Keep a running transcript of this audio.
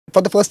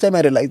For the first time,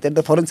 I realized that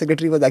the foreign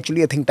secretary was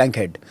actually a think tank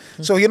head.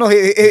 So,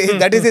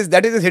 that is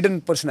his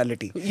hidden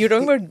personality. You're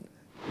talking about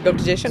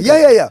Dr. Jaishankar?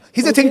 Yeah.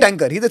 He's a think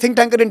tanker. He's a think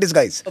tanker in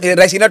disguise.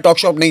 Raisina talk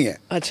shop नहीं है.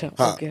 अच्छा,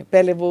 okay.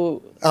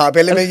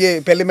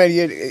 पहले मैं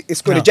ये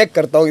इसको reject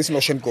करता हूँ इस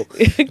notion को.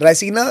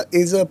 Raisina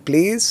is a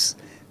place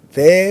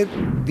where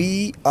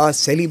we are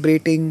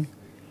celebrating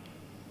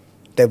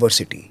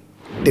diversity,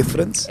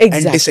 difference,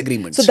 and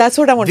disagreements. So that's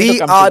what I wanted to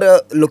come to. We are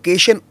a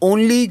location,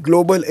 only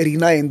global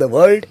arena in the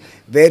world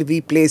where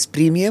we place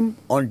premium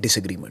on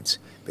disagreements.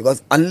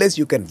 Because unless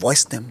you can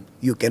voice them,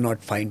 you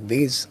cannot find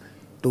ways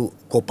to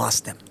go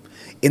past them.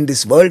 In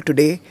this world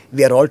today,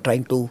 we are all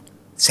trying to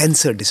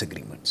censor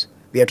disagreements.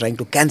 We are trying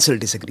to cancel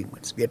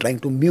disagreements. We are trying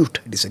to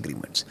mute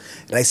disagreements.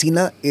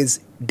 Raisina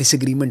is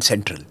disagreement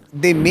central.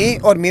 They may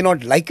or may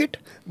not like it,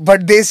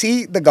 but they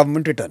see the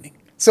government returning.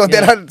 So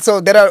there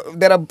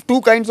are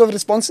two kinds of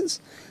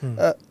responses,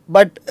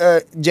 but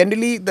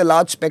generally the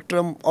large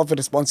spectrum of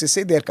responses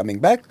say they are coming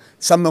back.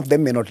 Some of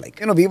them may not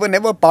like. We were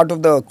never part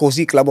of the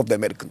cozy club of the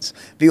Americans.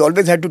 We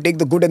always had to take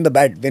the good and the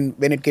bad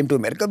when it came to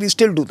America. We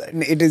still do that.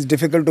 It is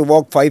difficult to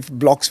walk 5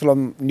 blocks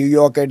from New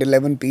York at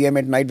 11 p.m.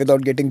 at night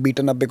without getting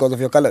beaten up because of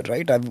your color,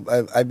 right?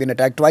 I've been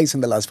attacked twice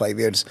in the last 5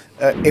 years.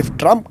 If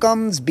Trump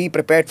comes, be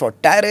prepared for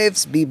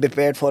tariffs, be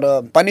prepared for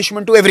a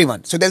punishment to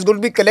everyone. So there's going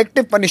to be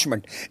collective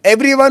punishment.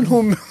 Everyone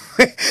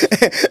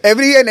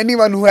and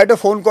anyone who had a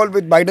phone call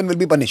with Biden will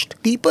be punished.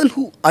 People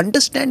who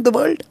understand the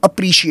world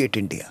appreciate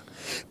India.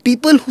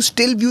 People who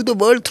still view the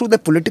world through the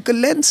political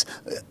lens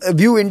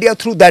view India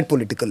through that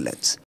political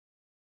lens.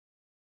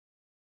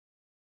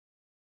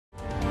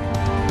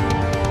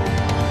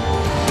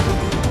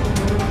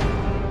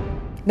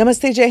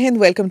 Namaste, Jai Hind.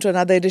 Welcome to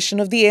another edition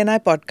of the ANI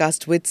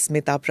podcast with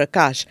Smita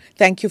Prakash.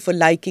 Thank you for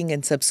liking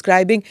and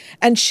subscribing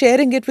and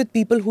sharing it with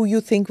people who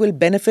you think will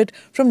benefit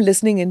from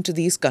listening into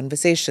these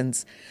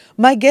conversations.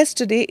 My guest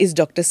today is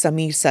Dr.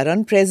 Samir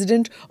Saran,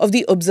 President of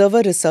the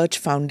Observer Research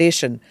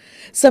Foundation.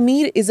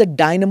 Samir is a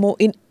dynamo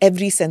in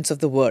every sense of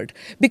the word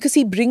because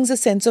he brings a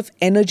sense of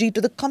energy to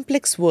the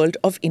complex world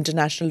of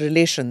international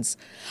relations.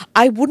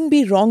 I wouldn't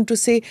be wrong to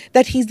say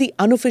that he's the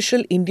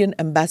unofficial Indian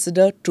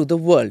ambassador to the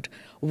world.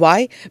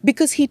 Why?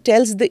 Because he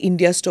tells the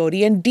India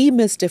story and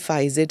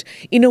demystifies it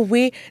in a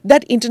way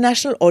that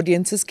international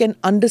audiences can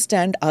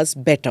understand us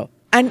better.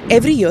 And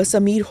every year,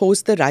 Samir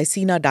hosts the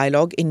Raisina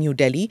Dialogue in New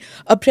Delhi,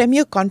 a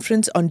premier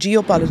conference on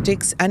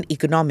geopolitics and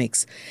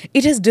economics.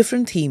 It has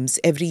different themes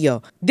every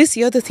year. This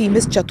year, the theme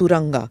is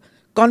Chaturanga: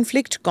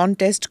 conflict,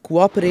 contest,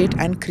 cooperate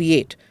and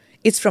create.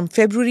 It's from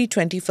February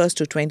 21st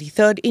to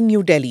 23rd in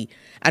New Delhi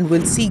and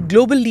will see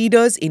global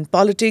leaders in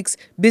politics,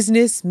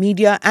 business,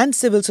 media and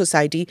civil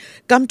society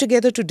come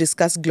together to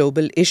discuss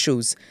global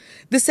issues.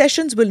 The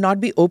sessions will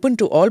not be open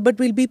to all but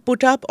will be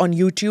put up on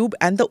YouTube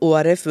and the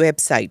ORF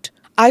website.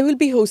 I will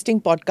be hosting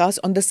podcasts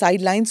on the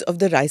sidelines of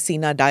the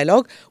Raisina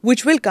Dialogue,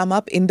 which will come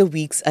up in the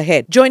weeks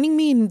ahead. Joining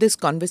me in this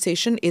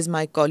conversation is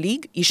my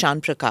colleague,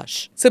 Smita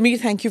Prakash. Samir,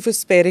 thank you for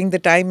sparing the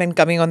time and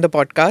coming on the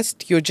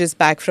podcast. You're just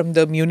back from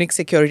the Munich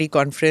Security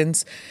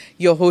Conference.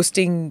 You're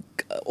hosting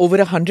over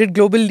 100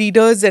 global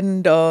leaders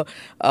and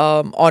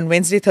on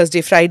Wednesday,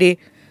 Thursday, Friday.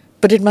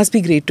 But it must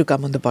be great to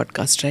come on the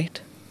podcast,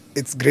 right?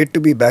 It's great to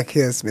be back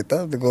here,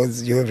 Smita,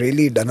 because you have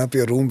really done up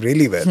your room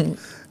really well.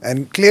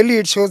 And clearly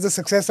it shows the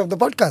success of the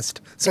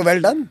podcast. So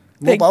well done.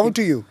 More power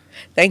to you.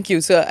 Thank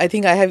you. So I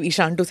think I have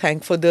Ishan to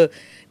thank for the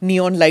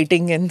neon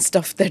lighting and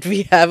stuff that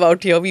we have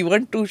out here. We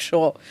weren't too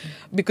sure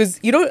because,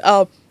 at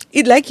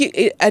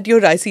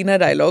your Raisina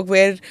Dialogue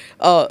where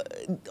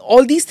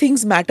all these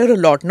things matter a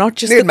lot, not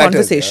just the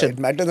conversation. Yeah, it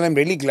matters, and I'm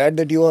really glad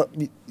that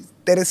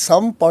there is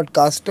some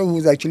podcaster who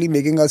is actually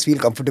making us feel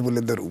comfortable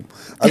in the room.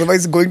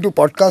 Otherwise, going to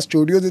podcast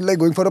studios is like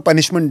going for a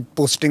punishment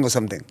posting or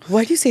something.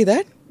 Why do you say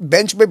that?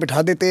 Bench पे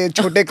बिठा देते हैं,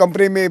 छोटे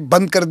कमरे में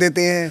बंद कर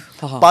देते हैं,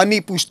 पानी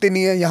पूछते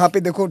नहीं है. यहाँ पे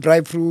देखो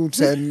dry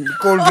fruits and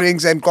cold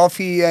drinks and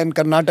coffee and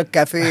Karnataka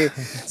cafe.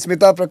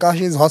 Smita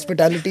Prakash is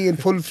hospitality in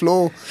full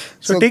flow.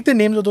 So take the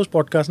names of those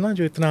podcast ना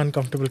जो इतना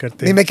अनकंफर्टेबल करते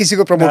हैं. नहीं, मैं किसी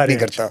को प्रमोट नहीं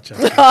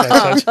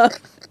करता.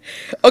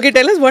 Okay,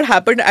 tell us what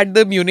happened at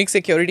the Munich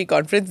Security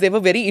Conference. There were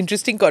very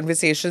interesting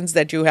conversations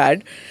that you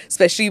had,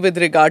 especially with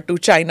regard to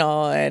China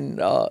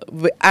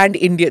and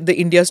India, the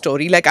India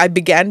story. Like I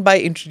began by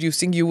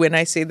introducing you when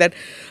I say that,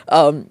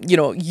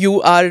 you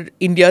are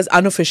India's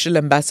unofficial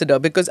ambassador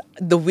because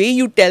the way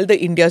you tell the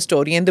India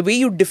story and the way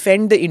you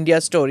defend the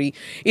India story,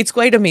 it's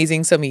quite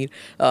amazing, Samir.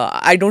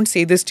 I don't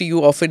say this to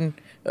you often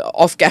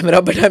off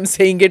camera, but I'm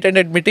saying it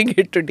and admitting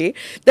it today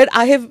that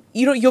I have,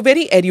 you're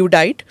very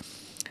erudite.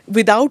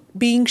 Without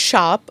being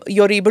sharp,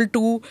 you're able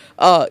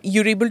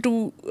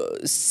to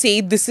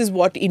say this is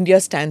what India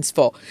stands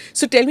for.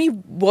 So tell me,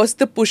 was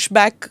the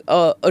pushback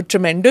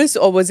tremendous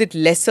or was it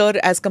lesser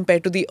as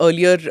compared to the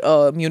earlier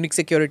Munich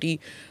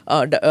security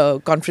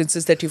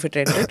conferences that you've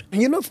attended?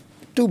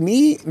 To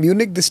me,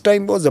 Munich this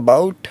time was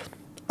about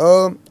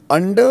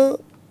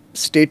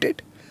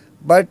understated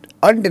but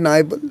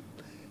undeniable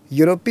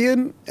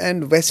European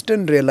and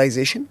Western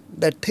realization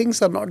that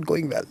things are not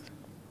going well.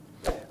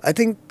 I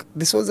think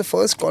this was the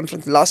first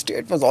conference. Last year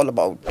it was all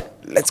about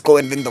let's go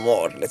and win the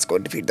war, let's go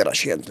and defeat the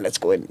Russians, let's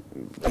go and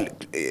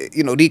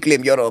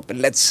reclaim Europe,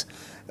 and let's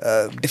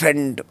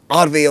defend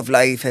our way of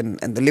life and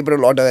the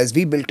liberal order as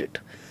we built it.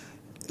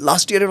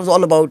 Last year it was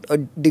all about a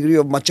degree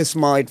of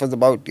machismo. It was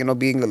about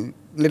being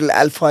a little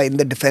alpha in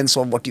the defense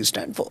of what you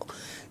stand for.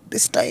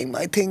 This time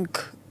I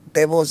think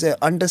there was an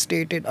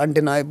understated,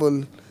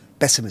 undeniable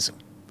pessimism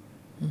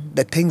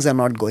that things are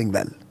not going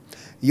well.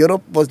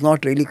 Europe was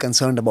not really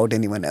concerned about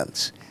anyone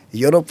else.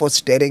 Europe was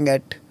staring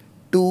at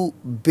two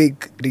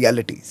big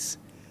realities.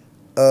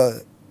 A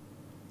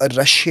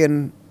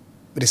Russian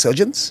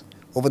resurgence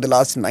over the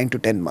last 9 to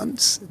 10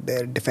 months.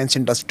 Their defense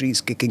industry is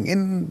kicking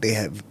in. They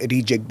have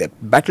rejigged their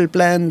battle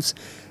plans.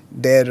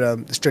 Their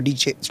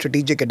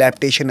strategic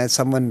adaptation, as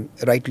someone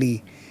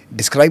rightly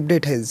described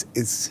it,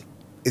 is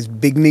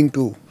beginning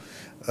to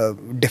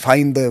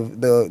define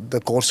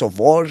the course of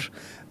war.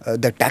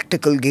 The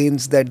tactical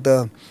gains that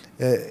the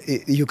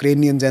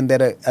Ukrainians and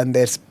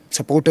their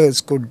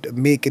supporters could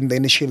make in the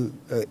initial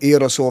year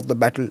or so of the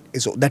battle,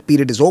 that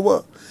period is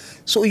over.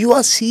 So you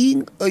are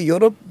seeing a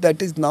Europe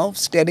that is now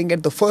staring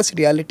at the first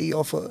reality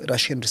of a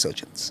Russian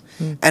resurgence.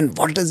 And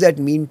what does that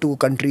mean to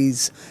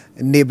countries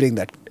neighboring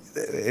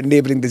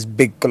this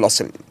big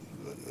colossal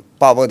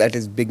power that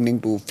is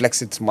beginning to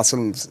flex its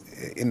muscles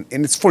in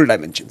its full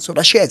dimension? So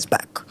Russia is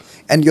back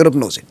and Europe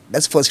knows it.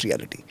 That's first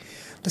reality.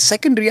 The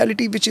second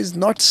reality, which is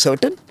not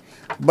certain,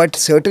 but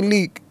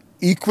certainly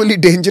equally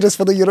dangerous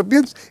for the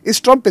Europeans, is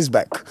Trump is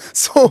back.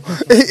 So,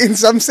 in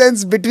some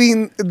sense,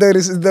 between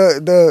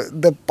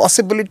the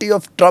possibility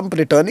of Trump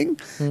returning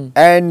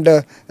and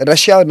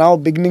Russia now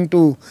beginning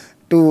to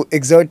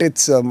exert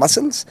its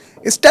muscles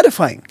is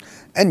terrifying.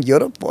 And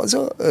Europe was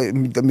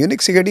the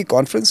Munich Security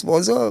Conference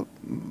was a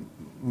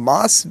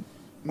mass,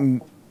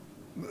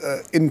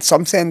 in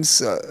some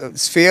sense,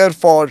 sphere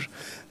for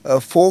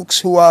folks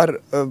who are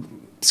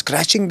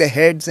scratching their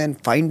heads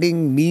and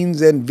finding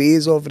means and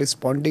ways of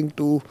responding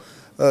to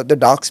the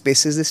dark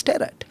spaces they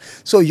stare at.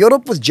 So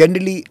Europe was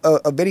generally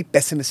a very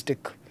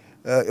pessimistic,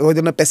 was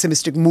in a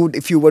pessimistic mood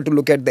if you were to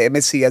look at the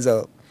MSC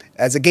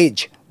as a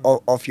gauge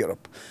of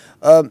Europe.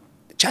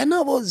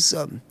 China was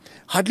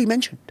hardly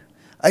mentioned.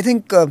 I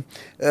think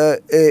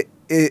the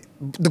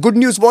good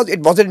news was it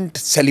wasn't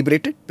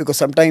celebrated, because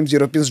sometimes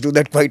Europeans do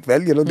that quite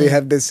well. They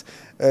have this,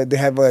 they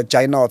have a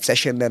China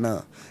obsession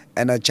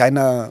and a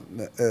China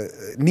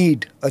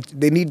need.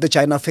 They need the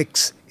China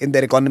fix in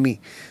their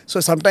economy. So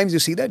sometimes you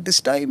see that. This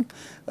time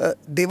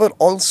they were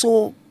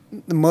also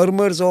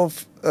murmurs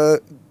of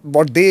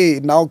what they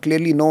now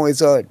clearly know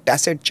is a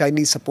tacit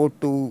Chinese support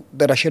to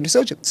the Russian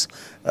resurgence,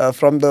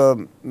 from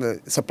the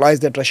supplies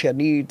that Russia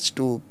needs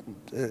to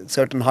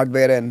certain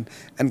hardware and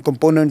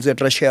components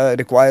that Russia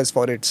requires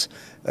for its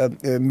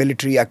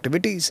military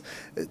activities.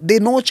 They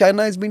know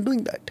China has been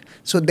doing that.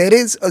 So there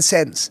is a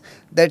sense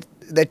that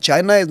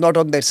China is not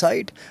on their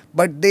side,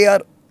 but they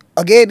are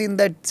again in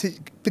that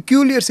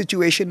peculiar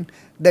situation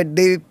that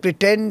they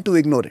pretend to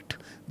ignore it,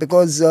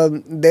 because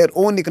their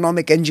own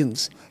economic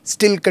engines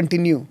still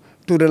continue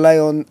to rely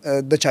on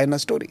the China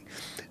story.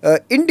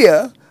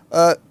 India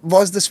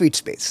was the sweet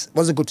space,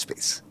 was a good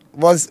space,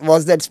 was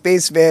that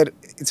space where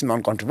it's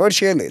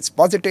non-controversial, it's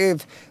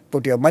positive,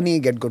 put your money,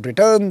 get good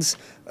returns,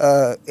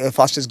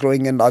 fastest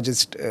growing and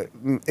largest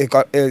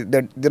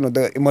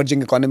the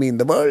emerging economy in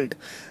the world.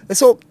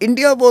 So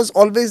India was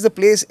always the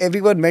place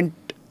everyone went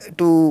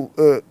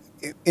to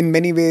in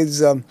many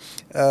ways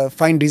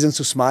find reasons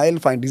to smile,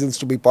 find reasons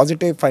to be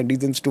positive, find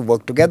reasons to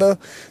work together.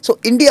 So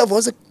India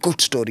was a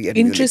good story at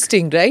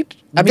Interesting, Munich. right?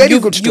 I Very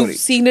good story. You've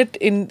seen it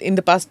in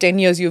the past 10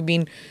 years. You've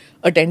been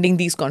attending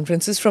these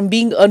conferences. From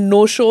being a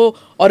no-show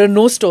or a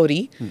no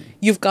story,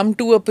 you've come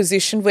to a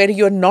position where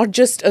you're not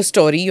just a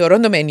story, you're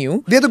on the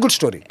menu. We're the good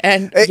story.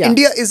 And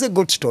India is a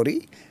good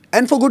story,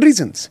 and for good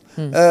reasons.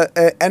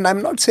 And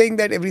I'm not saying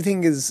that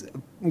everything is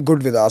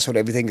good with us or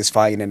everything is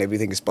fine and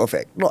everything is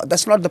perfect. No,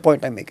 that's not the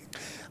point I'm making.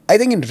 I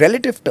think in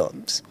relative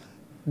terms,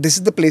 this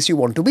is the place you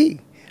want to be.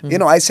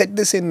 I said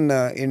this in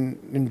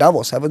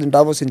Davos. I was in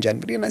Davos in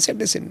January, and I said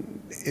this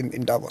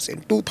in Davos.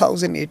 In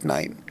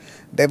 2008-9,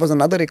 there was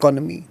another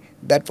economy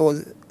that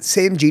was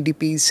same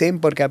GDP, same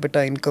per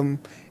capita income,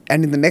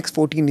 and in the next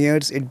 14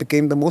 years, it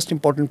became the most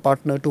important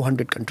partner to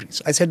 100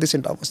 countries. I said this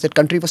in Davos. That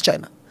country was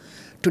China.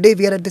 Today,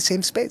 we are at the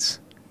same space.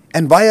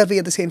 And why are we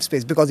at the same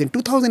space? Because in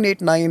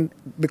 2008-9,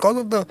 because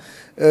of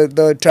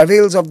the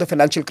travails of the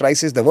financial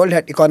crisis, the world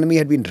economy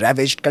had been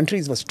ravaged,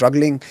 countries were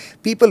struggling,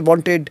 people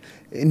wanted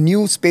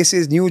new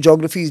spaces, new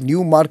geographies,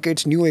 new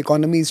markets, new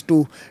economies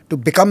to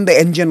become the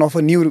engine of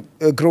a new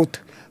growth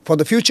for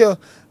the future.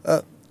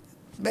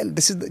 Well,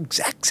 this is the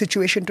exact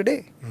situation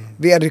today.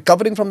 We are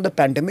recovering from the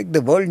pandemic.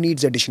 The world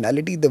needs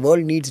additionality. The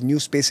world needs new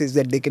spaces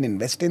that they can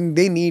invest in.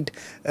 They need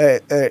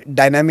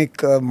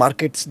dynamic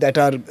markets that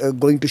are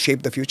going to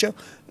shape the future.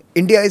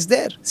 India is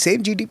there.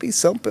 Same GDP,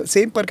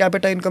 same per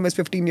capita income as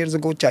 15 years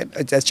ago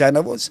as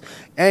China was.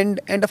 And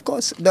of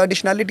course, the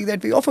additionality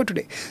that we offer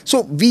today.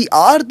 So we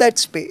are that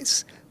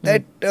space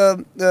that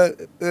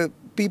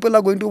people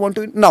are going to want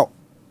to... Now,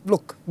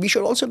 look, we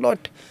should also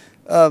not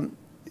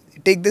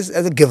take this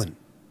as a given.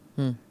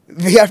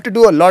 We have to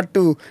do a lot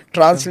to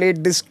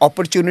translate this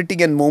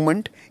opportunity and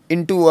moment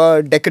into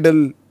a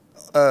decadal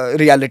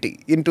reality.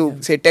 Into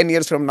say 10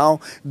 years from now,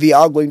 we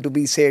are going to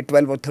be say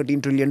 12 or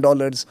 13 trillion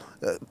dollars.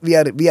 We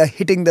are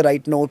hitting the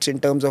right notes in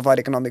terms of our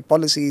economic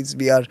policies.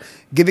 We are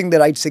giving the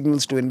right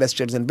signals to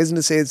investors and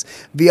businesses.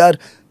 We are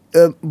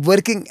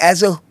working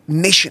as a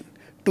nation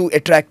to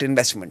attract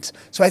investments.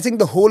 So I think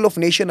the whole of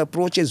nation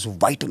approach is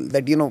vital,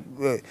 that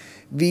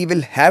we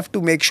will have to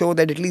make sure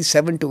that at least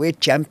 7 to 8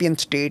 champion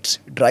states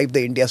drive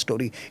the India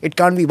story. It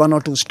can't be 1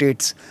 or 2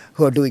 states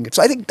who are doing it.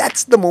 So I think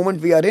that's the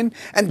moment we are in,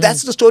 and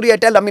that's the story I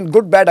tell. I mean,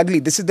 good, bad, ugly,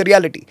 this is the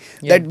reality,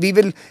 that we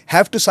will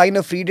have to sign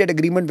a free trade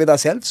agreement with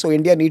ourselves. So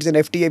India needs an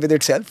FTA with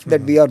itself,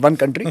 that we are one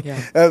country.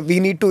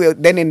 We need to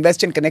then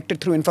invest and connect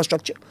it through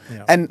infrastructure,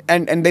 and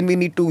then we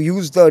need to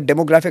use the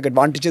demographic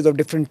advantages of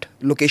different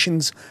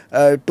locations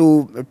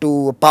to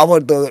power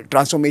the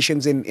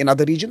transformations in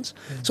other regions.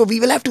 So we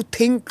will have to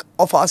think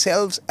of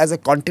ourselves as a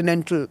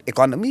continental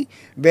economy,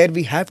 where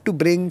we have to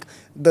bring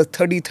the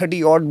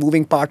 30 odd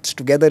moving parts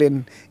together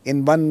in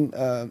one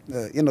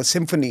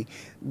symphony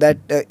that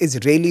is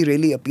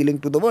really appealing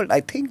to the world.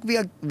 I think we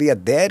are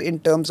there in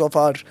terms of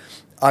our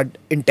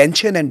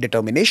intention and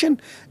determination,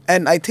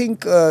 and I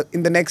think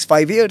in the next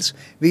 5 years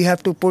we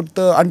have to put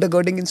the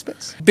undergirding in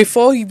place.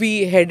 Before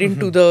we head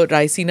into the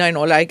Raisina and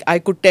all, I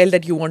could tell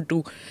that you want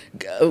to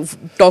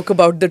talk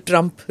about the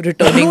Trump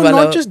returning. No,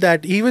 not just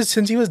that.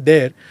 Since he was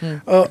there.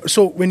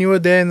 So when you were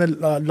there in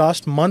the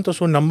last month or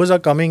so, numbers are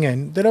coming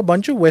in. There are a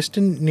bunch of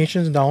Western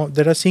nations now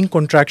that are seeing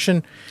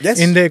contraction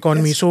in their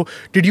economy. Yes. So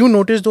did you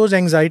notice those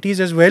anxieties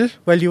as well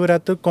while you were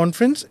at the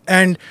conference?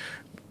 And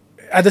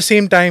at the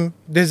same time,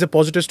 there's a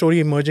positive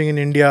story emerging in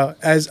India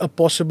as a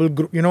possible,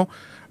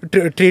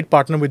 trade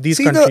partner with these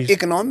countries. The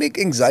economic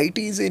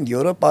anxieties in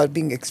Europe are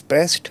being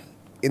expressed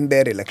in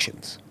their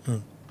elections.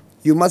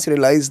 You must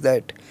realize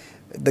that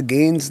the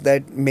gains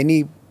that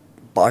many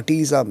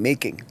parties are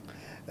making,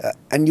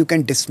 and you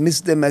can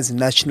dismiss them as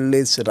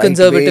nationalists, right-wing,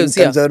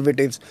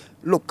 conservatives.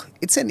 Look,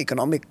 it's an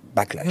economic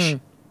backlash.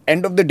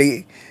 End of the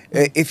day,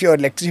 if your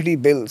electricity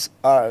bills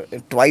are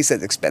twice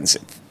as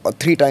expensive or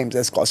 3 times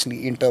as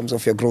costly in terms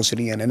of your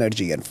grocery and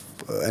energy and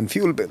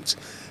fuel bills,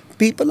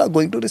 people are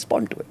going to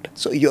respond to it.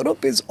 So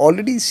Europe is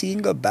already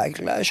seeing a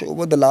backlash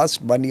over the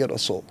last 1 year or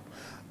so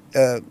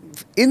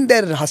in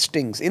their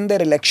hustings, in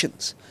their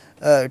elections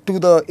to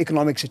the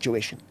economic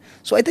situation.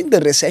 So I think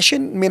the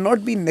recession may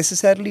not be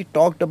necessarily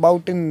talked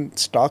about in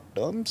stark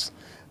terms.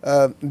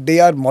 They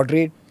are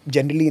moderate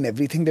generally in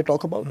everything they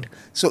talk about.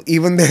 So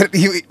even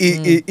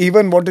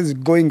even what is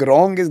going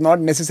wrong is not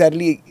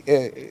necessarily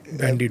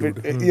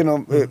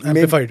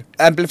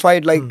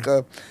amplified like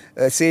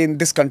say in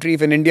this country.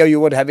 If in India you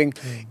were having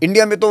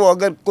India में तो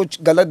अगर कुछ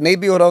गलत नहीं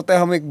भी हो रहा होता है,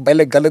 हम एक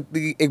पहले गलत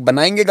एक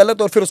बनाएंगे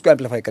गलत और फिर उसको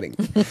amplify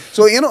करेंगे.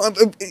 So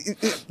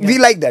we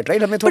like that,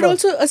 right? हमें थोड़ा. But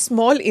also a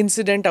small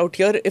incident out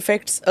here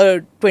affects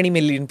 20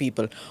 million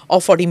people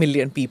or 40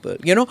 million people,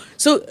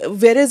 So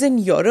whereas in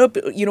Europe,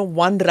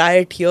 one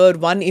riot here,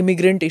 one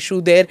immigrant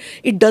issue there,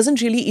 it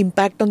doesn't really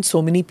impact on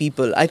so many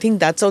people. I think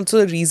that's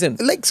also a reason.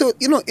 Like, so,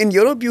 in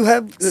Europe you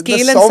have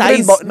scale and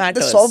size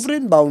matters. The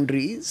sovereign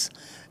boundaries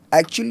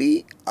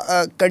actually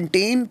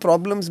contain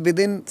problems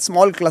within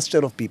small cluster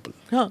of people,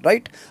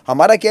 right?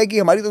 हमारा क्या है कि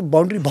हमारी तो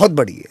boundary बहुत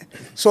बड़ी है,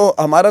 so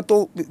हमारा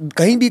तो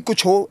कहीं भी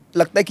कुछ हो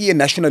लगता है कि ये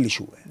national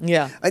issue है.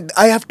 Yeah.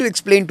 I have to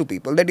explain to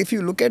people that if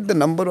you look at the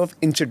number of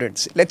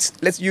incidents,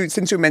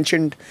 since you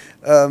mentioned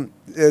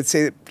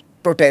say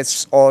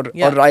protests or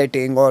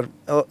rioting or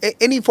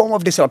any form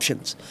of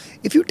disruptions,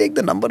 if you take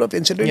the number of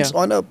incidents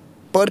on a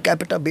per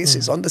capita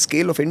basis on the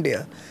scale of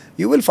India,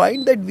 you will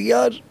find that we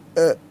are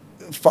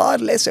far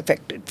less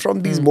affected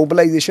from these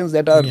mobilizations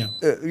that are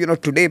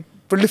today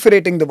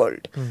proliferating the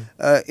world,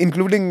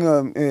 including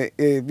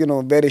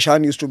where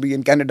Ishan used to be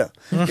in Canada.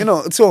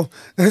 So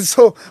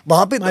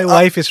वहाँ पे my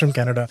wife is from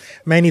Canada.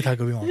 मैं नहीं था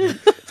कभी वहाँ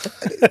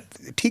पे.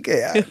 ठीक है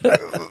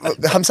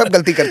यार, हम सब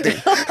गलती करते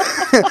हैं.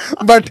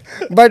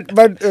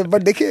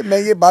 but देखिए, मैं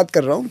ये बात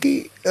कर रहा हूँ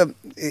कि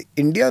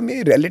इंडिया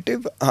में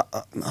relative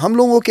हम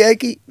लोगों को क्या है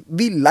कि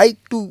we like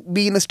to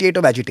be in a state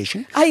of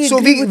agitation. So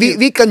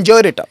we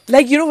conjure it up.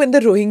 Like, when the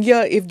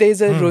Rohingya, if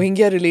there's a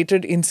Rohingya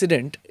related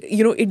incident,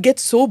 it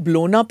gets so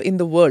blown up in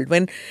the world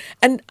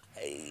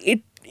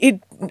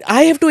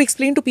I have to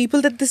explain to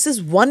people that this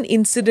is one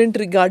incident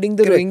regarding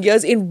the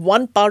Rohingyas in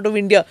one part of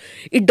India.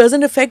 It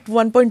doesn't affect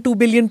 1.2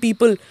 billion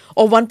people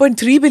or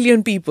 1.3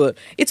 billion people.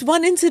 It's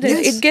one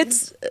incident. Yes. It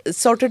gets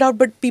sorted out,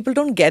 but people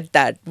don't get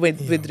that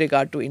with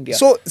regard to India.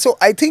 So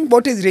I think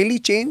what is really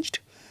changed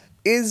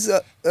is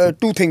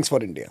 2 things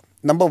for India.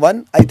 Number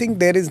one, I think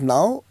there is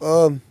now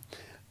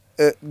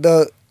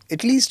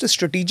at least a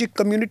strategic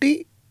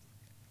community,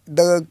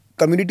 the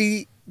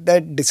community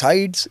that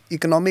decides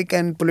economic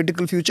and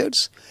political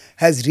futures,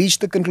 has reached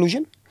the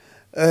conclusion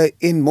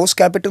in most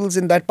capitals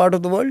in that part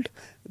of the world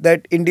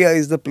that India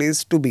is the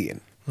place to be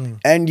in.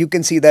 And you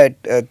can see that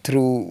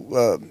through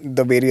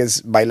the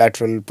various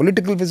bilateral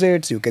political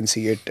visits. You can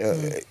see it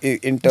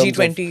in terms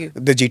G20.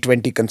 of the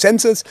G20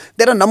 consensus.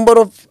 There are a number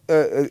of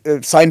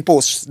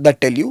signposts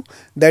that tell you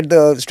that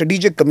the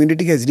strategic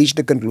community has reached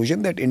the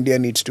conclusion that India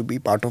needs to be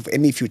part of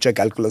any future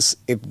calculus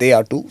if they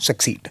are to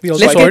succeed. We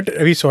also saw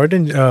it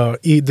in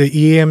the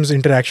EAM's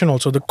interaction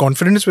also, the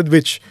confidence with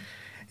which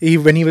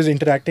when he was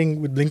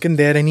interacting with Blinken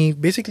there, and he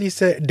basically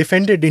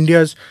defended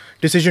India's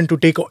decision to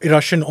take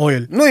Russian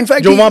oil. No, in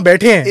fact, what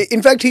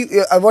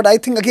I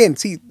think, again,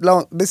 see,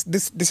 now this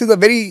is a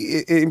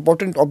very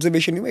important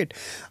observation you made.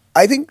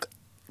 I think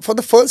for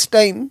the first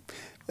time,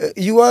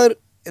 you are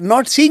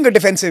not seeing a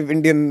defensive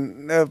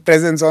Indian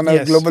presence on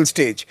a global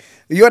stage.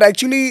 You are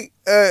actually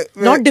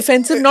not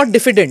defensive, not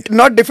diffident.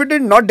 Not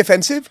diffident, not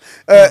defensive.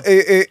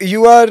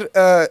 You are,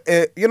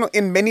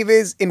 in many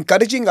ways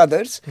encouraging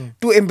others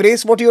to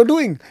embrace what you are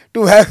doing.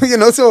 To have,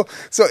 so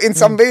in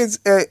some ways,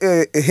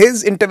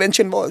 his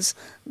intervention was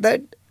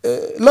that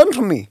learn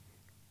from me,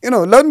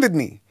 learn with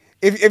me.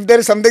 If there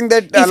is something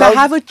that if I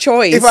have a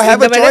choice,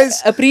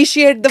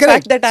 appreciate the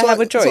fact that I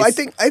have a choice. So I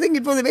think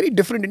it was a very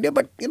different India,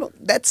 but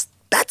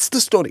that's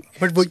the story.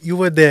 But you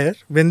were there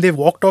when they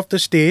walked off the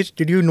stage.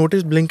 Did you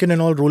notice Blinken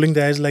and all rolling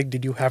their eyes like,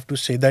 did you have to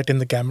say that in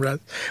the cameras,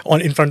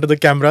 in front of the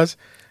cameras?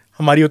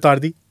 Hamari utar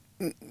di?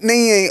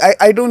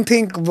 I don't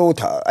think wo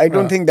tha. I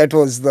don't think that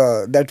was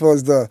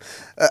the.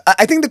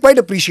 I think they quite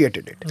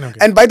appreciated it. Okay.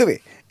 And by the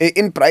way,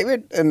 in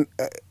private, and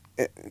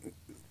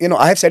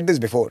I have said this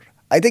before.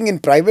 I think in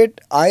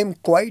private, I am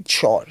quite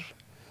sure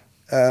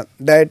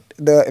that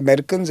the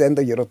Americans and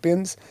the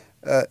Europeans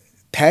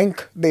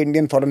thank the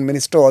Indian foreign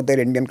minister or their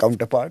Indian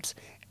counterparts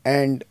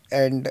and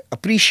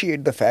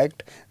appreciate the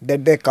fact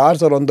that their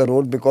cars are on the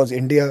road because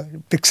India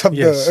picks up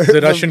the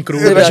Russian crew,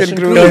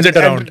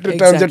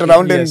 turns it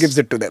around and gives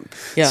it to them.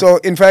 Yeah. So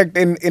in fact,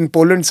 in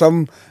Poland,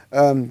 some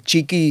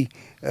cheeky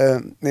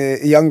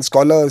young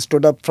scholar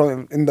stood up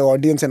in the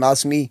audience and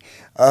asked me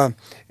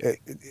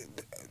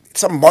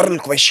some moral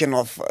question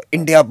of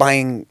India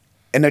buying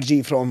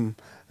energy from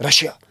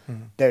Russia.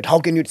 That how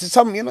can you? It was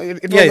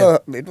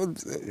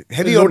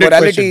heavy on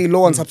morality, question.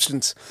 Low on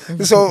substance.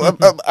 So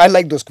I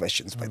like those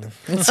questions, by the way.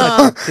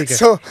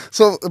 So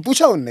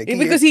पूछा उन्ने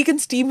because he can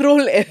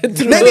steamroll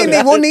through.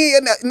 नहीं वो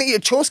नहीं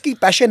ये shows की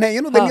passion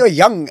है. When you're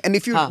young and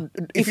if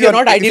you're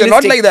not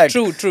like that,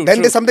 true.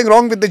 Then there's something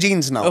wrong with the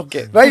genes now.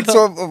 Okay. Right?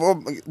 So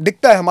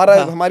दिखता है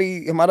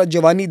हमारा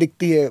जवानी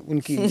दिखती है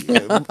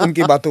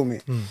उनकी बातों में.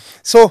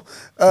 So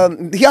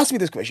he asked me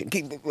this question: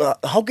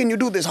 how can you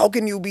do this? How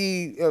can you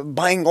be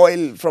buying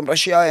oil from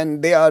Russia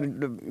and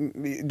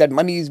that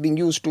money is being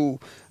used to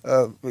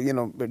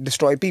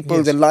destroy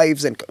people's and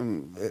lives and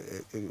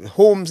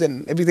homes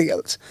and everything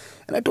else?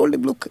 And I told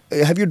him, look,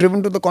 have you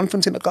driven to the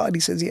conference in a car? He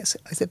says yes.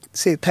 I said,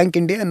 say thank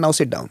India and now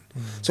sit down.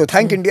 So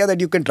thank India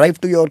that you can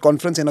drive to your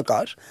conference in a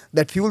car.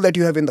 That fuel that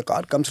you have in the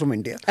car comes from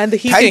India. And the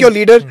heating.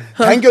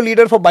 Thank your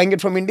leader for buying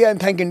it from India and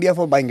thank India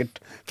for buying it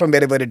from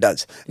wherever it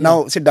does.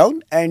 Now sit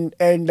down and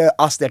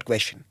ask that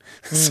question.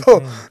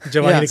 So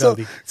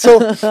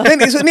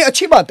नहीं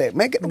अच्छी बात है.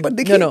 But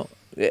देखिए. No.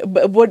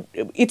 But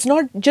it's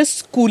not just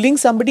schooling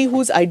somebody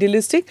who's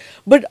idealistic,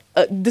 but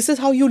this is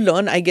how you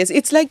learn, I guess.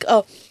 It's like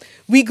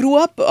we grew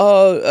up,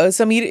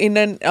 Samir, in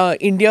an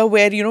India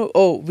where,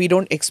 we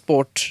don't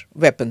export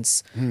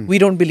weapons. We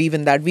don't believe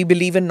in that. We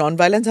believe in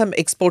non-violence. हम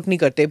export नहीं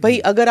करते. भाई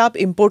अगर आप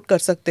import कर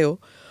सकते हो,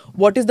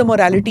 what is the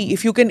morality?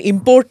 If you can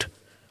import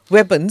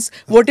weapons,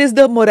 what is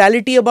the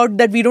morality about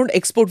that we don't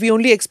export? We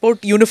only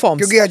export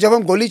uniforms. क्योंकि जब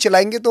हम गोली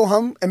चलाएंगे तो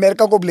हम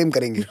अमेरिका को ब्लेम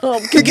करेंगे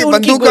क्योंकि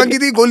बंदूक वहाँ की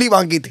थी, गोली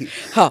वहाँ की थी.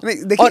 हाँ.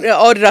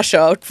 और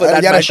Russia for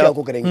that matter. Russia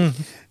को करेंगे.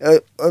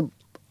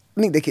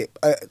 नहीं देखिए.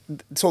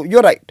 So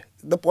you're right.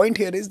 The point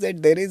here is that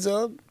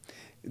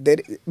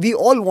we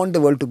all want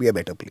the world to be a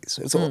better place.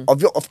 So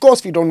of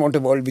course we don't want a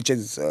world which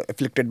is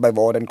afflicted by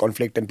war and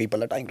conflict and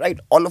people are dying. Right?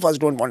 All of us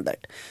don't want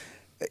that.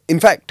 In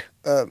fact.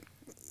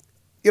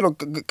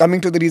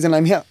 Coming to the reason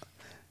I'm here,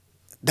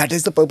 that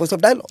is the purpose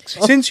of dialogues.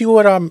 Since you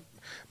were a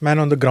man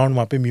on the ground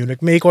वहाँ पे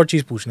Munich, मैं एक और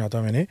चीज़ पूछना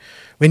था मैंने.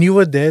 When you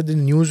were there, the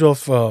news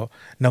of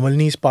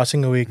Navalny's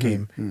passing away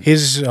came.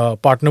 His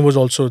partner was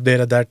also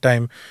there at that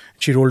time.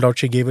 She rolled out.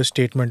 She gave a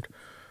statement.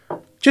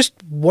 Just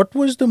what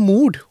was the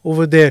mood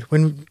over there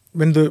when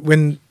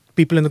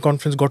people in the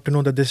conference got to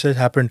know that this has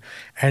happened,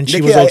 and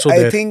she was also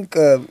there? I think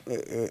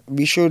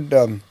we should.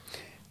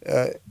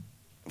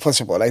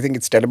 First of all, I think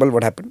it's terrible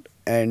what happened,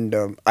 and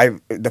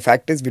the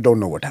fact is we don't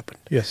know what happened.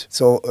 Yes.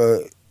 So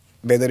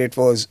whether it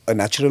was a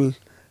natural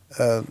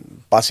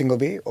passing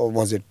away or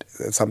was it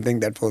something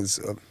that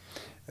was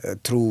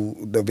through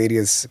the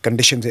various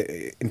conditions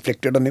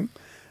inflicted on him.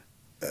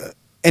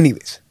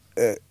 Anyways,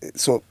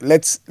 so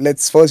let's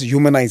first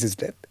humanize his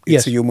death.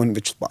 It's a human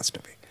which passed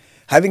away.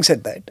 Having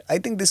said that, I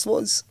think this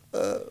was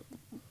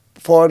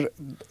for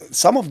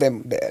some of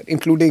them there,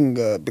 including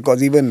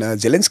because even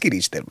Zelensky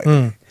reached there by the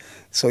way.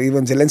 So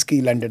even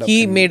Zelensky landed up.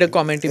 He made a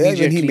comment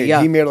immediately.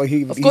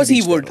 Of course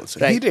he would.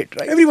 Right. He did.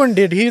 Right. Everyone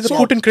did. He is a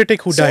Putin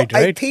critic who died.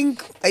 Right.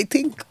 I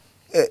think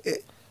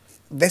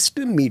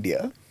Western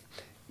media,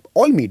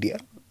 all media,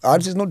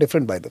 Ours is no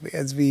different, by the way.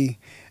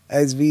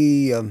 As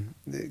we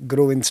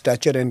grow in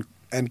stature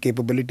and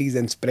capabilities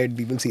and spread,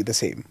 we will see the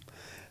same.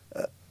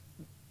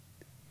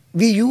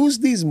 We use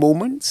these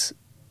moments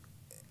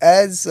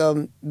as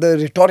the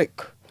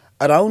rhetoric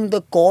around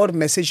the core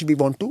message we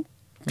want to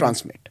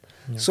transmit.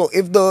 Yeah. So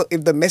if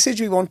the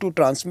message we want to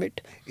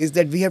transmit is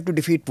that we have to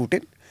defeat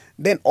Putin,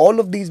 then all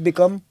of these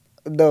become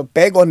the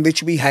peg on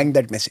which we hang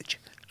that message,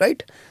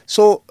 right?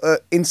 So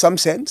in some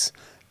sense,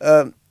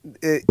 the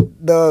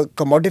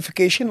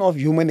commodification of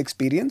human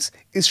experience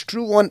is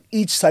true on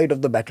each side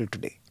of the battle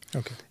today.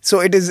 Okay.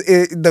 So it is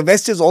the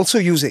West is also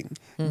using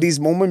these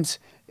moments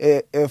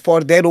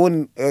for their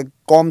own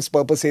comms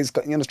purposes,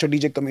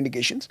 strategic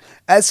communications,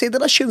 as say the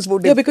Russians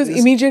would. Yeah, because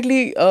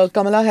immediately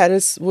Kamala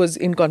Harris was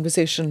in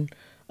conversation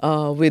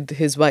with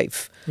his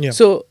wife. Yeah.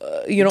 So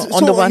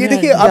on the one hand,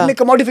 आपने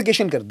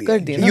commodification कर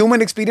दिया,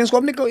 human experience को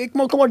आपने एक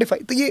commodify,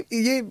 तो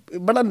ये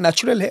बड़ा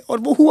natural है और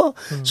वो हुआ.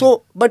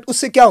 So but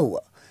उससे क्या हुआ?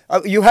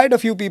 You had a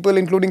few people,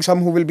 including some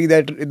who will be there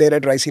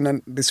at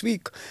Raisina this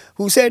week,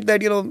 who said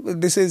that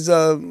this is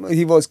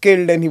he was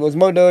killed and he was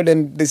murdered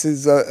and this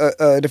is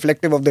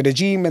reflective of the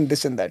regime and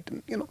this and that.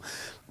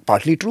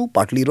 Partly true,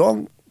 partly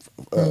wrong,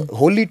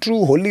 wholly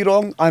true, wholly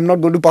wrong. I'm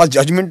not going to pass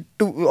judgment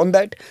on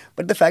that.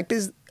 But the fact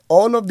is,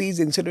 all of these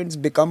incidents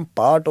become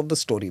part of the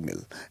story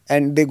mill,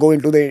 and they go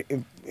into the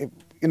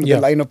the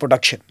line of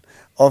production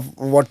of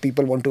what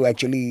people want to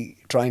actually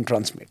try and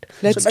transmit.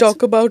 Let's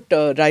talk about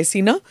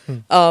Raisina,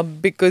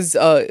 because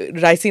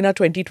Raisina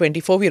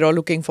 2024, we're all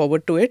looking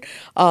forward to it.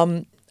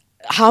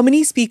 How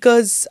many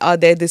speakers are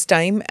there this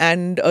time?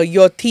 And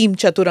your theme,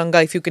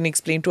 Chaturanga, if you can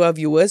explain to our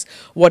viewers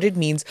what it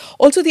means.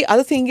 Also, the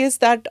other thing is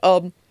that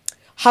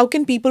how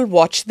can people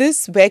watch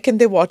this? Where can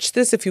they watch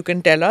this, if you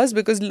can tell us?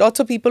 Because lots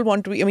of people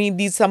want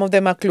to, some of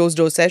them are closed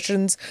door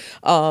sessions.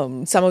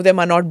 Some of them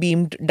are not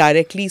beamed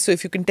directly. So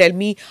if you can tell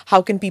me,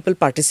 how can people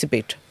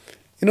participate?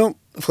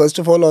 First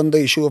of all, on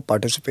the issue of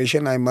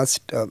participation, I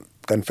must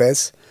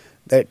confess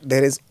that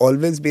there has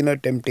always been a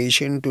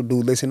temptation to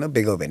do this in a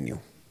bigger venue.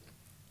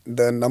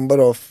 The number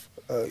of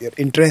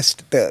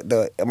interest,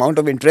 the amount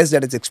of interest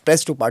that is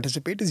expressed to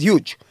participate is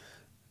huge.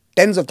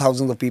 Tens of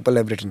thousands of people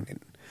have written in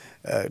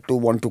to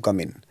want to come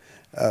in.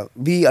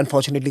 We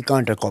unfortunately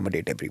can't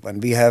accommodate everyone.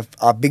 We have,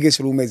 our biggest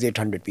room is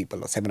 800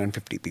 people or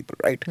 750 people,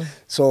 right?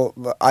 So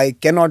I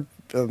cannot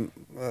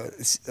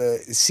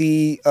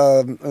see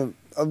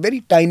a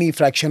very tiny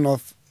fraction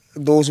of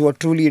those who are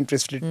truly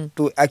interested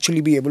to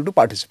actually be able to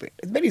participate.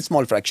 A very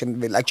small fraction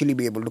will actually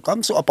be able to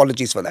come, so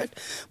apologies for that.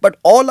 But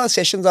all our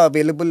sessions are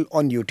available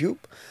on YouTube.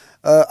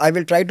 I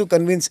will try to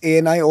convince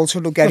ANI also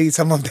to carry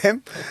some of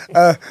them.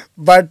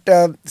 But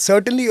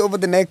certainly over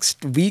the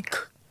next week,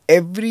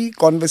 every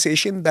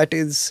conversation that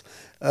is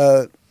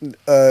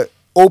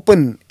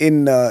open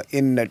in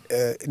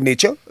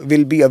nature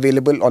will be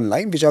available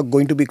online, which are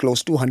going to be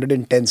close to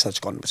 110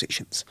 such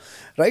conversations.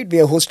 Right?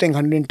 We are hosting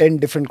 110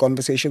 different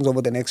conversations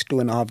over the next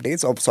 2.5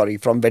 days,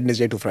 from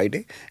Wednesday to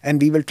Friday.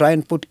 And we will try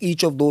and put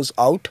each of those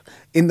out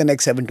in the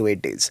next 7 to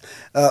 8 days.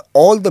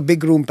 All the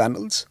big room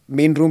panels,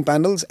 main room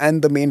panels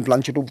and the main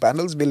lunchroom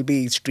panels will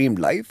be streamed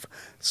live.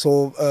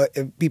 So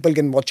people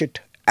can watch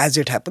it as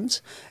it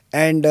happens.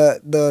 And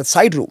the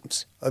side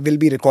rooms will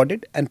be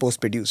recorded and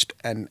post-produced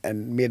and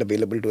made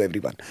available to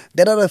everyone.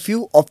 There are a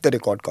few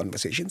off-the-record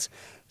conversations.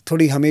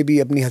 थोड़ी हमें भी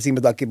अपनी हंसी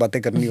मजाक की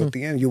बातें करनी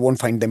होती हैं. You won't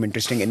find them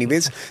interesting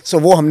anyways. So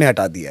वो हमने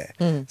हटा दिया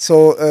है.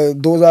 So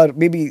those are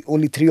maybe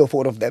only 3 or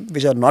 4 of them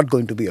which are not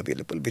going to be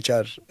available, which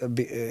are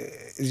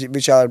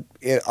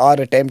our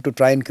attempt to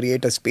try and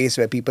create a space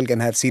where people can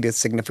have serious,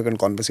 significant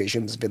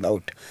conversations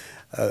without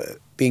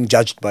being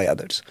judged by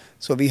others.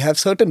 So we have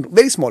certain,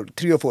 very small,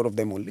 3 or 4 of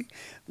them only.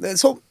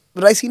 So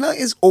Raisina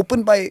is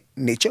open by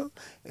nature.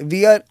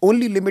 We are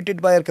only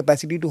limited by our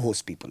capacity to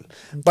host people.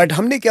 But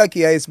हमने क्या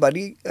किया इस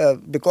बारी,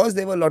 because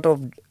there were a lot of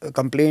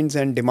complaints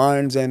and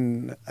demands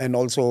and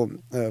also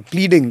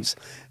pleadings,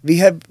 we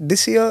have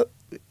this year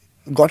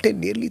gotten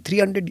nearly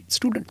 300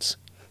 students.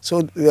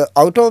 So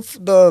out of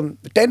the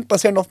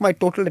 10% of my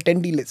total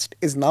attendee list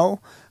is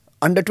now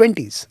under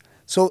 20s.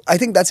 So I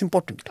think that's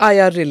important.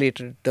 IR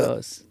related.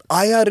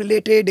 IR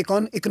related,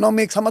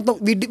 economics.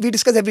 We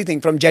discuss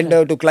everything from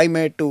gender to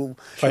climate to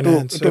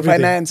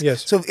finance.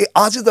 Yes. So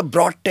ours is the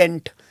broad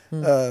tent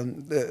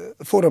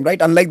forum,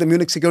 right? Unlike the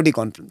Munich Security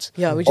Conference.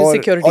 Yeah, which is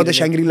security. Or the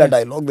Shangri-La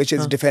Dialogue, which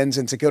is defense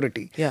and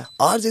security. Yeah.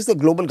 Ours is the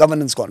Global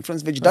Governance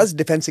Conference, which does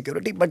defense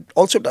security, but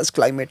also does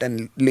climate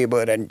and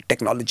labor and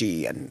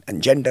technology and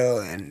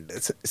gender and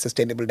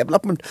sustainable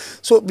development.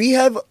 So we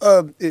have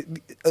a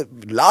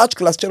large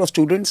cluster of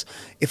students.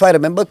 If I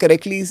remember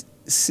correctly,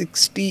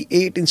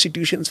 68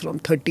 institutions from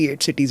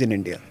 38 cities in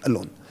India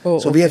alone.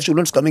 So we have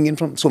students coming in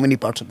from so many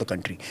parts of the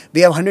country.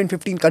 We have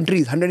 115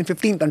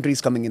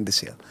 countries coming in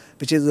this year,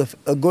 which is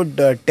a good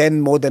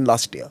 10 more than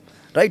last year.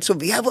 Right? So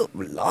we have a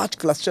large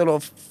cluster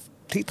of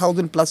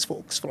 3,000 plus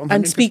folks from 115.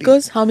 And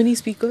speakers? How many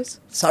speakers?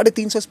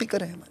 350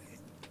 speakers हैं हमारे.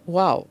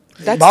 Wow.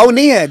 भाव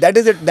नहीं है.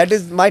 That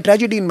is my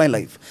tragedy in my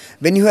life.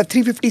 When you have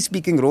 350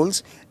 speaking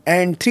roles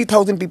and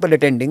 3,000 people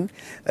attending,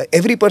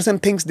 every person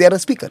thinks they are a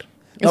speaker.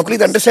 Now,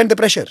 please understand the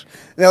pressure.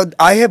 Now,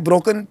 I have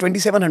broken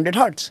 2,700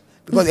 hearts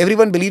because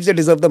everyone believes they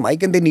deserve the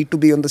mic and they need to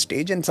be on the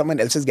stage and someone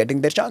else is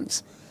getting their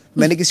chance.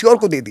 मैंने किसी और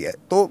को दे दिया है.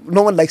 तो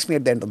no one likes me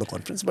at the end of the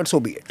conference, but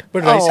so be it.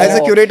 But as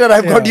a curator,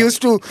 I've got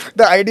used to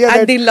the idea and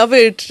that they love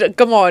it.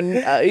 Come on.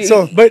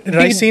 But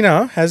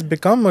Raisina has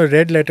become a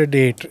red letter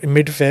date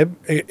mid-Feb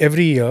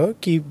every year.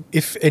 Ki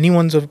if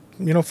anyone's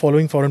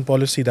following foreign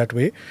policy that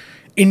way,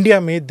 India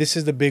में this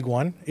is the big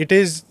one. It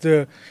is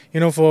the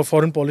for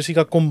foreign policy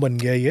का कुंभ बन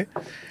गया ये.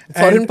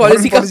 Foreign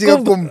policy का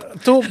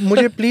कुंभ. तो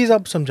मुझे please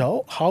आप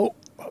समझाओ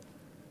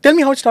tell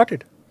me how it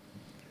started.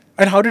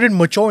 And how did it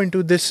mature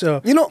into this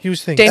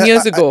huge thing? 10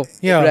 years ago,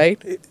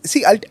 right?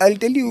 See, I'll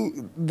tell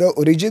you, the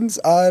origins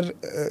are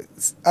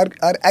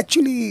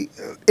actually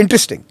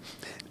interesting.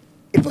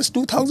 It was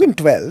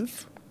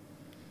 2012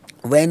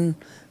 when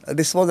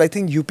this was, I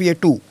think, UPA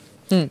 2.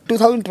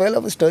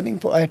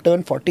 2012, I had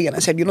turned 40 and I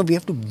said, we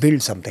have to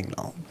build something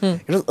now.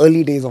 It was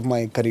early days of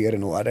my career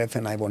in ORF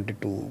and I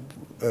wanted to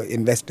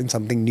invest in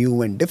something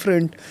new and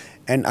different.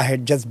 And I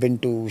had just been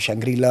to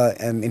Shangri-La,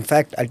 and in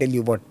fact, I'll tell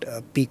you what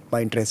piqued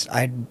my interest. I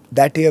had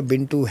that year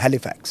been to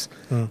Halifax,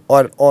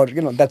 or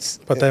that's.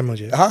 पता है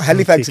मुझे. हाँ,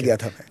 Halifax गया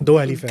था मैं. 2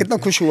 Halifax. कितना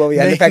खुश हुआ ये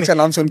Halifax का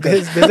नाम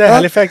सुनकर. There's a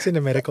Halifax in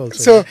America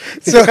also.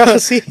 So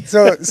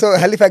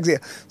Halifax. Yeah.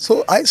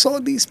 So I saw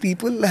these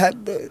people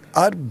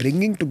are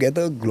bringing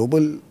together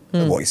global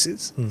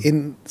voices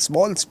in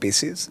small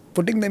spaces,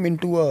 putting them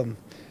into a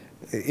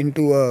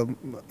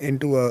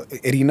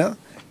arena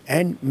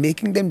and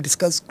making them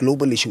discuss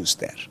global issues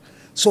there.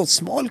 So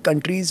small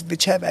countries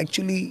which have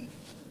actually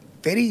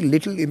very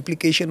little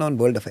implication on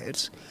world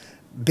affairs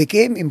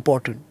became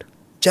important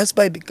just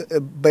by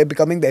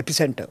becoming the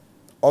epicenter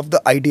of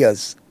the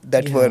ideas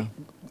that were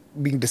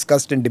being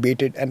discussed and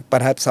debated, and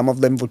perhaps some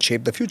of them would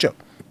shape the future.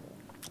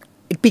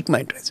 It piqued my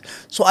interest.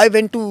 So I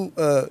went to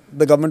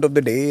the government of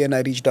the day and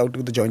I reached out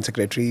to the joint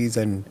secretaries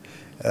and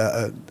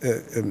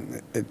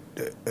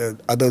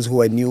others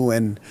who I knew,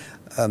 and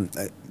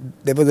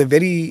there was a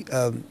very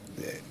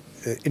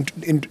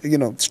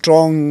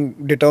strong,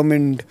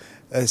 determined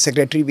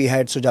secretary we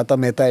had, Sujata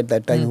Mehta at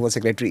that time, who was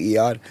Secretary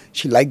ER.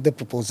 She liked the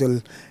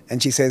proposal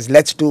and she says,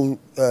 let's do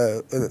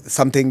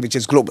something which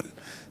is global.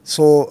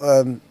 So,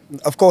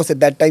 of course, at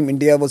that time,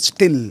 India was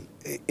still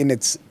in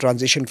its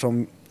transition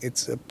from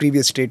its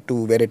previous state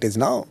to where it is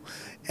now.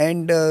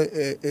 And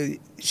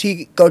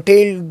she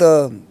curtailed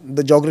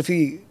the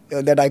geography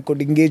that I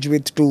could engage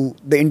with to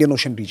the Indian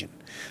Ocean region.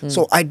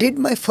 So I did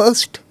my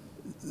first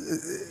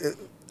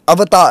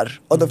avatar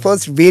or the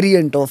first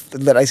variant of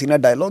the Raisina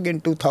Dialogue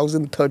in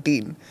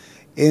 2013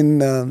 in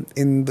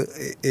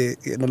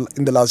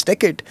the last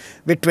decade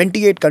with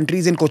 28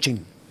 countries in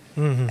Cochin.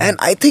 And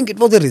I think it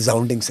was a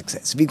resounding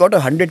success. We got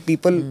 100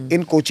 people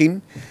in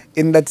Cochin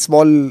in that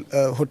small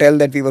hotel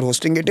that we were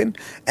hosting it in,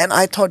 and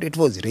I thought it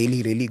was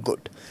really, really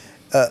good.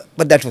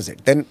 But that was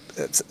it. Then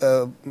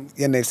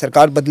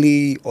Sarkar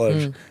Badli or...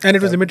 and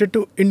it was limited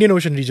to Indian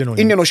Ocean region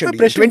only. Indian Ocean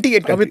region.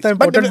 28 countries.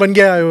 But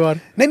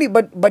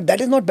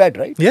that is not bad,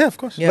 right? Yeah, of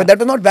course. Yeah. But that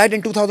was not bad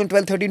in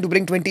 2012-13 to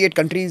bring 28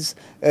 countries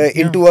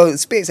into a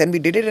space. And we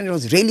did it and it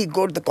was really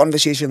good. The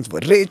conversations were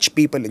rich.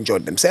 People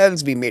enjoyed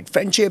themselves. We made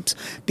friendships.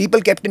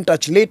 People kept in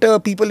touch later.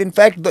 People, in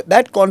fact,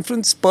 that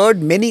conference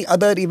spurred many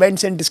other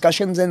events and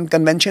discussions and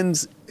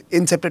conventions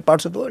in separate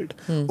parts of the world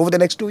over the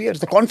next 2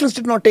 years. The conference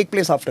did not take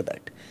place after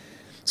that.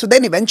 So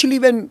then eventually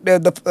when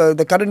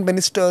the current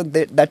minister,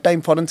 that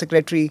time Foreign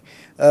Secretary,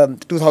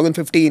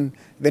 2015,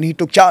 when he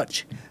took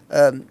charge,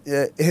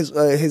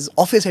 his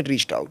office had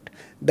reached out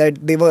that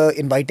they were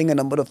inviting a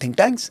number of think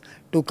tanks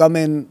to come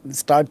and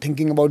start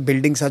thinking about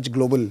building such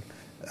global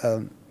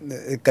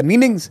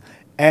convenings,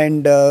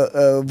 and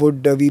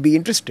would we be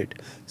interested?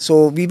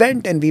 So we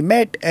went and we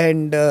met,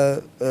 and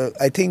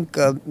I think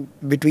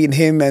between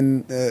him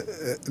and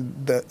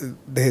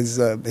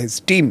his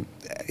team,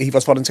 he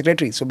was Foreign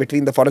Secretary. So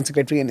between the Foreign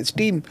Secretary and his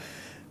team,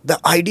 the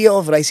idea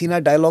of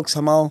Raisina Dialogue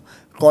somehow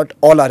caught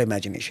all our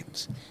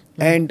imaginations.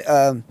 And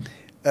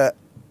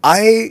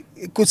I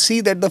could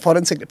see that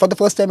for the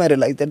first time I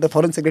realized that the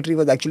Foreign Secretary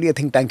was actually a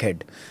think tank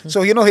head.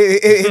 So,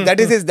 that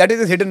is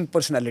his hidden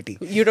personality.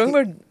 You're talking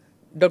about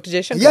Dr.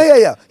 Jaishankar?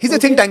 Yeah. He's a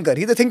think tanker.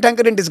 He's a think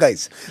tanker in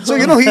disguise. So,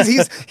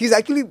 he's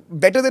actually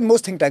better than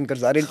most think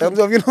tankers are in terms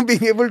of,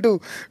 being able to...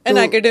 An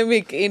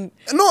academic in...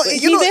 No,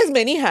 he wears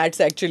many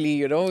hats actually,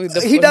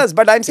 He does,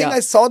 but I'm saying I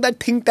saw that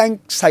think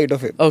tank side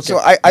of him. Okay. So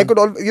I could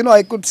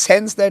I could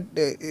sense that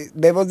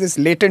there was this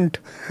latent...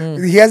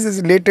 He has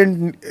this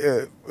latent...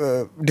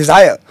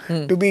 desire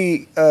to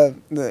be,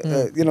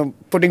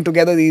 putting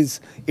together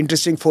these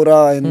interesting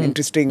fora and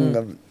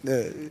interesting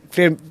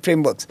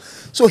frameworks.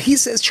 So he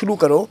says, shuru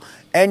karo.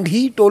 And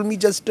he told me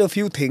just a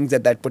few things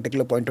at that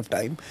particular point of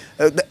time.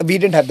 We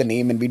didn't have the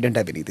name and we didn't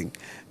have anything.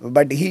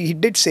 But he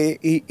did say,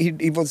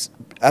 he was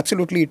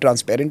absolutely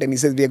transparent, and he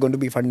says, we are going to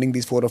be funding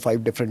these 4 or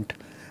 5 different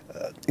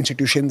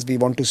institutions. We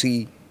want to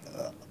see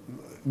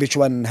which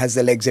one has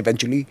the legs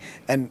eventually,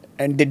 and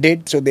they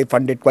did. So they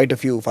funded quite a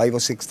few, 5 or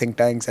 6 think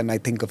tanks, and I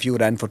think a few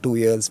ran for 2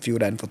 years, few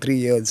ran for 3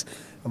 years,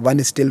 One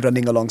is still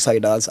running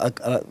alongside us.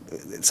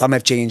 Some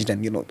have changed,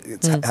 and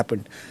it's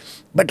happened.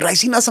 But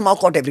Raisina somehow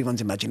caught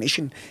everyone's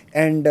imagination,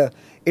 and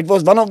it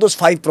was one of those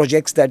 5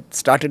 projects that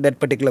started at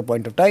particular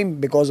point of time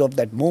because of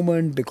that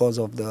moment, because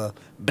of the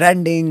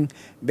branding,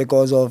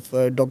 because of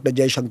Dr.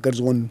 Jay Shankar's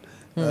own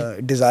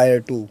desire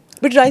to.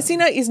 But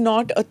Raisina is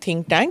not a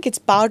think tank. It's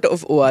part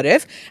of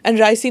ORF. And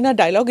Raisina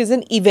Dialogue is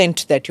an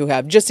event that you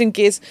have, just in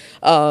case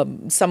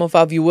some of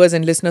our viewers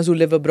and listeners who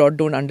live abroad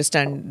don't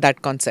understand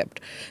that concept.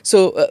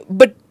 So,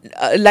 but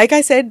like I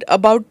said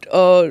about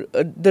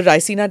the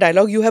Raisina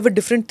Dialogue, you have a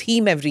different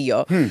theme every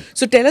year.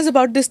 So tell us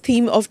about this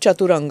theme of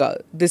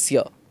Chaturanga this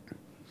year.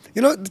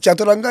 The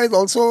Chaturanga is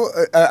also,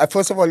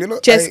 first of all,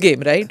 chess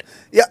game, right?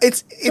 Yeah,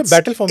 it's a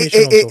battle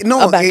formation also.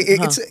 No,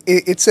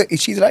 it's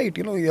she's right.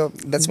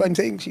 That's why I'm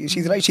saying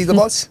she's right. She's the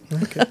boss.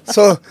 Okay.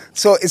 So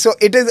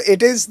it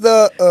is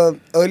the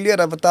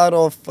earlier avatar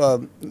of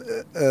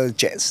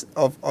chess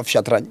of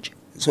Shatranj.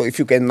 So if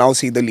you can now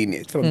see the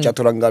lineage from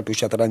Chaturanga to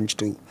Shatranj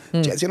to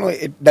chess,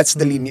 that's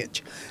the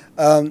lineage.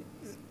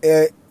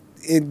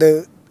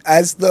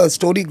 As the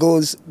story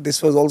goes,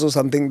 this was also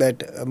something that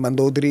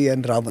Mandodari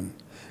and Ravan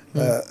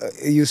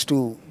used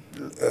to,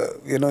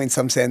 in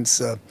some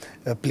sense,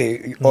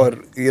 play or,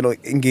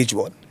 engage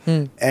on.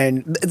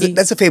 And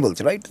that's the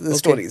fables, right? The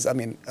stories. I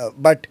mean,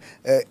 but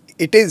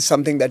it is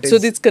something that is. So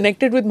it's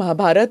connected with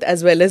Mahabharata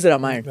as well as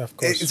Ramayana. Of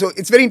course. So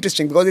it's very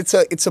interesting because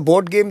it's a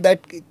board game that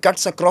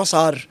cuts across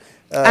our.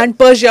 And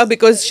Persia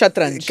because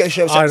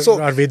Shatranj.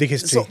 Our Vedic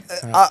history. So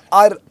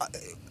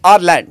our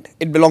land,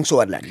 it belongs to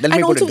our land.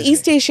 And also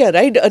East Asia,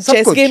 right? A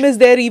chess game is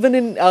there even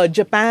in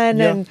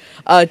Japan and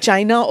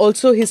China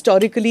also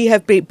historically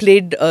have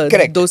played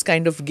those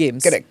kind of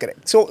games.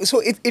 Correct. So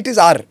it is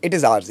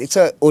ours. It's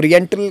a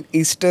Oriental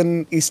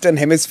Eastern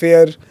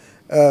Hemisphere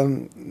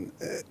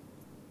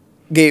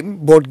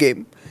board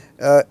game.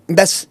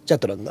 That's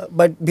Chaturanga.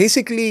 But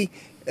basically,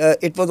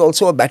 it was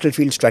also a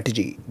battlefield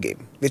strategy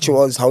game, which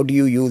was how do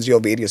you use your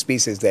various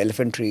pieces, the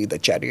elephantry, the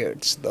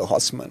chariots, the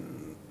horsemen,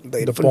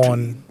 the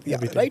pawn,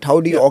 right? How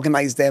do you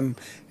organize them?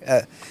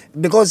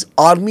 Because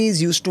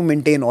armies used to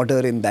maintain order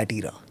in that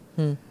era,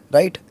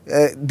 right?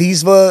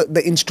 These were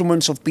the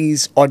instruments of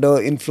peace,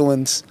 order,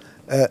 influence,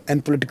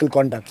 and political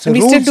conduct. So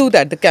and we still do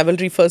that. The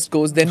cavalry first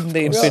goes, then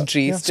the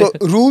infantry. Yeah. So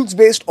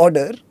rules-based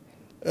order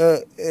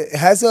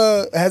has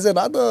a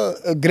rather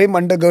grim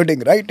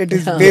undergirding, right? It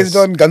is based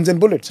on guns and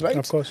bullets, right?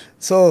 Of course.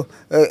 So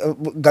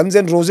guns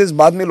and roses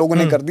बाद में लोगों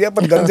ने कर दिया,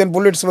 but guns and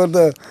bullets were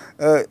the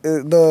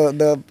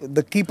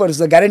keepers,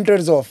 the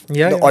guarantors of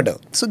the order.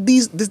 So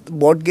this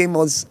board game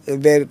was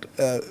where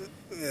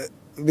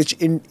which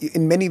in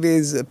many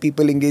ways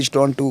people engaged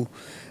on to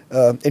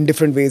in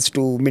different ways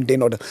to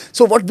maintain order.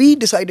 So what we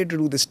decided to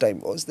do this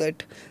time was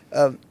that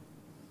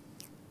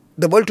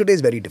the world today is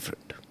very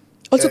different.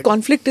 Also,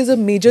 conflict is a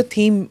major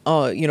theme,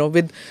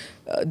 with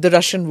the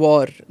Russian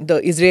war,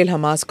 the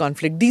Israel-Hamas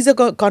conflict. These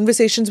are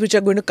conversations which are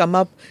going to come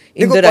up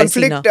in the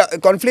Raisina.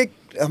 Conflict,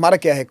 हमारा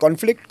क्या है?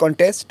 Conflict,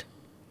 contest,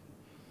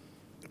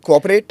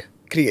 cooperate,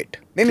 create.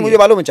 नहीं, मुझे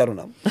मालूम है चारों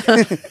नाम.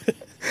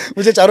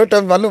 मुझे चारों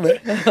टर्म मालूम है.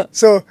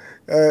 So,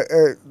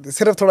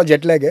 सिर्फ थोड़ा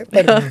जेट लैग है.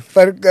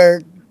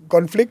 पर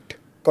conflict,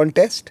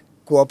 contest,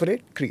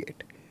 cooperate,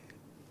 create.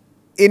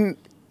 In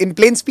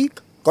plain speak,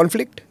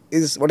 conflict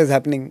is what is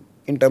happening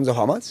in terms of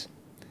Hamas.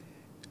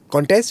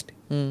 Contest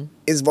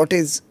is what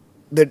is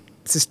the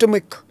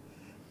systemic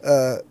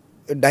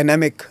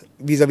dynamic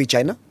vis-a-vis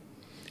China,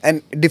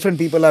 and different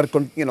people are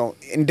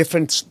in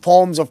different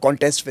forms of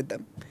contest with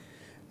them.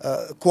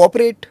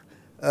 Cooperate,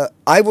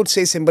 I would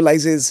say,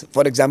 symbolizes,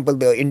 for example,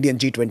 the Indian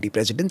G20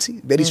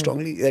 presidency very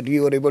strongly, that we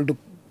were able to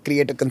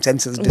create a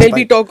consensus. There'll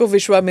be talk of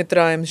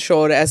Vishwamitra, I'm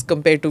sure, as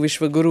compared to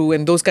Vishwaguru,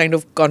 and those kind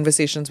of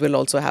conversations will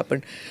also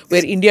happen,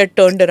 where India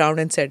turned around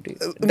and said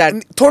that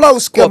थोड़ा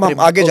उसके हम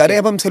आगे जा रहे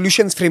हैं, अब हम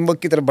solutions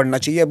framework की तरफ बढ़ना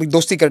चाहिए, अभी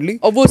दोस्ती कर ली.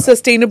 और वो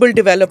sustainable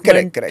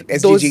development, correct,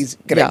 SDGs,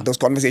 correct, those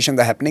conversations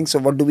are happening. So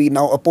what do we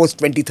now, a post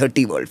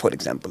 2030 world, for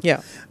example,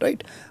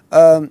 right?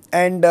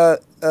 And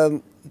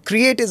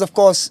create is, of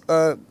course,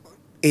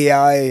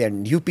 AI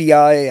and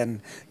UPI and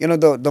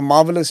the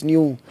marvelous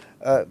new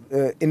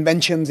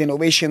inventions,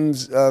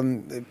 innovations,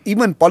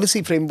 even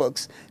policy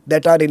frameworks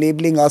that are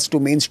enabling us to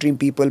mainstream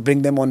people,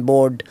 bring them on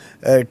board,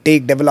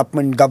 take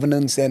development,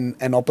 governance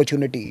and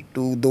opportunity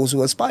to those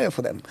who aspire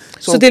for them.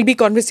 So there'll be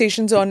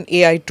conversations on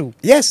AI too?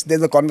 Yes,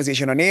 there's a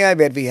conversation on AI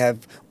where we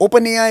have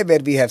OpenAI,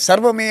 where we have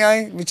Sarvam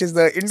AI, which is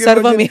the Indian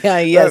Sarvam version,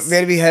 AI, yes.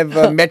 where we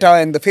have Meta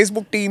and the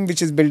Facebook team,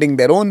 which is building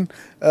their own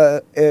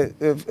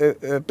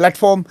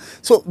platform.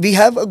 So we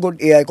have a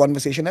good AI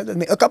conversation,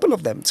 a couple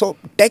of them. So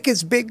tech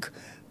is big.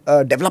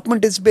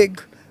 Development is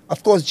big.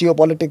 Of course,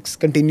 geopolitics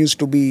continues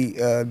to be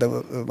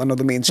one of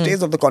the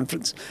mainstays of the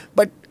conference.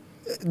 But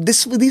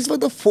these were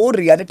the four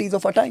realities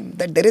of our time.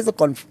 That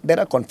there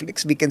are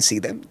conflicts, we can see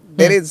them.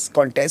 There is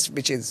contest,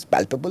 which is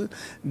palpable.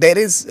 There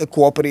is a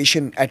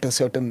cooperation at a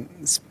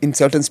in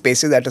certain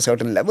spaces at a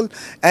certain level,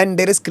 and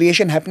there is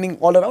creation happening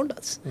all around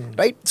us.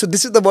 Right. So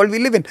this is the world we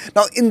live in.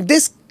 Now, in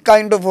this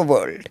kind of a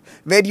world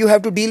where you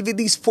have to deal with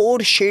these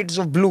four shades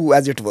of blue,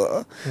 as it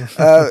were,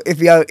 if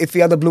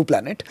we are the blue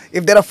planet,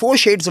 if there are four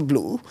shades of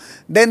blue,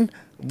 then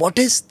what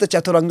is the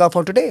chaturanga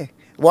for today?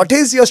 What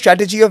is your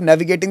strategy of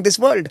navigating this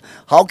world?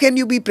 How can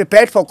you be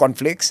prepared for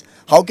conflicts?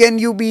 How can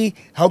you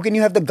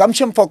have the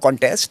gumption for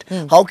contest?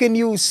 How can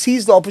you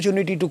seize the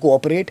opportunity to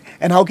cooperate?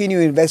 And how can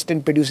you invest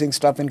in producing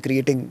stuff and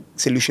creating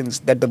solutions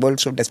that the world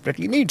so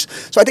desperately needs?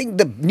 So I think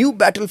the new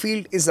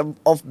battlefield is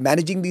of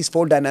managing these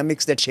four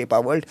dynamics that shape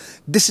our world.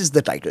 This is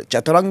the title: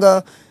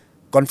 Chaturanga: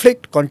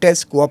 conflict,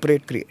 contest,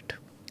 cooperate, create.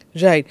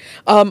 Right.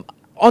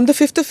 On the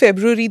 5th of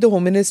February, the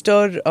Home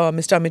Minister,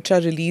 Mr. Amit Shah,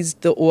 released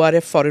the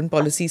ORF Foreign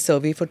Policy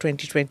Survey for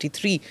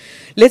 2023.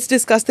 Let's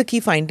discuss the key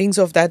findings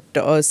of that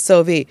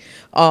survey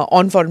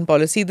on foreign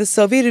policy. The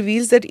survey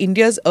reveals that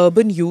India's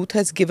urban youth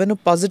has given a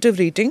positive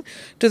rating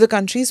to the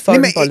country's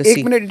foreign policy.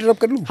 एक minute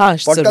interrupt कर लूं? हाँ,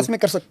 podcast में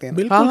कर सकते हैं.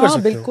 बिल्कुल कर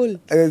सकते हो.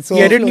 बिल्कुल.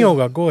 ये एडिट नहीं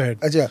होगा. Go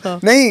ahead. अच्छा,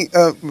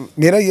 नहीं,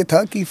 मेरा ये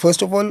था कि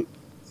first of all,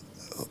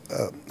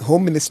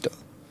 Home Minister,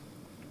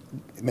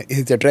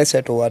 his address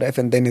at ORF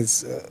and then his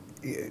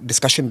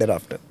discussion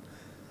thereafter,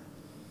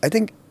 I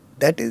think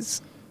that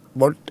is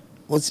what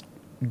was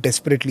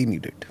desperately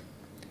needed.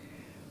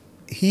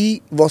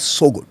 He was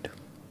so good.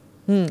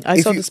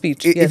 I saw the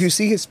speech. If you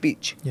see his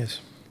speech, Yes.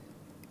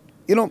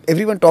 you know,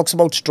 everyone talks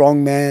about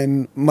strong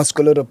man,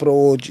 muscular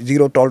approach,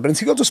 zero tolerance.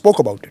 He also spoke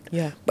about it.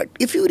 Yeah. But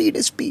if you read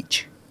his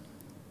speech,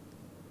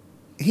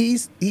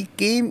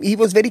 he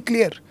was very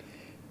clear.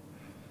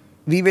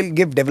 We will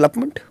give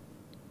development.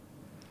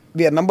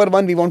 We are number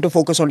one, we want to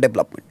focus on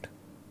development.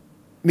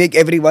 Make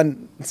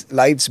everyone's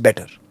lives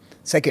better.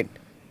 Second,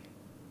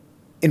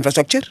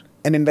 infrastructure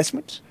and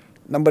investments.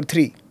 Number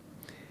three,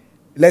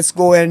 let's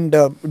go and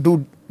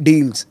do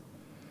deals.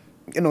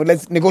 You know,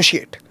 let's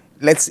negotiate.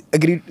 Let's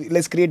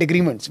create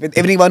agreements with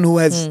everyone who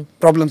has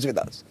problems with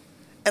us.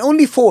 And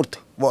only fourth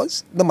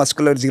was the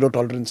muscular zero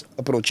tolerance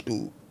approach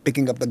to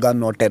picking up the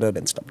gun or terror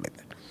and stuff like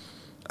that.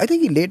 I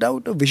think he laid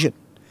out a vision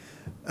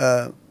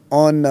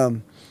on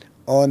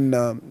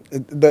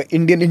the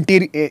Indian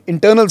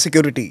internal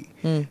security,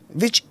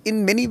 which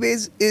in many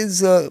ways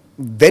is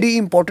very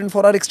important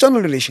for our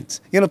external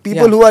relations. You know,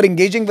 people who are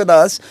engaging with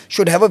us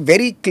should have a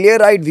very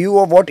clear-eyed view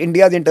of what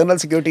India's internal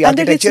security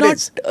architecture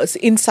is. And it's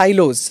not in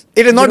silos.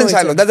 It is not in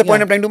silos. That's the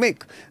point I'm trying to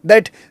make.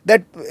 That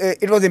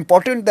it was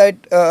important that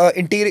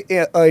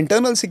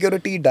internal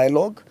security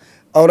dialogue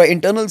or an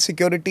internal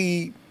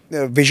security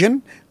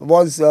vision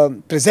was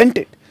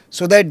presented,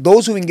 so that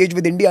those who engage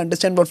with India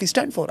understand what we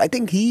stand for. I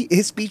think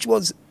his speech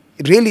was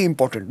really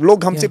important.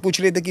 लोग हमसे पूछ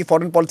रहे थे कि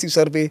foreign policy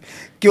survey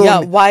क्यों? Yeah,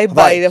 why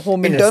by the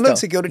Home Minister? Internal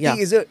security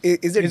is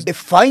a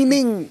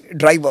defining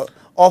driver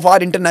of our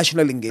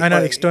international engagement. And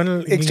our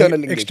external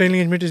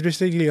engagement is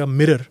basically a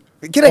mirror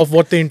of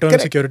what the internal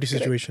security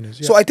situation is.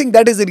 Yeah. So I think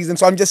that is the reason.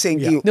 So I'm just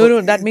saying.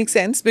 No, that makes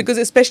sense, because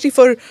especially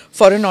for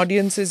foreign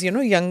audiences, you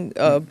know, young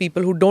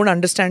people who don't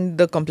understand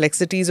the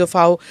complexities of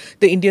how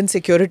the Indian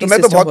security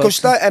system works.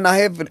 खुश था, and I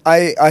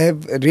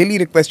have really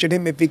requested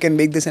him if we can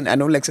make this an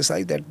annual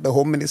exercise, that the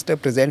Home Minister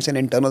presents an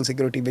internal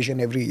security vision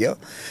every year,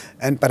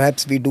 and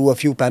perhaps we do a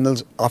few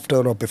panels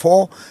after or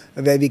before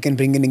where we can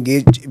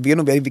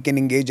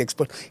engage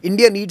experts.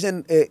 India needs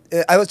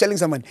I was telling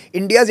someone,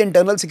 India's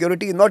internal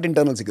security is not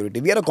internal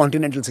security. We are a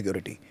continental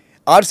security.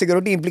 Our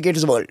security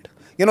implicates the world.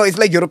 You know, it's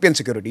like European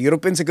security.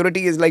 European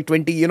security is like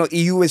 20, you know,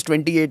 EU is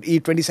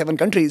 27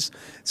 countries.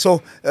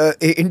 So,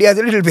 India is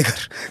a little bigger.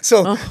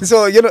 So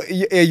you know,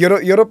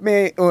 Europe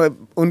में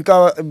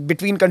उनका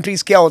between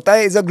countries क्या होता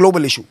है is a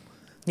global issue.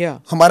 Yeah.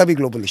 हमारा भी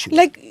global issue.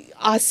 Like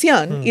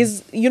ASEAN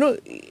is, you know,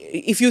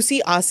 if you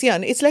see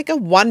ASEAN, it's like a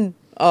one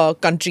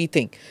country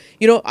thing.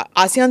 You know,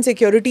 ASEAN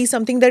security is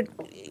something that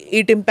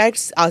it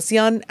impacts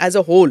ASEAN as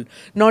a whole,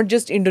 not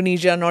just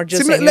Indonesia, not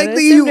just similar, like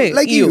the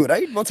EU,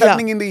 right? What's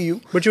happening in the EU?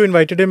 But you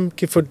invited him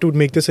to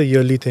make this a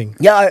yearly thing.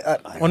 Yeah,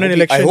 on an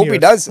election I hope year. he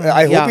does.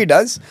 I hope he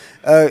does.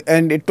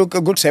 And it took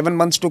a good 7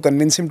 months to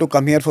convince him to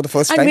come here for the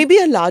first time. And maybe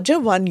a larger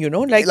one, you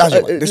know, like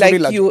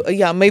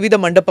maybe the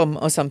Mandapam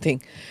or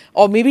something,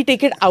 or maybe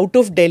take it out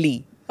of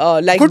Delhi.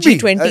 Like Could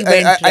G20 be. went,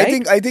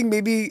 right? I think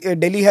maybe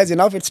Delhi has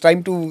enough. It's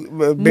time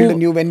to build a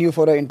new venue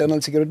for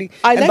internal security.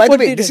 And by the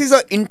way, this is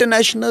an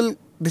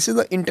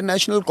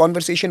international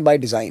conversation by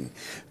design.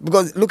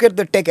 Because look at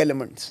the tech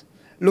elements.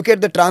 Look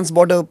at the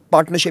trans-border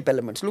partnership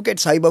elements. Look at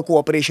cyber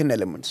cooperation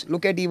elements.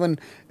 Look at even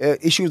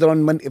issues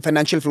around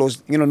financial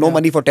flows. You know, no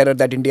money for terror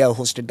that India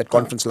hosted that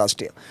conference last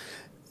year.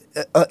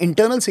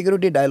 Internal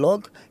security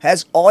dialogue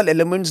has all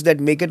elements that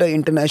make it an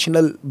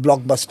international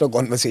blockbuster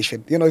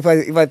conversation. You know, if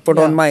I put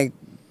on my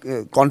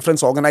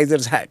conference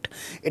organizer's hat,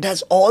 it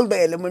has all the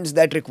elements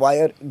that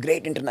require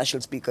great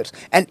international speakers.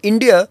 And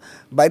India,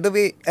 by the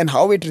way, and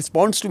how it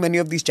responds to many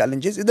of these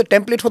challenges is the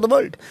template for the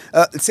world.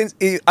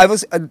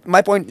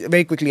 My point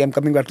very quickly, I'm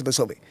coming back to the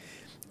survey.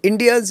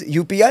 India's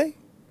UPI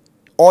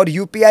or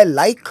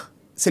UPI-like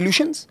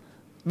solutions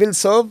will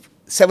serve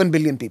 7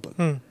 billion people.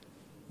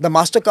 The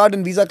MasterCard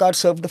and Visa card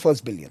served the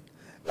first billion.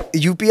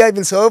 UPI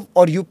will serve,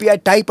 or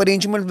UPI type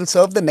arrangement will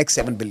serve the next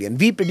 7 billion.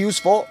 We produce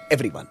for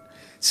everyone.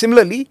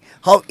 Similarly,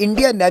 how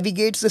India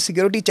navigates the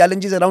security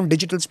challenges around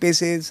digital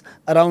spaces,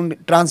 around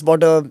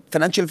trans-border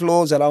financial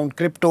flows, around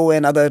crypto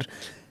and other,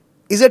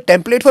 is a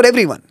template for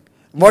everyone.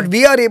 What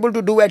we are able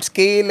to do at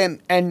scale and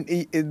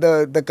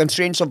the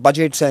constraints of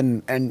budgets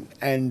and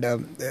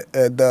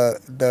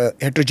the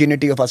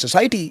heterogeneity of our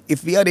society,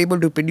 if we are able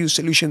to produce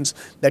solutions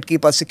that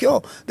keep us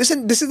secure, this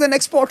is an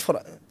export for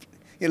us.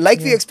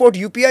 Like we export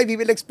UPI, we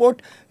will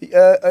export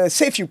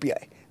safe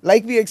UPI.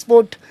 Like we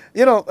export,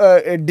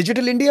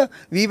 digital India,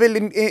 we will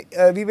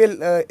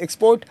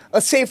export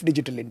a safe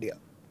digital India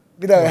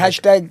with a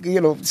hashtag,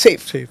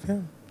 safe. Safe,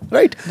 yeah.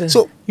 Right?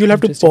 So you'll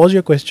have to pause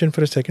your question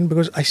for a second,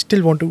 because I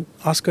still want to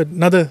ask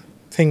another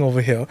thing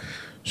over here.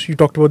 So you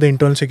talked about the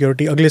internal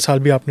security. Agle saal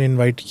bhi aapne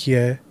invite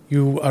kiya hai.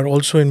 You are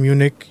also in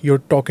Munich.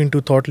 You're talking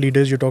to thought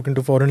leaders. You're talking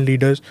to foreign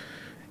leaders.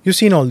 You've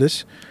seen all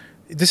this.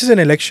 This is an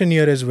election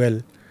year as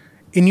well.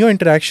 In your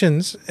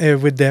interactions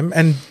with them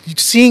and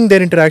seeing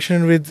their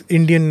interaction with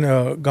Indian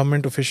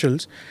government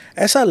officials,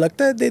 aisa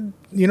lagta hai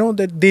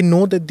that they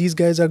know that these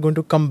guys are going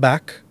to come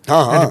back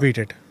and repeat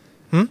it.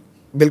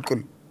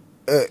 Bilkul.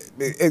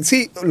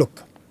 See,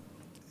 look.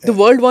 The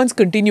world wants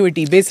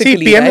continuity, basically.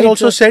 See, PM has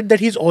also said that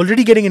he's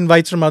already getting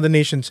invites from other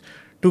nations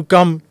to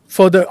come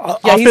for the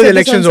after the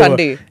elections over.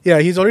 Sunday. Yeah,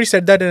 he's already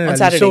said that in an on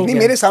Saturday. So,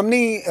 मेरे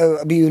सामने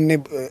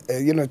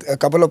अभी a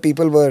couple of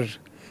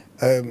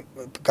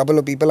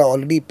people are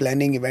already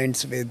planning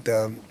events with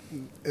the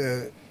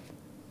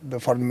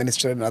foreign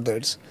minister and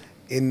others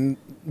in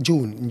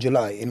June, in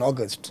July, in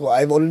August. So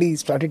I've already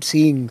started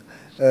seeing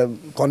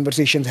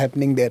conversations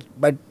happening there.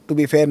 But to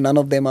be fair, none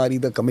of them are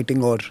either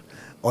committing or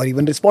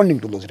even responding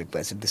to those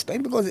requests at this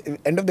time, because at the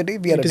end of the day,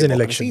 we are a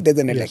democracy. There's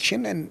an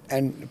election,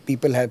 and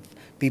people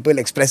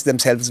express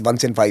themselves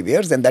once in 5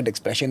 years, and that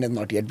expression has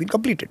not yet been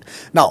completed.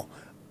 Now,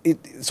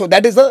 so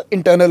that is the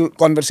internal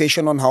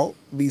conversation on how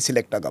we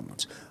select our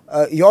governments.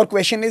 Your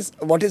question is,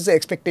 what is the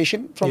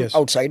expectation from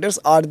outsiders?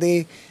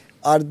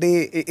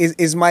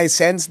 Is my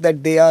sense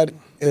that they are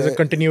there's a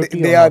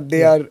continuity.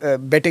 They are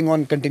betting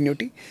on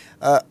continuity.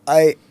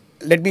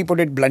 Let me put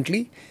it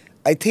bluntly.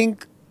 I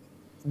think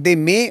they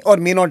may or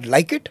may not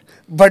like it,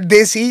 but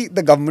they see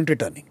the government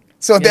returning.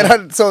 So there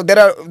are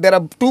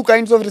two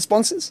kinds of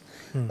responses,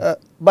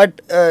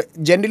 but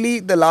generally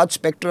the large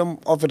spectrum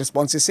of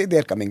responses say they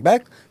are coming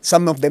back.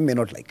 Some of them may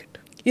not like it.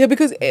 Yeah,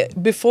 because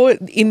before,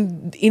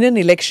 in an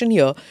election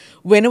year,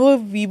 whenever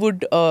we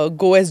would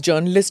go as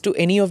journalists to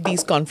any of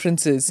these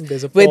conferences,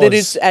 whether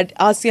it's at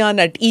ASEAN,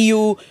 at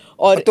EU,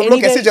 or तुम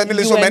लोग कैसे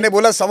journalist हो? मैंने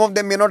बोला some of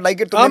them may not like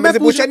it. तुमने मेरे से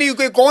पूछा नहीं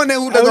कोई कौन है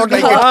who does not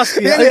like it.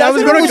 I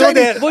was going to go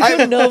there. वो जो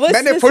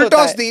nervousness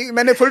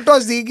मैंने full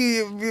toss दी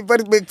कि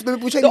पर तुमने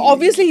पूछा नहीं. So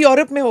obviously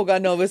Europe में होगा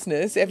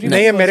nervousness.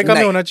 नहीं, अमेरिका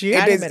में होना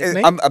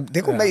चाहिए. अब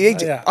देखो मैं यही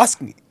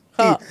ask me.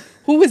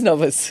 Who is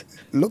nervous?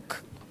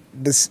 Look,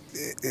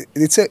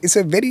 it's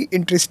a very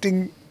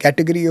interesting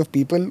category of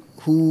people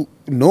who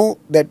know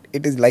that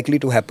it is likely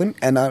to happen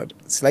and are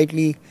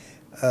slightly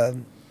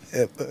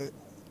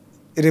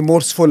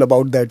remorseful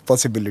about that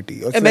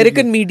possibility.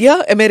 American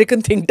media,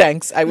 American think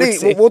tanks, I would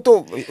say. वो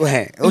तो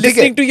हैं.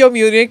 Listening to your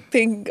Munich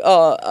thing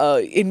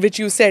in which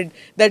you said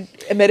that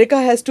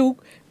America has to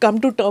come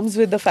to terms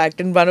with the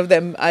fact, and one of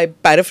them, I'm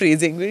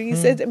paraphrasing, where he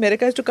says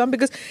America has to come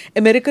because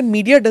American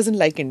media doesn't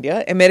like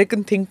India,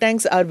 American think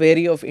tanks are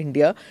wary of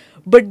India,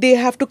 but they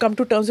have to come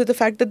to terms with the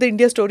fact that the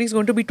India story is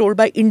going to be told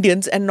by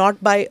Indians and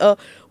not by a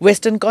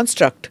Western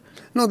construct.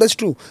 No, that's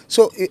true.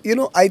 So,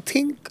 I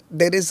think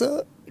there is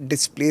a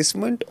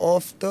displacement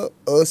of the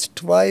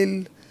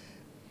erstwhile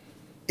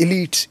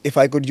elites, if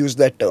I could use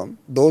that term,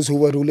 those who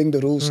were ruling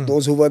the roost,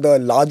 those who were the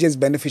largest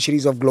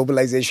beneficiaries of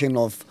globalization,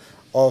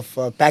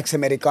 of Pax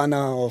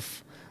Americana,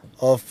 of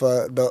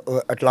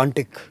the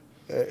Atlantic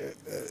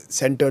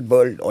centered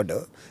world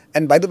order.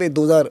 And by the way,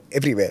 those are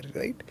everywhere,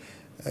 right?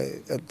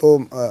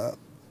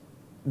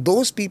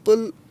 Those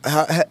people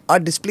are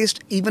displaced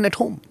even at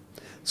home.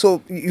 So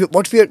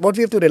what we have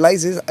to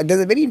realize is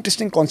there's a very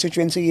interesting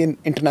constituency in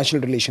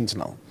international relations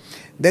now.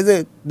 There's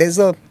an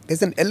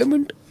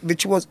element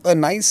which was a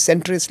nice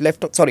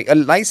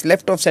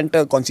left of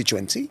center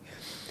constituency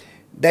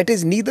that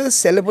is neither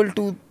sellable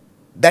to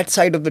that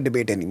side of the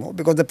debate anymore,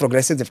 because the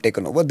progressives have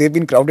taken over. They've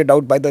been crowded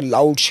out by the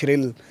loud,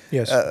 shrill,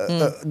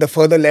 the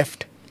further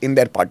left in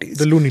their parties.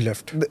 The loony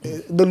left.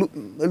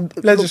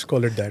 Let's just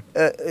call it that.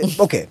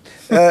 Okay.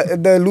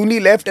 The loony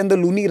left and the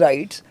loony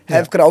rights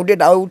have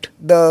crowded out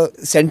the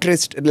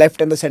centrist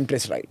left and the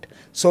centrist right.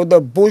 So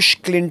the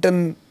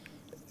Bush-Clinton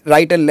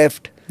right and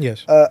left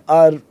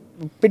are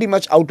pretty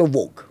much out of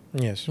vogue.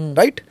 Yes.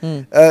 Right?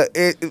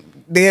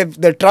 They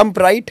have the Trump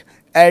right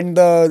and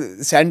the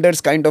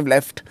Sanders kind of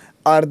left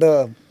are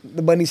the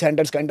Bernie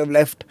Sanders kind of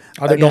left.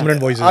 Are the dominant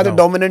voices Are the now.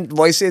 dominant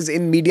voices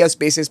in media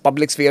spaces,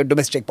 public sphere,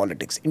 domestic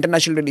politics.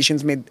 International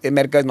relations,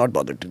 America is not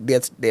bothered.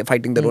 They're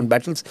fighting their own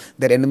battles.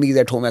 Their enemies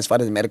at home, as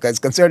far as America is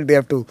concerned, they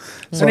have to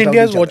sort And out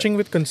India is each other. watching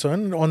with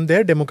concern on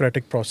their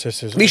democratic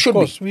processes. We Of should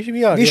course, be.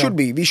 We are. We yeah. should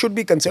be. We should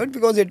be concerned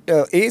because it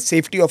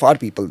safety of our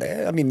people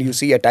there. I mean, you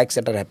see attacks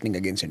that are happening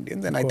against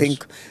Indians, and I course.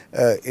 think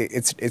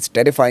it's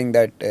terrifying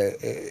that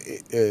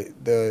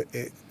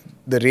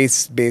the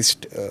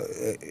race-based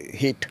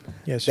hate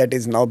Yes. that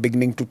is now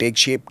beginning to take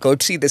shape,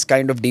 courtesy this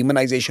kind of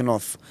demonization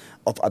of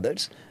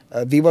others.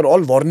 We were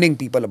all warning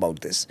people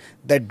about this,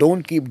 that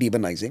don't keep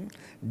demonizing,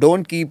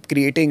 don't keep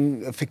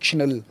creating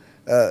fictional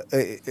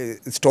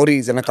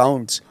stories and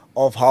accounts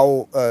of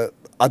how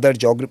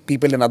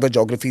people in other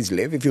geographies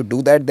live. If you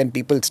do that, then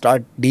people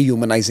start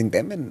dehumanizing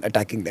them and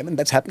attacking them, and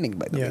that's happening,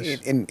 by the way,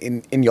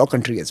 in your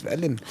country as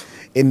well. In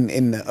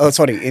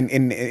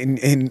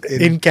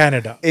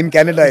Canada. In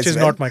Canada, which as is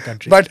well. not my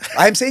country. But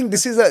I'm saying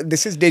this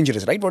is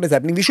dangerous, right? What is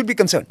happening? We should be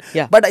concerned.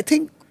 Yeah. But I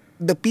think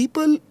the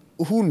people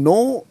who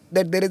know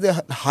that there is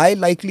a high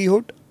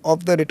likelihood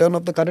of the return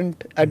of the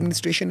current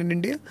administration in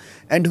India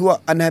and who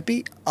are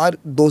unhappy are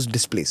those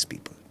displaced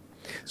people.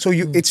 So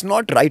it's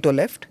not right or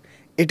left.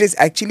 It is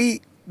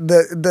actually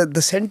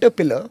the center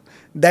pillar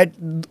that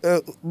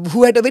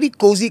who had a very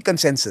cozy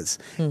consensus.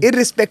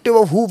 Irrespective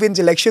of who wins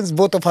elections,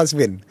 both of us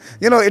win.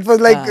 It was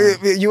like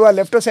you are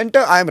left of center,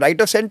 I am right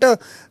of center.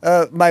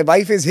 My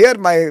wife is here,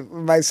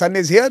 my son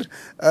is here,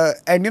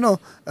 and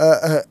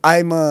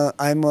I'm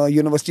a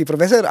university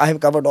professor. I have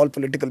covered all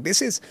political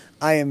bases.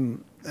 I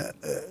am.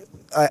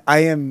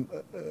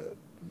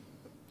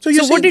 So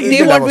what did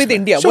they want with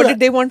India? What did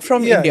they want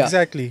from India?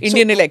 Exactly.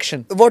 Indian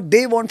election. What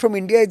they want from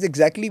India is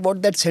exactly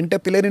what that center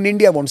pillar in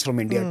India wants from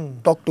India.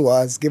 Talk to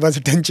us, give us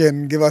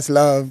attention, give us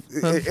love,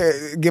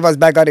 give us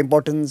back our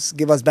importance,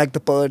 give us back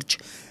the perch.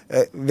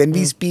 When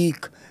we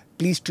speak,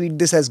 please treat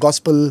this as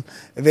gospel.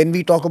 When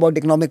we talk about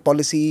economic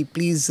policy,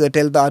 please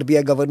tell the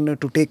RBI governor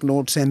to take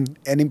notes and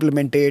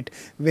implement it.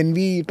 When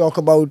we talk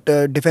about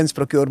defense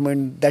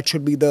procurement, that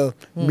should be the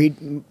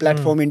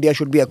platform India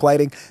should be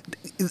acquiring.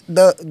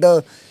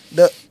 The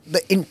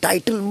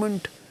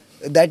entitlement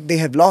that they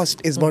have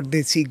lost is what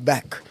they seek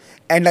back.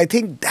 And I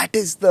think that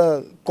is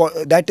the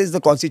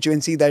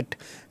constituency that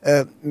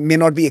may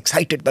not be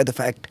excited by the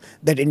fact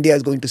that India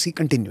is going to see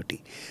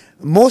continuity.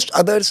 Most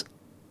others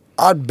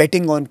are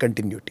betting on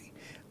continuity.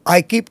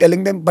 I keep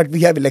telling them, but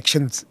we have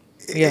elections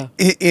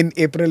in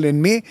April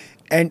and May,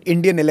 and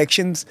Indian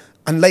elections,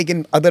 unlike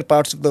in other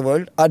parts of the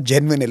world, are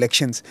genuine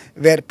elections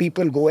where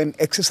people go and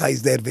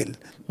exercise their will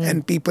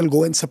and people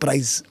go and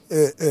surprise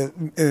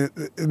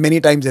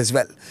many times as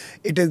well.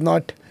 It is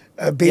not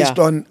based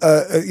on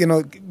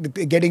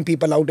getting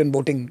people out and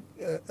voting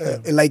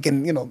like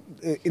in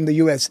the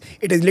U.S.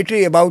 It is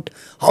literally about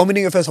how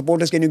many of your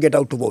supporters can you get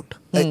out to vote.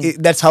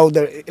 That's how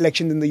the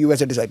elections in the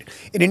U.S. are decided.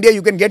 In India,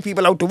 you can get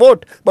people out to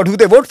vote, but who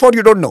they vote for,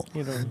 you don't know.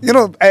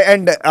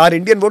 And our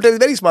Indian voter is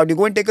very smart. You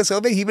go and take a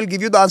survey, he will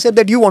give you the answer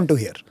that you want to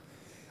hear.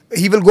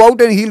 He will go out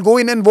and he'll go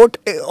in and vote,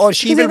 or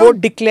she will vote.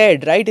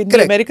 Declared, right? In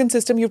the American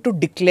system, you have to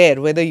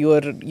declare whether you're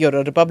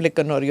a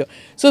Republican or you're.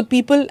 So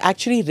people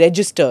actually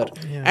register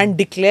and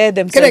declare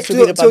themselves to be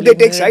Republican. So they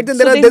take sides, and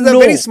there's a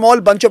very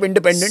small bunch of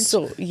independents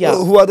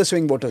who are the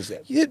swing voters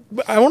there. Yeah,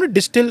 I want to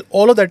distill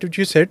all of that which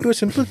you said to a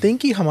simple thing: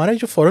 कि हमारा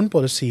जो foreign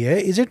policy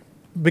है, is it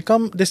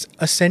become this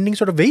ascending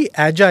sort of very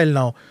agile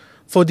now?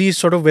 For these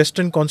sort of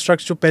Western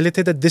constructs, जो पहले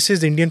थे that this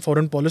is Indian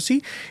foreign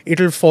policy, it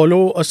will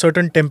follow a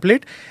certain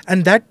template,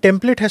 and that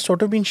template has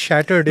sort of been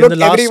shattered in the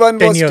last 10 years. Everyone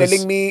was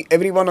telling me,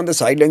 everyone on the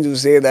sidelines who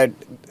say that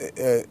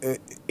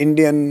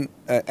Indian,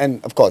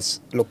 and of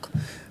course, look,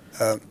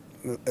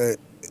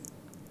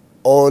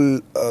 all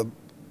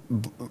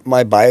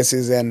my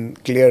biases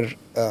and clear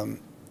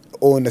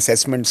own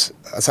assessments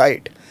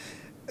aside,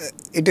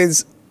 it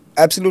is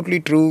absolutely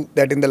true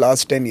that in the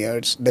last 10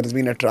 years, there has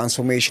been a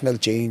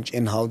transformational change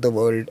in how the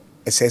world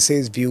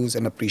assesses, views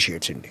and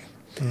appreciates India.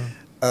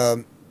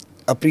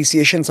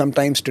 Appreciation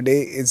sometimes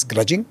today is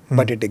grudging,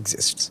 but it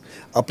exists.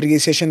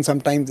 Appreciation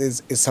sometimes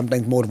is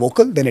sometimes more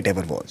vocal than it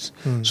ever was.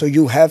 So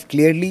you have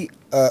clearly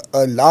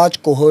a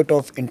large cohort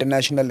of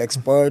international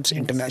experts,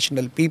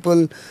 international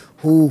people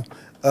who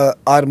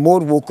are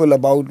more vocal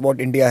about what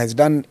India has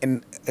done.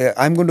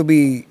 I'm going to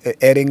be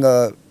airing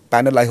a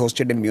panel I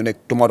hosted in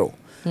Munich tomorrow.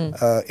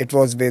 It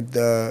was with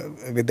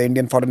the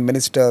Indian Foreign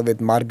Minister,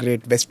 with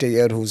Margaret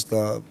Vestager, who's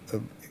the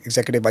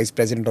Executive Vice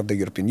President of the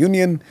European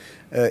Union,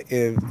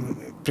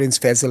 Prince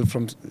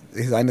Faisal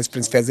His Highness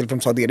Prince Faisal from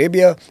Saudi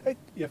Arabia,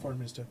 Foreign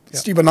Minister,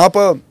 Stephen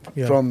Harper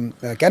from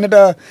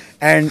Canada,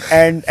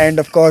 and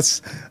of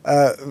course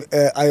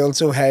I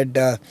also had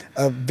a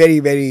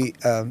very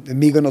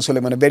Megan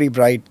O'Sullivan, a very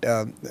bright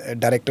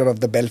director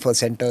of the Belfer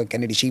Center,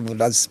 Kennedy. She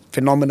does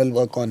phenomenal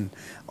work on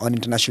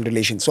international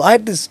relations. So I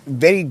had this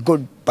very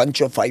good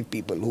bunch of 5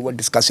 people who were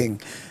discussing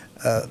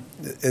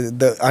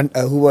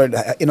who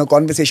were in a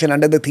conversation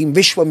under the theme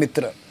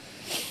Vishwamitra.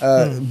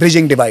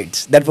 bridging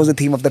divides. That was the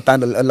theme of the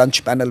panel, a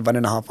lunch panel,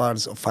 1.5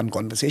 hours of fun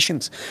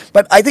conversations.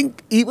 But I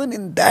think even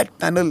in that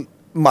panel,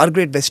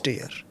 Margaret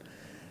Vestager,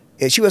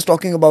 she was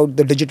talking about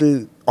the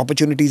digital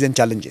opportunities and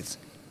challenges.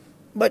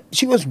 But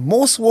she was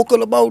most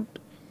vocal about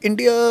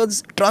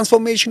India's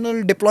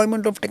transformational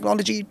deployment of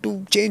technology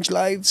to change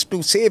lives,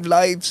 to save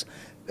lives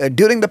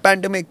during the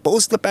pandemic,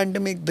 post the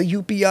pandemic, the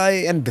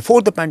UPI, and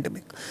before the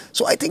pandemic.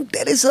 So I think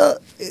there is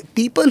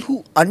people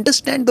who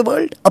understand the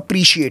world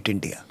appreciate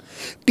India.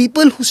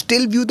 People who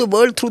still view the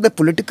world through the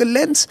political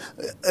lens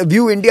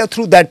view India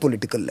through that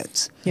political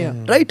lens. Yeah.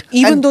 Right?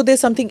 Even though there's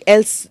something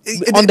else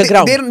on the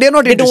ground. They're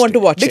not they don't want to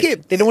watch interested.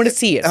 it. They don't want to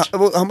see it.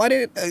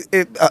 हमारे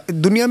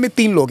दुनिया में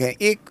 3 लोग हैं.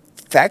 एक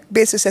fact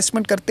based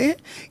assessment करते हैं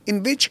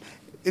in which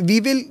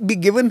we will be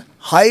given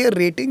higher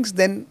ratings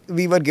than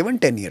we were given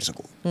 10 years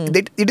ago.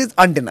 It is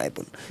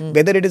undeniable.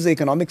 Whether it is the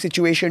economic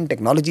situation,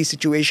 technology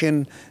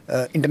situation,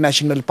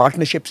 international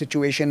partnership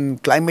situation,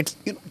 climate,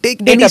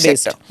 take any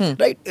sector,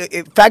 right?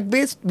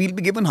 Fact-based, we'll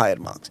be given higher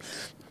marks.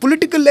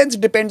 Political lens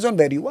depends on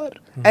where you are.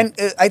 And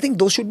I think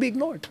those should be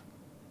ignored.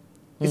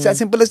 It's as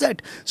simple as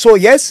that. So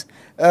yes,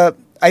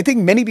 I think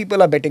many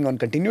people are betting on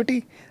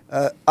continuity.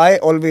 I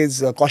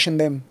always caution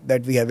them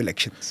that we have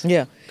elections.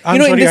 Yeah. I'm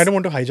sorry, I don't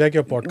want to hijack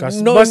your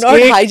podcast. No, not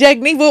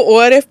hijack नहीं, वो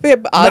ORF पे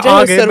आ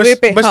जाए, survey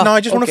पे. But now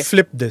I just want to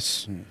flip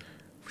this.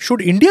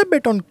 Should India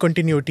bet on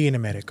continuity in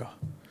America?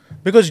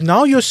 Because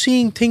now you're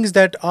seeing things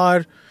that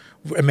are,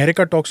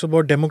 America talks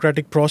about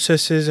democratic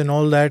processes and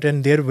all that,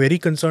 and they're very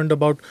concerned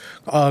about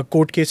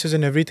court cases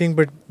and everything.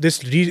 But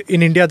this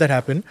in India that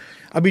happened.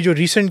 Abhi jo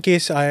recent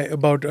case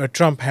about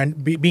Trump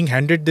being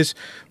handed this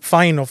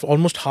fine of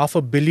almost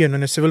 $500 million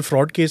on a civil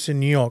fraud case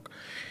in New York.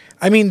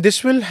 I mean,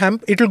 this will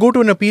it will go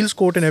to an appeals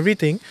court and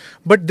everything.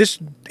 But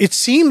it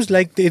seems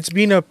like it's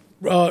been a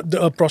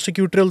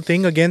prosecutorial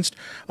thing against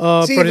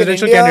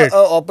presidential candidate.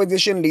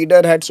 Opposition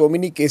leader had so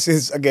many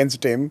cases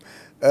against him.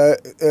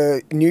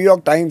 New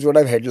York Times would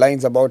have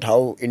headlines about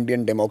how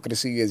Indian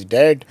democracy is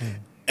dead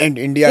and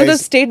India the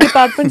State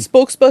Department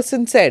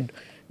spokesperson said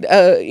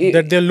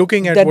that they're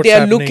looking at what's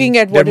happening.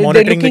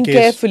 They're looking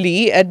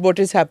carefully at what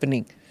is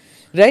happening.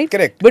 Right?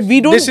 Correct. But we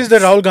don't. This is the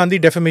Rahul Gandhi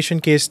defamation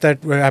case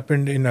that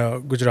happened in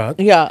Gujarat.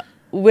 Yeah.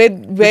 Where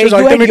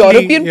you had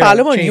European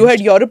Parliament, changed. You had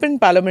European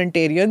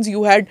parliamentarians,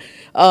 you had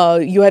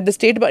the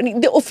State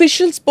Department. The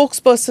official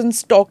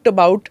spokespersons talked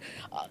about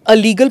a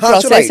legal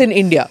process in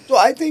India. So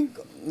I think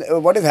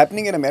what is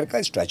happening in America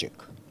is tragic.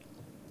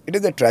 It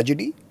is a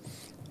tragedy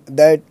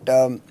that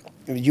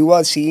you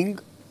are seeing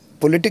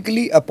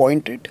politically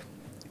appointed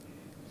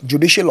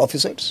judicial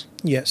officers.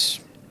 Yes.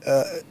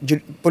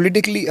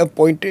 Politically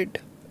appointed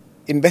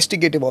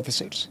investigative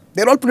officers.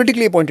 They're all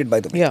politically appointed, by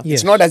the way. Yeah.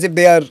 It's not as if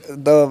they are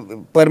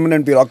the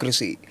permanent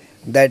bureaucracy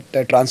that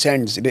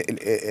transcends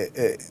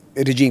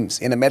regimes.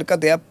 In America,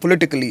 they are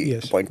politically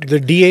appointed. The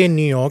DA in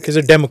New York is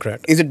a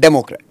Democrat.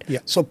 Yeah.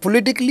 So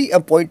politically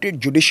appointed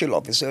judicial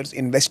officers,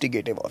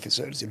 investigative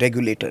officers,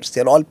 regulators,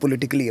 they're all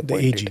politically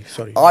appointed,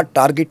 are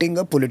targeting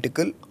a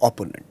political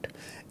opponent.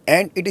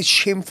 And it is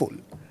shameful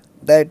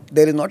that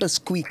there is not a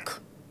squeak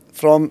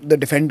from the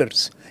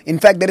defenders. In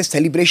fact, there is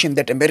celebration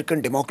that American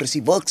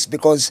democracy works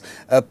because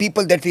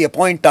people that we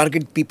appoint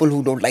target people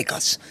who don't like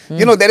us.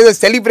 There is a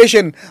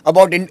celebration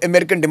about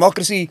American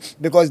democracy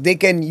because they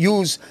can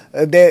use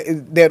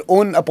their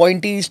own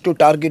appointees to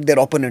target their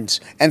opponents.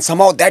 And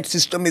somehow that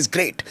system is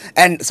great.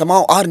 And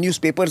somehow our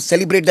newspapers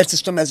celebrate that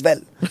system as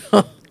well.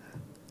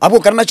 आपको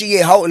करना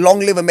चाहिए, how long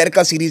live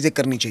America series एक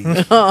करनी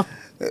चाहिए.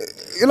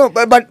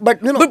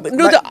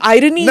 The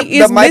irony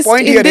is my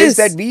point here is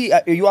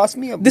that you asked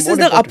me. This is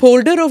the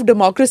upholder of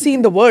democracy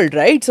in the world,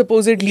 right?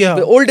 Supposedly,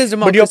 the oldest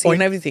democracy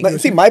and everything. But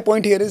see, my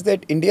point here is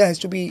that India has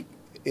to be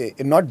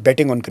not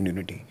betting on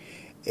community.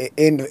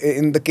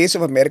 In the case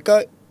of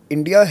America,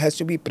 India has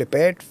to be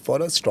prepared for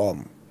a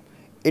storm.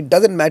 It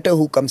doesn't matter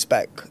who comes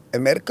back.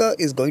 America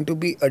is going to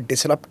be a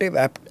disruptive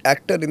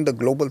actor in the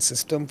global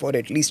system for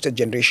at least a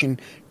generation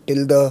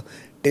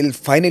till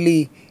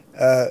finally.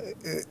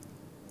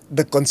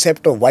 The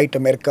concept of white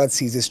America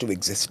ceases to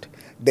exist.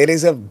 There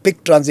is a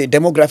big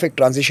demographic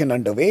transition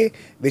underway,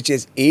 which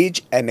is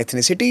age and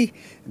ethnicity,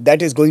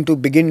 that is going to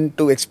begin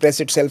to express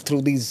itself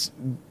through these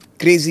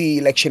crazy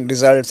election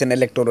results and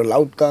electoral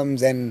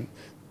outcomes and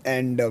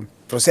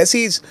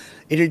processes.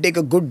 It will take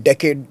a good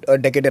decade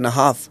and a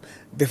half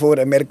before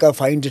America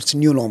finds its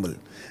new normal.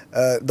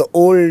 The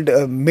old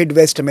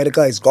Midwest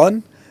America is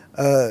gone.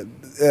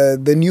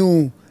 The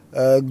new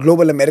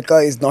global America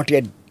is not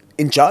yet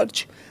in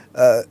charge.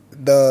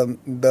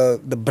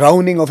 The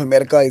browning of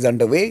America is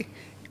underway,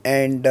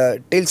 and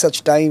till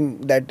such time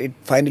that it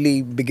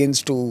finally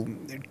begins to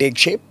take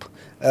shape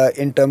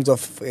in terms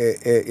of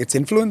its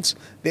influence,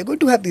 we are going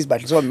to have these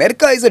battles. So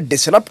America is a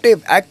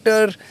disruptive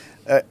actor.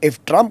 If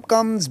Trump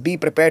comes, be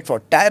prepared for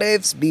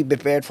tariffs, be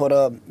prepared for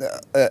a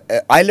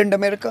island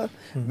America,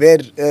 where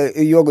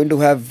you are going to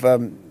have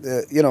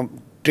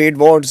trade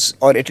wars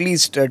or at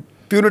least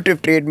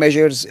punitive trade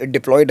measures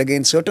deployed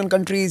against certain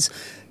countries.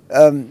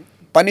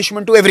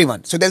 punishment to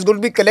everyone. So there's going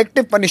to be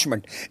collective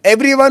punishment.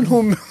 Everyone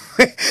who,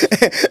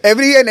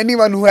 every and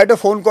anyone who had a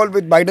phone call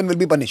with Biden will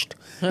be punished.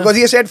 Because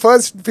he said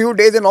first few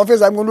days in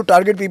office, I'm going to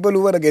target people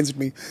who were against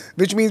me.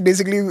 Which means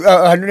basically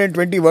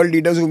 120 world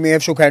leaders who may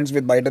have shook hands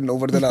with Biden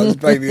over the last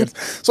 5 years.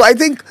 So I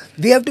think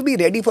we have to be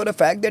ready for the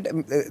fact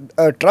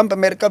that Trump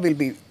America will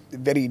be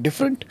very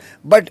different,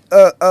 but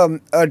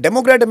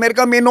Democrat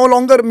America may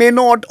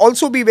not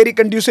also be very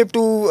conducive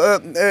to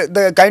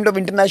the kind of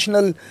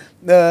international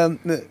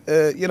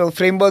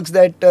frameworks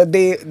that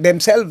they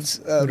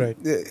themselves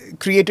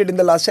created in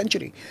the last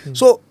century.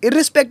 So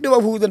irrespective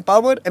of who's in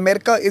power,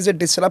 America is a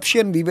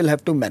disruption we will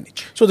have to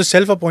manage. So the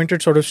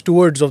self-appointed sort of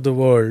stewards of the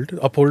world,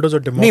 upholders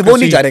of democracy,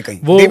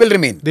 they will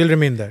remain. They'll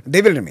remain that.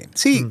 They will remain.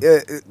 See,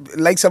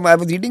 I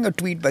was reading a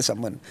tweet by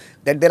someone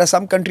that there are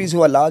some countries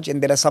who are large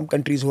and there are some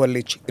countries who are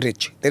rich.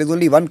 There is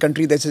only one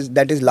country that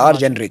is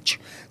large and rich.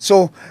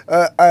 So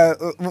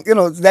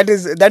that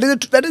is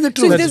the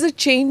truth. So if there's a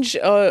change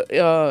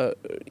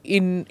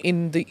in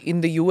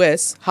the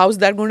U.S., how's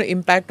that going to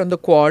impact on the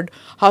Quad?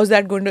 How's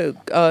that going to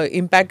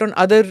impact on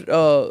other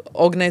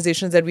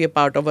organizations that we are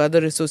part of,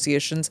 other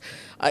associations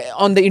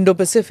on the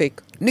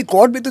Indo-Pacific? नहीं,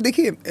 Quad में तो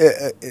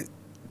देखिए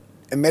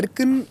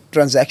American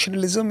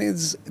transactionalism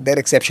is their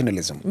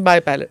exceptionalism.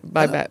 Bipartisan.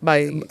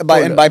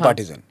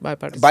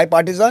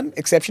 Bipartisan.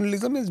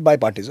 Exceptionalism is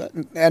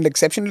bipartisan. And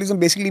exceptionalism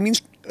basically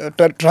means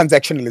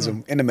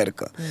transactionalism in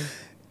America.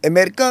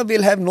 America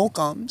will have no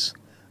qualms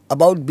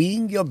about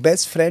being your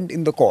best friend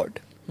in the Quad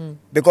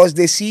because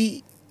they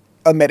see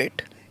a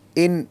merit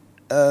in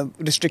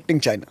restricting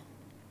China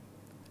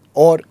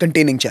or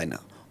containing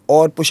China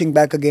or pushing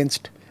back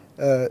against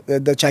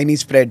the Chinese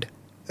spread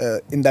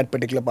in that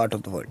particular part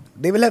of the world.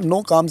 They will have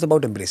no qualms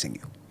about embracing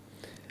you.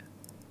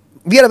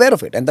 We are aware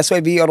of it, and that's why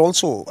we are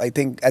also, I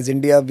think, as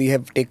India, we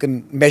have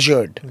taken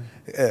measured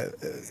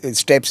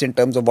steps in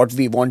terms of what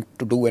we want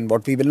to do and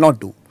what we will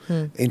not do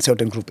in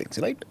certain groupings,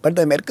 right? But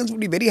the Americans would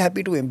be very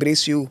happy to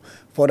embrace you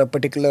for a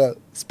particular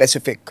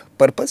specific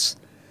purpose,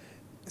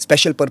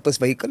 special purpose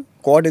vehicle.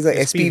 Quad is a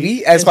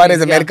SPV as far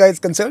as America is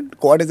concerned.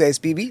 Quad is a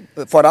SPV.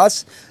 For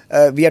us,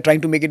 we are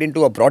trying to make it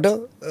into a broader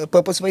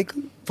purpose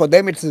vehicle. For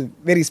them, it's a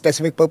very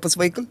specific purpose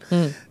vehicle,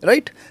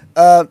 right?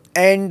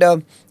 And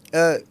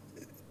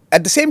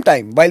at the same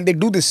time, while they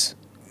do this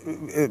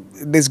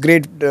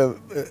great,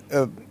 when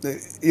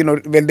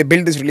they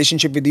build this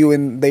relationship with you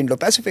in the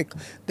Indo-Pacific,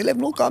 they'll have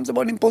no qualms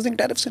about imposing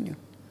tariffs on you,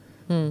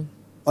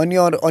 on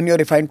your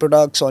refined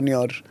products, on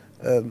your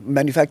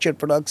manufactured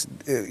products.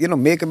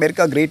 Make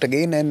America great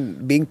again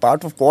and being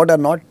part of Quad are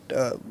not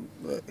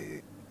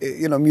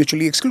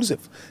mutually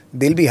exclusive.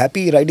 They'll be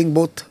happy riding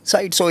both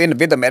sides. So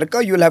with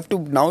America, you'll have to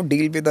now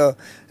deal with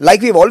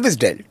like we've always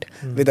dealt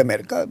with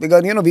America,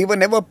 because we were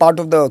never part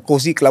of the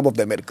cozy club of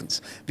the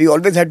Americans. We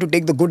always had to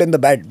take the good and the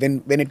bad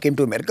when it came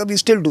to America. We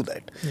still do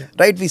that,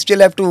 right? We'll still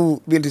have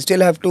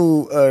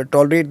to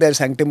tolerate their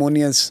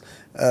sanctimonious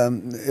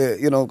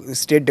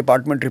State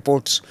Department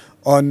reports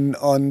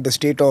on the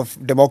state of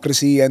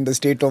democracy and the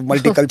state of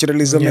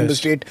multiculturalism and the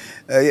state,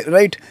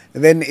 right?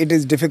 When it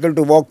is difficult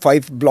to walk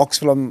 5 blocks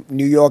from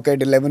New York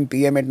at 11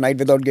 p.m. at night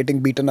without getting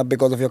beaten up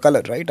because of your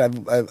color, right?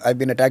 I've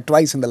been attacked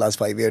twice in the last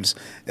 5 years.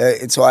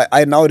 So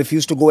I now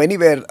refuse to go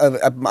anywhere.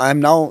 I'm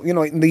now,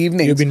 in the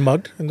evening. You've been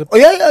mugged? Oh,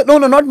 yeah. No,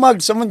 not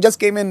mugged. Someone just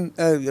came in,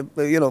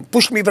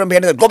 pushed me from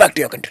behind and said, go back to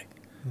your country.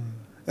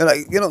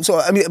 So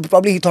I mean,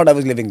 probably he thought I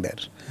was living there,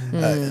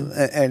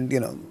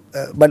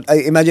 but I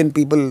imagine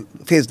people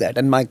face that,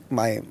 and my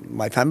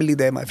family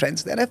there, my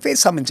friends there, have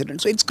faced some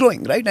incidents. So it's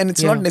growing, right? And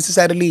it's not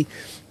necessarily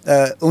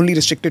only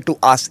restricted to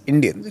us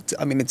Indians.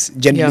 It's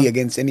generally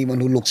against anyone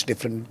who looks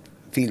different,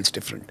 feels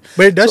different.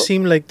 But it does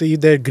seem like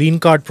their green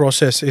card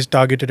process is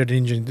targeted at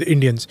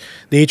Indians.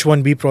 The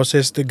H-1B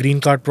process, the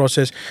green card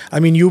process. I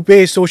mean, you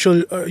pay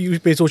social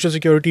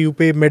security, you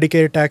pay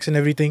Medicare tax and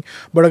everything.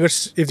 But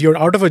if you're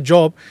out of a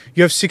job,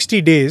 you have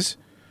 60 days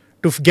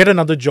to get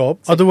another job.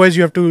 Otherwise,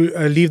 you have to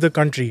leave the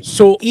country.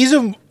 So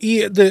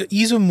the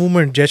ease of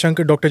movement,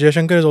 Dr.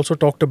 Jaishankar has also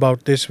talked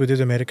about this with his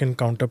American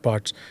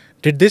counterparts.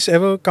 Did this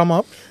ever come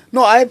up?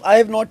 No, I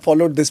have not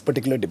followed this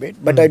particular debate,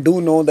 but I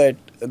do know that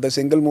the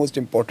single most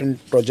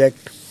important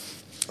project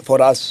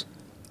for us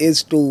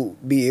is to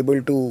be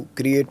able to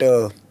create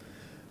a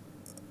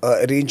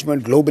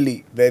arrangement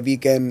globally where we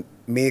can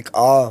make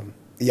our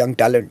young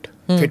talent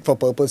fit for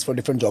purpose for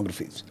different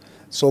geographies.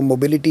 So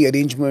mobility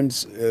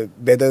arrangements,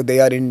 whether they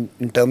are in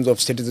terms of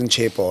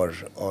citizenship or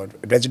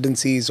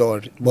residencies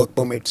or work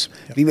permits,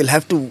 we will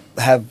have to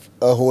have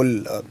a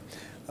whole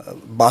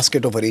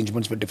basket of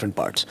arrangements with different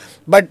parts.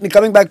 But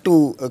coming back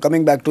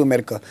to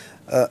America,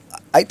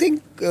 I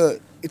think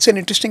it's an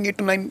interesting 8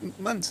 to 9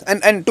 months.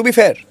 And to be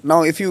fair,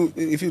 now if you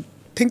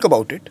think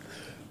about it,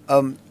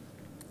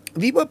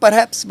 we were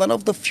perhaps one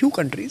of the few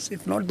countries,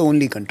 if not the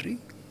only country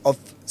of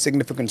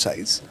significant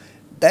size,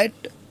 that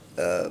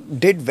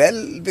did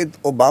well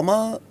with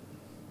Obama,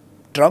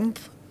 Trump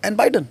and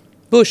Biden.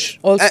 Bush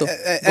also.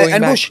 Going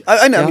and back. Bush.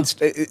 I Yeah. mean,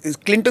 it's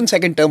Clinton's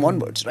second term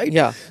onwards, right?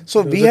 Yeah.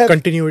 So There we was a have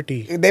continuity.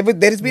 There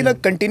has been a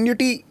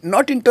continuity,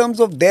 not in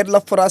terms of their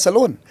love for us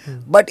alone,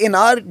 but in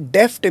our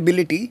deft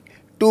ability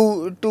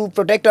to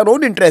protect our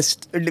own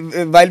interests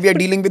while we are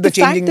dealing with the fact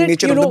changing that,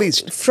 nature of the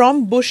beast.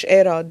 From Bush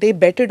era, they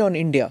betted on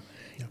India,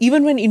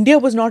 even when India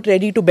was not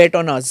ready to bet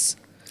on us.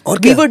 और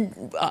We क्या? were,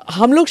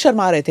 हम लोग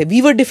शर्मा रहे थे.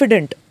 We were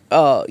diffident,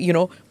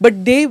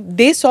 but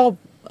they saw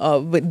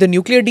the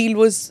nuclear deal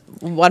was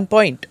one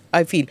point.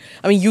 I feel.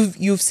 I mean,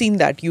 you've seen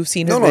that. You've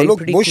seen it very Look,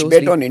 pretty Bush closely.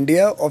 bet on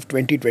India of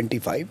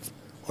 2025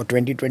 or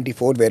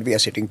 2024, where we are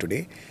sitting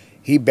today.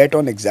 He bet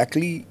on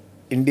exactly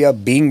India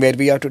being where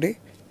we are today,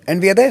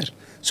 and we are there.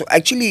 So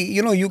actually,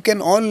 you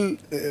can all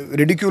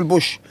ridicule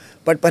Bush,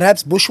 but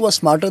perhaps Bush was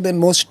smarter than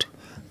most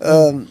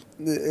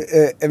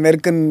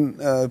American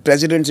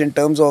presidents in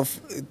terms of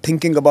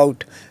thinking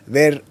about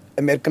where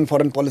American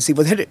foreign policy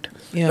was headed.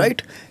 Yeah.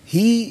 Right?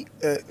 He,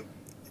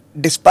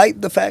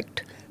 despite the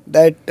fact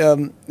that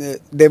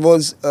there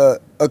was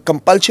a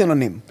compulsion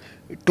on him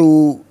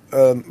to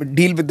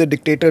deal with the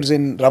dictators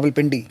in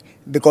Rawalpindi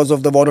because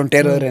of the war on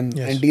terror and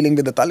dealing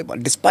with the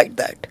Taliban. Despite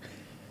that,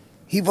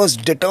 he was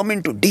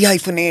determined to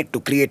dehyphenate,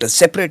 to create a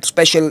separate,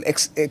 special,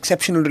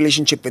 exceptional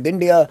relationship with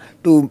India,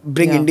 to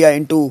bring India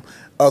into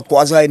a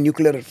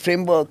quasi-nuclear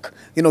framework,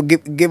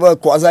 give a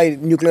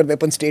quasi-nuclear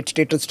weapon state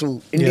status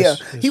to India.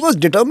 Yes, yes. He was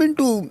determined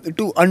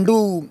to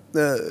undo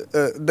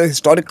the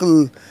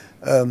historical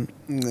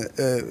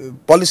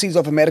policies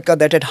of America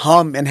that had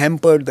harmed and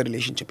hampered the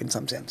relationship in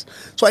some sense.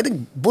 So I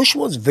think Bush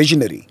was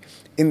visionary.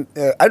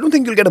 I don't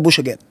think you'll get a Bush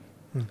again.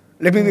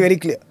 Let me be very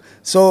clear.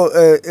 So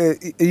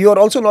you are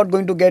also not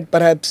going to get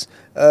perhaps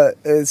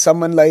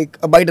someone like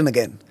a Biden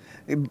again.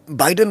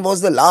 Biden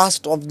was the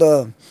last of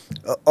the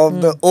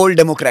old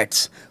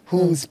Democrats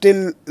who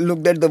still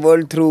looked at the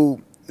world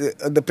through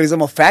the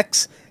prism of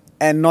facts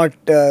and not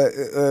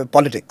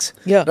politics.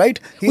 Yeah. Right?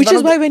 Which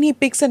is why when he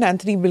picks an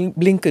Anthony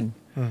Blinken,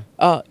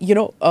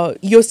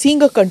 you're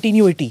seeing a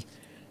continuity.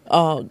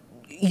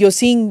 You're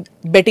seeing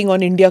betting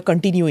on India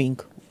continuing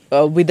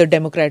with a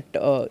Democrat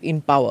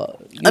in power.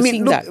 You're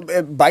seeing look,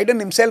 that. Biden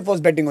himself was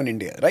betting on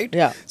India, right?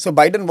 Yeah. So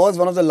Biden was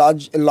one of the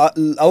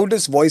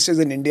loudest voices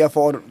in India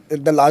for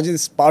the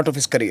largest part of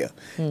his career.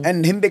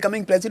 And him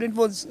becoming president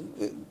was,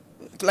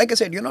 like I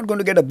said, you're not going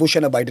to get a Bush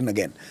and a Biden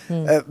again.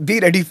 Be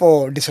ready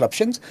for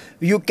disruptions.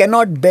 You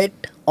cannot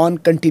bet on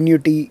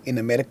continuity in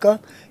America.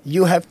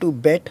 You have to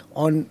bet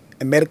on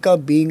America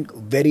being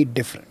very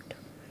different.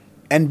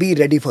 And be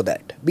ready for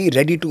that. Be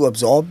ready to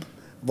absorb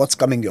what's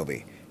coming your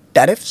way.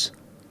 Tariffs,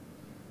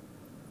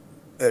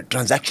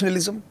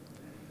 transactionalism,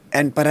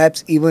 and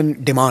perhaps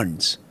even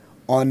demands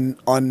on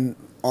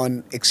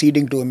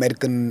acceding to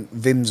American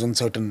whims on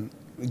certain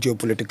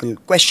geopolitical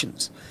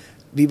questions.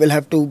 We will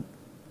have to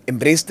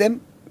embrace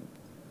them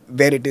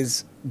where it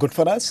is good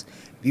for us.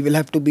 We will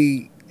have to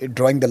be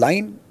drawing the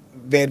line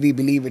where we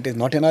believe it is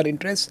not in our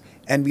interest,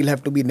 and we'll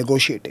have to be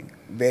negotiating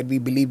where we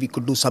believe we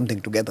could do something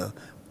together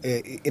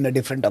in a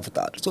different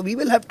avatar. So we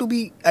will have to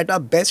be at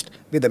our best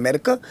with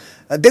America.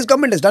 This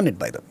government has done it,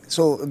 by the way.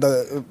 So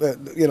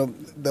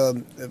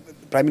the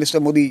Prime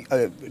Minister Modi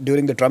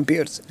during the Trump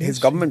years, his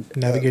government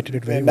navigated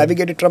it very well.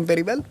 Navigated Trump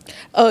very well.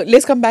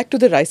 Let's come back to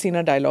the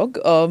Raisina dialogue.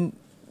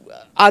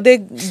 Are there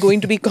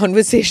going to be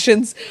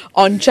conversations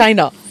on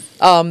China?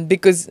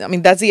 Because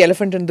that's the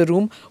elephant in the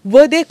room.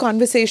 Were there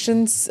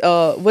conversations?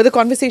 Were the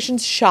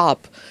conversations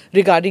sharp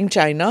regarding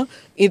China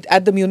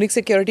at the Munich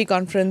Security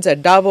Conference,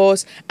 at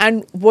Davos,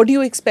 and what do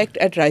you expect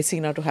at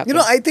Raisina to happen?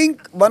 I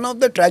think one of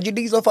the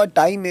tragedies of our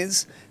time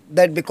is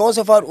that because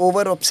of our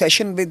over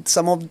obsession with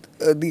some of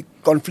the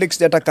conflicts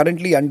that are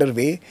currently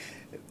underway,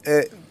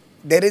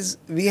 there is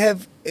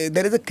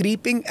a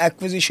creeping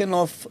acquisition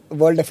of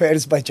world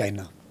affairs by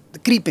China. The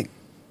creeping.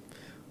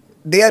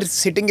 They are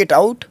sitting it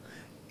out.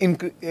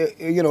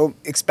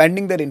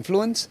 Expanding their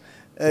influence,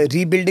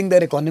 rebuilding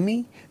their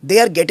economy. They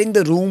are getting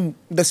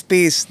the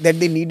space that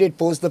they needed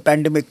post the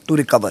pandemic to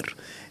recover.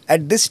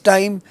 At this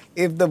time,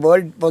 if the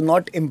world was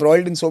not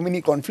embroiled in so many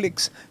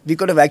conflicts, we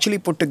could have actually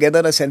put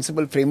together a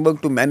sensible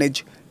framework to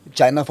manage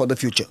China for the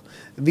future.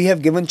 We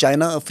have given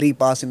China a free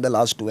pass in the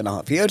last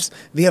 2.5 years.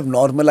 We have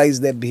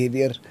normalized their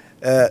behavior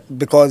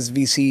because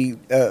we see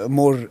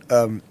more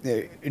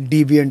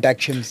deviant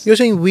actions. You're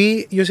saying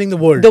the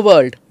world. The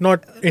world.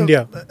 Not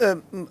India.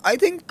 I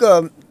think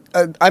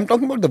I'm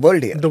talking about the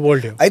world here. The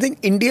world here. I think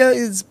India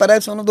is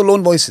perhaps one of the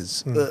lone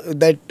voices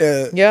that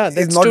is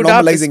not stood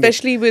normalizing up,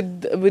 especially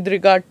with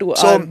regard to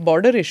our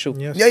border issue.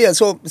 Yes. Yeah.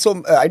 So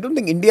I don't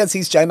think India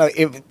sees China.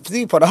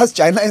 See, for us,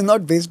 China is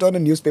not based on a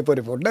newspaper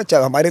report. We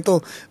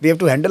have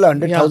to handle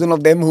 100,000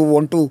 of them who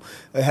want to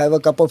have a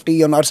cup of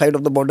tea on our side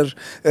of the border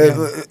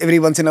every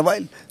once in a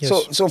while.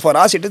 Yes. So for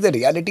us, it is a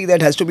reality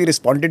that has to be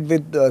responded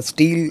with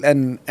steel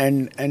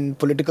and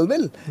political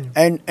will.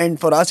 And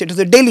for us, it is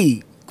a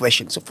daily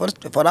question. So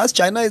for us,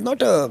 China is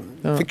not a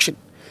fiction,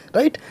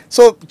 right?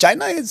 So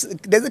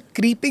there's a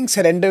creeping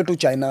surrender to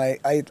China.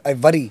 I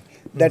worry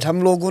that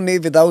hum logon ne,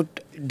 without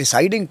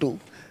deciding to,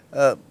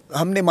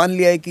 हमने मान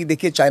लिया है कि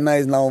देखिए China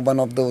is now one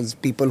of those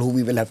people who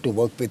we will have to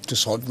work with to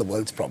solve the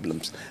world's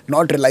problems,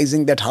 not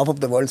realizing that half of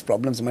the world's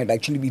problems might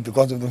actually be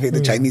because of the way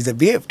the Chinese have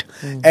behaved,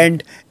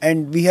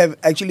 and we have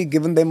actually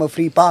given them a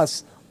free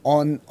pass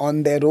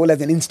on their role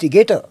as an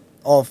instigator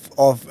of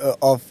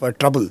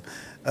trouble.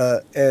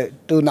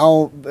 To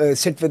now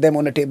sit with them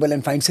on a table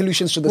and find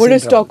solutions to the what same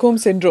is problem. Stockholm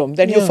syndrome?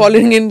 That you're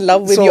falling in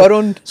love with your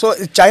own. So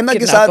China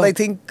के साथ kidnapper. I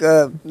think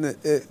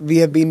we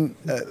have been.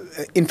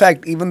 In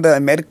fact, even the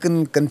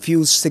American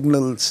confused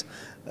signals.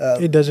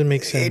 It doesn't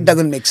make sense. It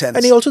doesn't make sense.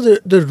 And also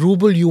the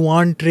ruble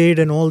yuan trade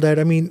and all that.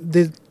 I mean,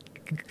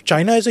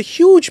 China is a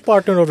huge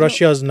partner of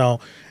Russia's now,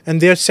 and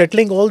they are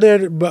settling all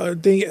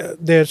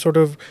their sort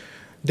of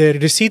their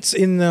receipts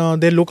in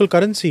their local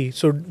currency.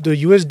 So the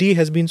USD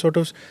has been sort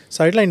of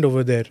sidelined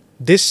over there.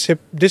 This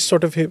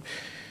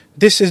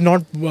is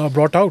not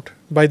brought out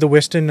by the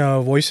Western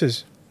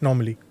voices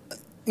normally.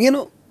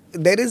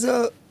 There is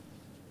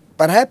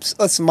perhaps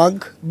a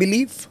smug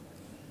belief,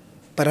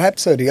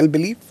 perhaps a real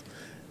belief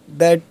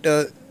that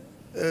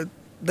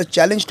the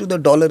challenge to the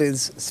dollar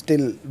is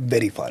still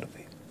very far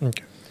away.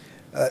 Okay.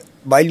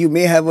 While you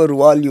may have a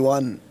ruble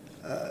yuan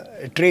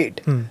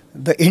trade,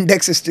 the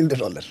index is still the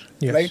dollar,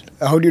 Yes. right?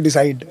 How do you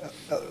decide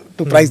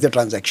to price the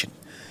transaction?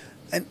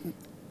 And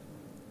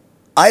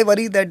I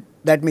worry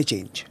that may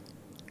change.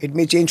 It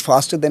may change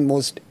faster than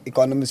most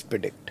economists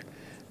predict.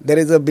 There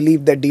is a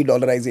belief that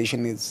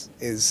de-dollarization is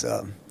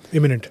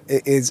Imminent.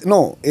 Is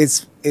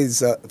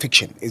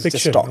fiction. It's just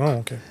Fiction. talk.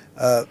 Oh, okay.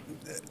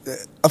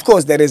 Of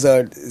course, there is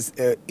a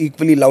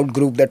equally loud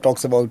group that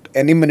talks about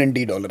an imminent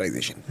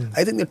de-dollarization.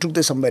 I think the truth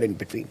is somewhere in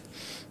between.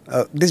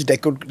 This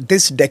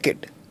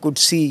decade could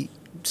see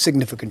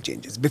significant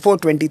changes. Before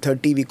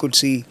 2030, we could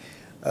see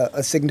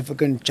a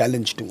significant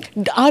challenge too.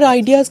 Are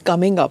ideas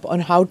coming up on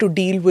how to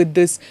deal with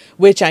this,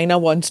 where China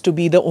wants to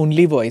be the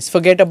only voice?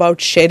 Forget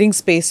about sharing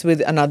space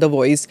with another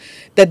voice,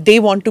 that they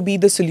want to be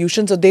the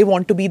solutions, or they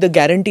want to be the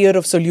guarantor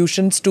of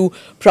solutions to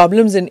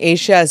problems in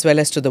Asia as well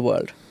as to the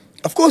world?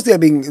 Of course, they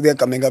are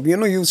coming up.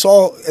 You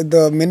saw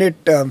the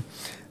minute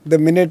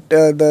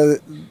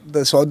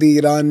the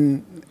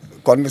Saudi-Iran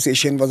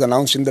conversation was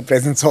announced in the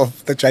presence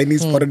of the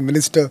Chinese foreign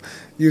minister,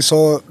 you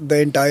saw the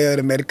entire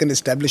American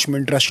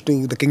establishment rush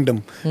to the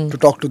kingdom to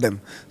talk to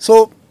them.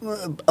 So,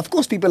 of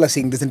course, people are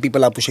seeing this and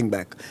people are pushing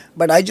back.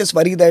 But I just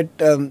worry that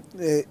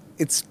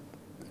it's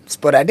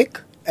sporadic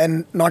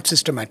and not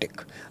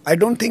systematic. I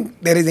don't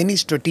think there is any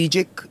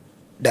strategic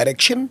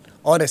direction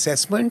or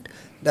assessment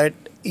that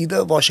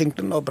either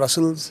Washington or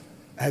Brussels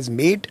has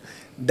made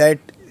that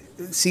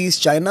sees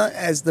China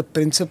as the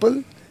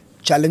principal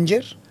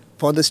challenger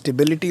for the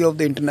stability of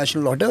the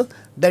international order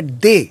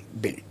that they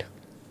built.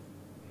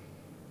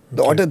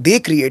 The order they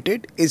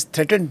created is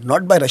threatened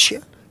not by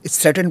Russia, it's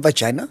threatened by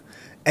China,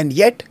 and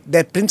yet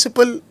their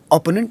principal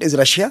opponent is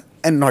Russia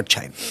and not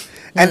China.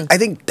 And I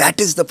think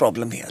that is the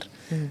problem here.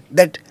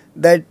 That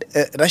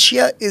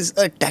Russia is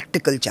a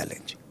tactical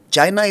challenge.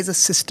 China is a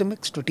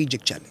systemic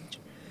strategic challenge.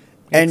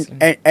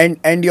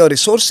 And your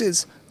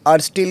resources are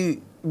still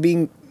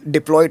being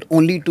deployed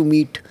only to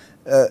meet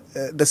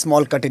the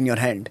small cut in your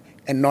hand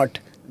and not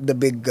the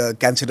big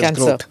cancerous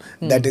growth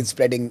that is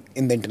spreading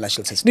in the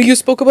international system. Now, you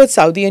spoke about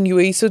Saudi and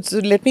UAE, so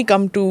let me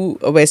come to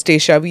West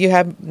Asia. We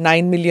have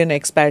 9 million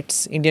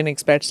expats, Indian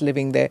expats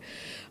living there.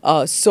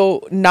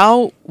 So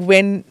now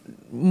when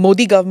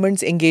Modi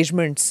government's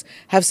engagements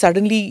have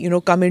suddenly,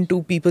 come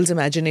into people's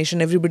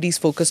imagination, everybody's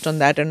focused on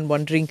that and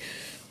wondering,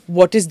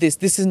 what is this?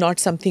 This is not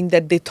something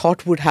that they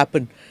thought would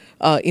happen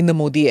in the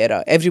Modi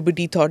era.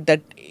 Everybody thought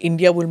that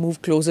India will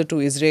move closer to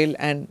Israel,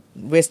 and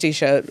West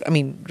Asia,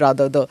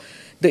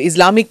 the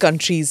Islamic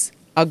countries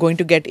are going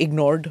to get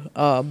ignored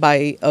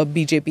by a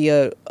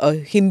BJP, a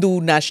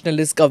Hindu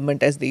nationalist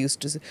government, as they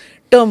used to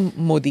term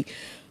Modi.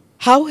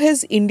 How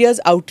has India's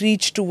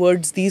outreach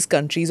towards these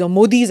countries, or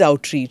Modi's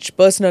outreach,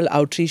 personal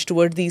outreach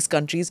towards these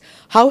countries,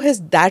 how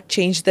has that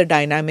changed the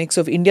dynamics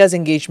of India's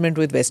engagement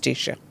with West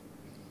Asia?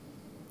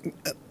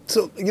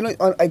 So,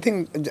 I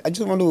think I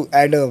just want to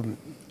add a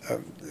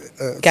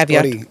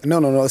caveat. Story.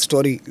 No, a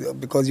story,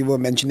 because you were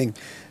mentioning,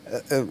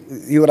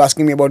 you were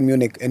asking me about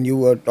Munich, and you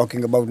were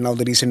talking about now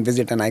the recent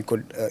visit, and I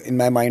could, in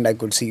my mind, I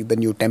could see the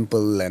new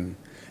temple and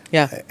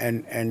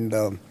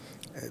the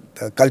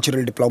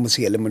cultural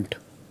diplomacy element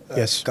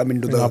come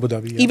into in the Abu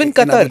Dhabi. Even in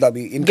Qatar, Abu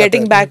Dhabi, in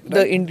getting Qatar, back right?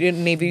 the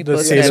Indian Navy The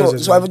personnel.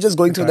 sailors So I was just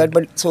going through that,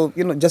 but so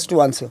just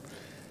to answer,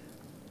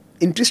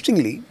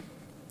 interestingly,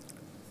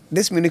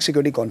 this Munich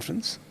Security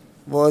Conference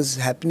was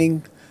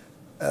happening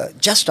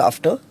just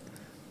after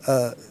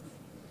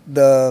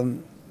the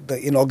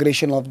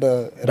inauguration of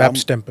the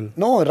Bab's temple.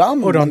 No,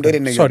 Ram Mandir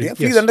in Sorry, Ayodhya.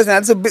 Please yes.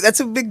 understand, that's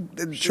a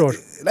big Sure.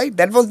 right.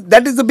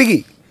 That is the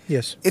biggie.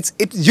 Yes. It's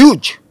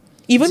huge.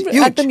 Even It's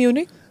huge. at the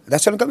Munich?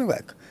 That's what I'm coming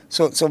back.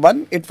 So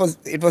one, it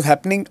was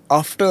happening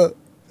after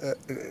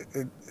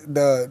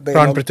the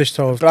Pran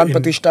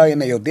Pratishtha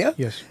in Ayodhya.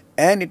 Yes.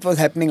 And it was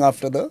happening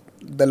after the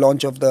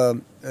launch of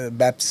the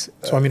BAPS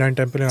Swaminarayan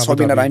temple in Abu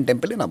Swaminarayan Dhabi.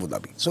 temple in Abu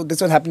Dhabi. So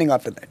this was happening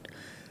after that.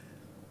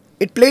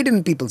 It played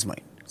in people's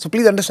mind. So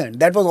please understand,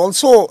 that was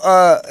also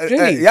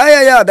Really?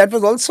 that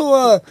was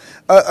also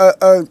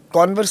a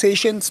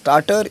conversation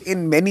starter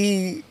in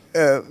many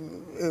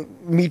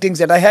meetings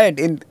that I had.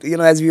 In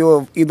as we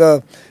were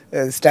either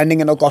standing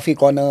in a coffee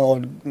corner or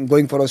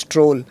going for a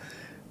stroll.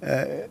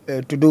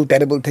 To do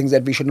terrible things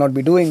that we should not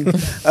be doing,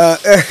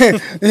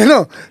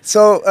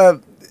 So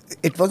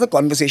it was a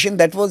conversation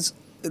that was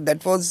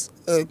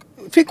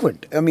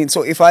frequent. I mean,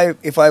 so if I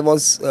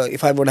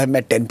would have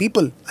met 10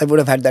 people, I would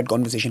have had that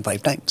conversation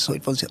 5 times. So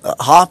it was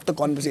half the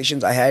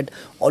conversations I had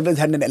always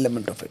had an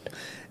element of it.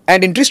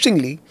 And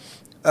interestingly,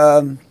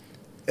 I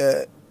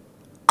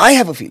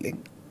have a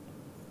feeling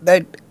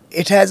that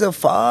it has a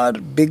far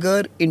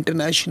bigger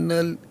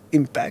international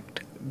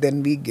impact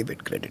than we give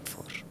it credit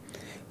for.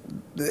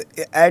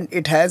 And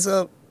it has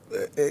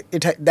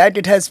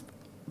it has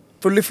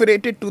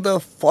proliferated to the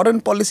foreign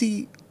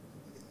policy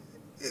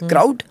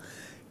crowd,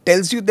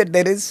 tells you that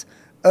there is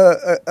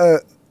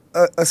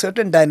a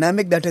certain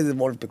dynamic that has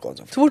evolved because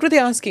of it. So what were they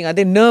asking? Are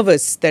they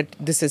nervous that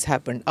this has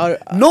happened? Or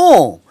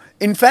No.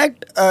 In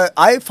fact,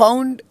 I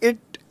found it,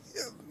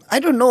 I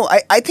don't know,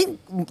 I think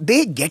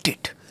they get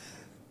it.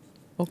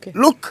 Okay.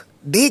 Look,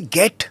 they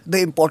get the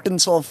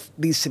importance of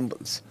these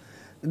symbols.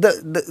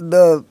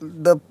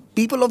 The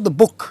people of the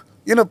book,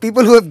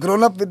 people who have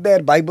grown up with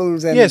their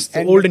Bibles and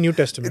the Old and New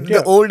Testament,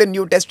 the Old and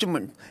New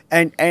Testament,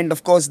 and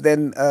of course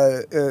then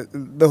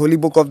the holy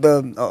book of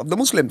the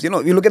Muslims. You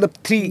look at the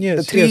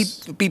three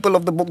people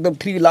of the book, the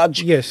 3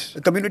 large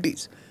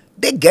communities.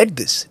 They get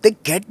this. They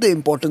get the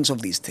importance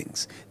of these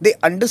things. They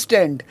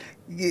understand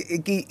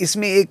कि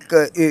इसमें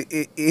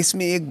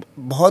एक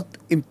बहुत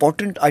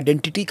important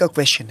identity का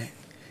question है.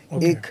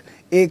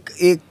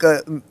 एक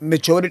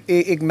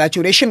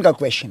maturation का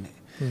question है.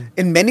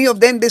 In many of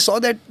them, they saw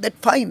that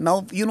fine,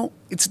 now,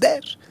 it's there.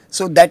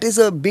 So that is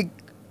a big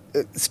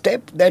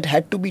step that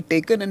had to be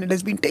taken, and it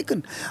has been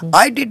taken.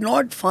 I did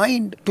not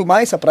find, to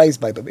my surprise,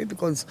 by the way,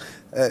 because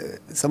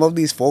some of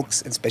these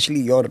folks, especially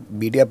your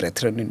media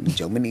brethren in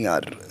Germany,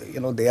 are,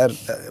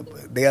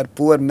 they are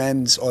poor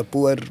man's or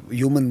poor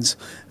humans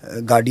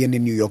guardian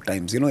in New York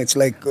Times. It's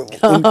like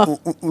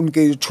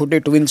उनके छोटे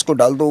twins को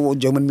डाल दो, वो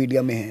German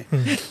media में हैं.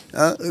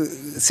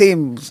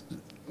 Same.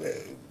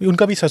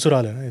 उनका भी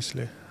ससुराल है ना,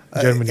 इसलिए.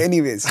 Germany.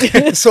 Anyways,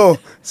 so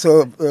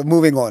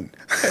moving on.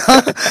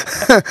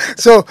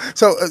 so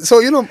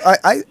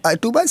I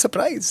to my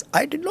surprise,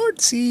 I did not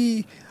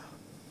see,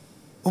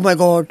 oh my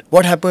God,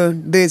 what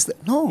happened? This,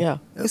 no. Yeah.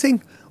 I was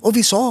saying, oh,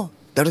 we saw.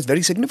 That was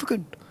very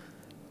significant.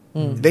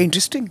 Very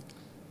interesting.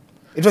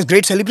 It was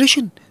great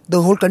celebration. The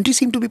whole country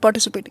seemed to be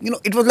participating.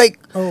 It was like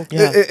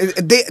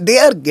they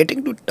are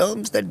getting to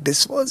terms that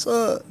this was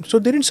a... So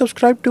they didn't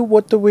subscribe to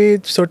what the way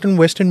certain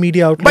Western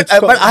media outlets...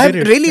 But I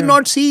have really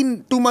not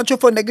seen too much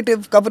of a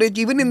negative coverage,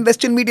 even in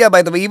Western media,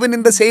 by the way, even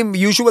in the same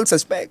usual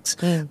suspects.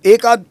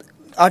 Ek aad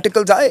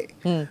articles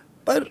aaye,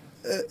 but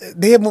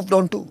they have moved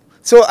on too.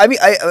 So, I mean,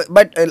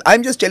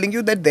 I'm just telling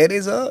you that there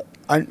is a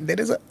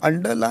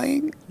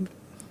underlying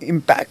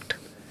impact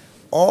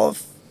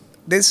of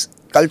this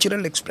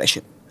cultural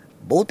expression,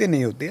 both in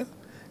Ayodhya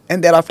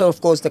and thereafter, of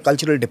course, the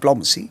cultural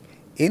diplomacy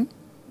in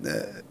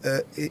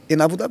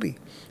Abu Dhabi.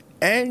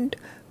 And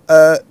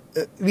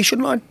we should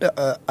not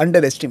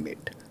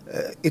underestimate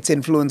its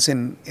influence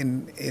in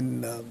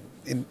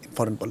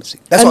foreign policy.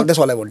 That's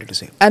all I wanted to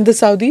say. And the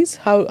Saudis,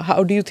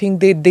 how do you think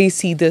they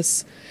see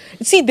this?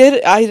 See,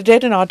 I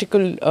read an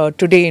article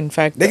today, in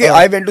fact.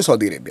 I went to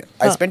Saudi Arabia.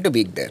 I spent a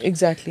week there.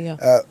 Exactly,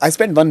 yeah. I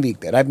spent 1 week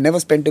there. I've never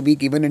spent a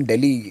week even in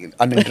Delhi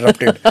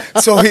uninterrupted.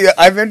 So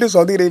I went to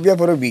Saudi Arabia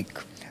for a week.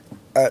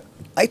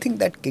 I think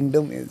that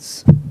kingdom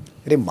is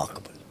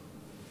remarkable.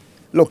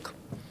 Look,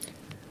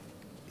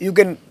 you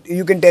can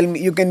tell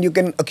me, you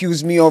can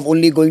accuse me of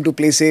only going to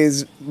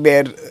places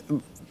where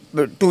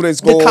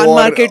tourists go. The Khan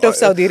market of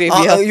Saudi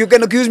Arabia. You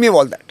can accuse me of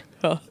all that.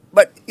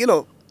 But, we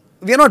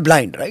are not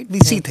blind, right?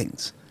 We see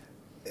things.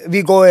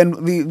 We go and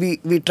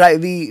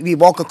we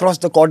walk across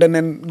the cordon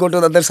and go to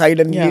the other side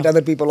and meet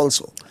other people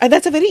also. And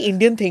that's a very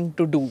Indian thing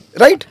to do.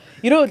 Right?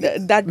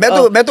 That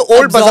मैं तो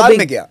old bazaar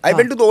में गया. I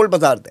went to the old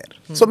bazaar there.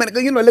 So मैंने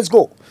कहा, let's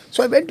go.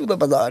 So I went to the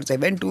bazaars. I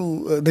went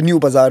to the new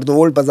bazaar, the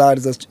old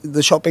bazaars,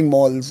 the shopping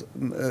malls.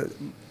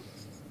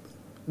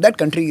 That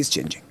country is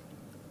changing.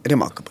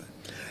 Remarkable.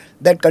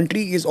 That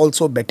country is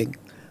also betting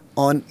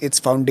on its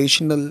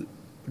foundational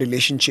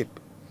relationship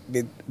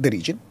with the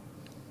region,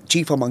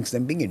 chief amongst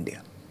them being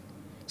India.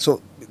 So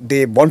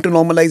they want to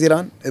normalize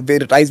their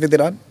ties with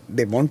Iran.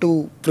 They want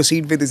to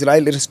proceed with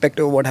Israel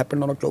irrespective of what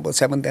happened on October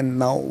 7th and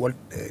now what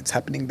is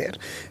happening there.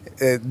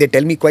 They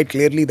tell me quite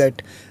clearly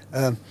that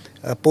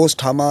post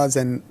Hamas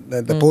and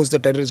post the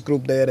terrorist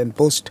group there and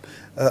post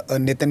a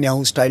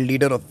Netanyahu-style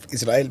leader of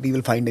Israel, we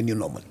will find a new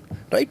normal.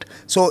 Right?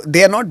 So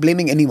they are not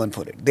blaming anyone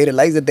for it. They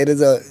realize that there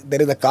is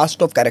a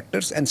cast of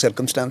characters and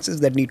circumstances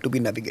that need to be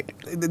navigated.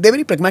 They're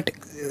very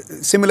pragmatic.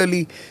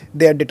 Similarly,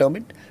 they are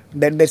determined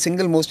that their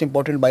single most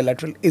important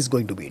bilateral is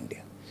going to be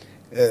India.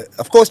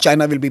 Of course,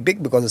 China will be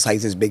big because the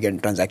size is big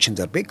and transactions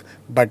are big.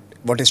 But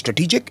what is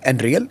strategic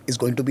and real is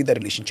going to be the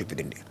relationship with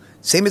India.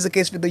 Same is the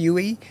case with the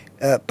UAE,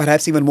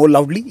 perhaps even more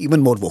loudly,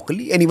 even more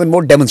vocally, and even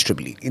more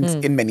demonstrably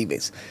in many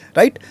ways,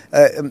 right?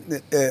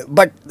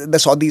 But the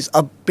Saudis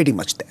are pretty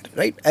much there,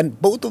 right?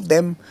 And both of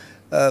them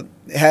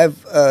have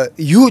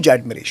huge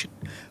admiration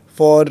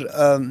for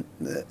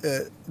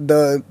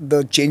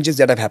the changes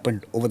that have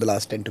happened over the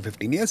last 10 to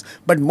 15 years,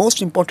 but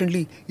most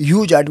importantly,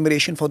 huge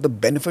admiration for the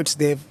benefits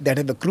that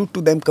have accrued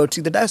to them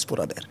courtesy the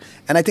diaspora there.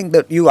 And I think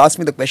that you asked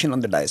me the question on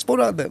the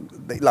diaspora, the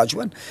large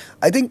one.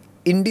 I think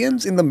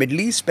Indians in the Middle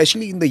East,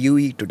 especially in the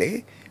UAE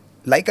today,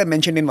 like I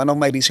mentioned in one of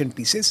my recent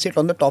pieces, sit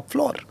on the top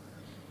floor.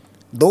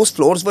 Those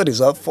floors were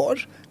reserved for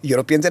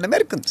Europeans and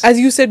Americans. As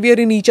you said, we are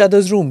in each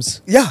other's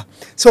rooms. Yeah.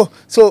 So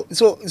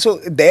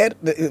there,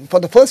 for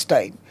the first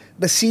time,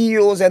 the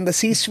CEOs and the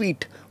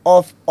C-suite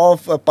of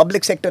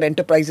public sector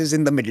enterprises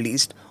in the Middle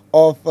East,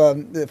 of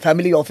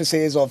family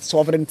offices, of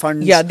sovereign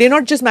funds. Yeah, they're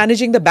not just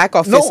managing the back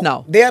office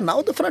now. They are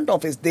now the front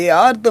office. They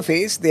are the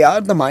face, they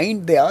are the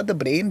mind, they are the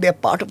brain, they are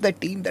part of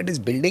that team that is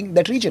building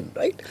that region,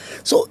 right?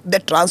 So the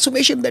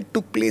transformation that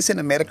took place in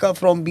America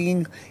from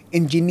being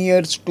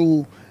engineers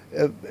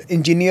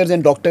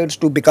and doctors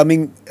to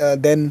becoming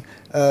then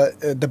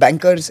the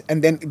bankers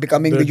and then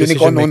becoming the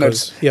unicorn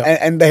owners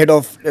and the head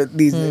of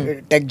these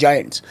tech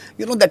giants.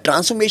 That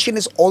transformation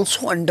is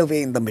also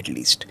underway in the Middle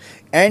East.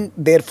 And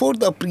therefore,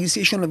 the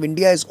appreciation of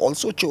India has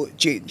also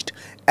changed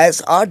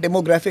as our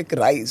demographic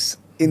rise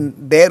in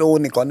their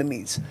own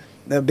economies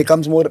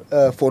becomes more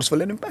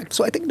forceful and impact.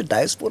 So I think the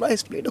diaspora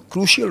has played a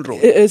crucial role.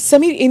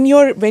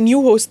 Samir, when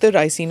you host the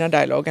Raisina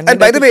Dialogue, and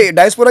by the way,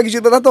 diaspora की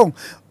चीज़ बताता हूँ.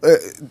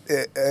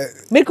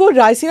 मेरे को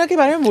राइसीना के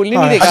बारे में बोलने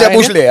नहीं देगा. अच्छा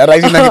पूछ ले यार,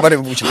 राइसीना के बारे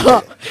में पूछ ले.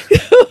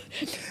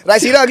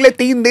 राइसीना अगले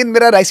 3 दिन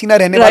मेरा राइसीना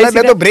रहने वाला है.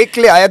 मैं तो ब्रेक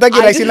के लिए आया था कि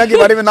राइसीना के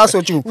बारे में ना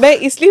सोचूं. मैं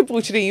इसलिए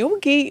पूछ रही हूँ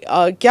कि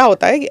क्या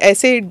होता है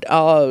ऐसे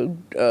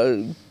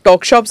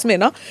टॉक शॉप्स में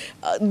ना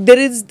देयर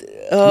इज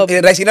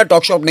राइसीना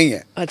टॉक शॉप नहीं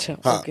है. अच्छा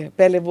ओके.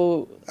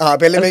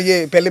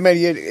 पहले मैं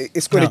ये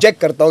इसको रिजेक्ट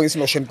करता हूँ, इस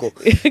नोशन को.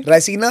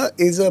 राइसीना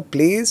is a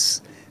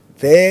place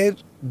where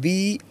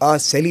we are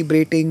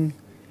celebrating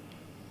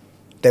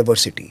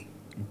diversity,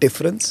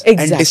 difference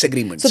and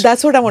disagreements. So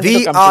that's what I wanted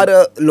to come to. We are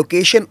a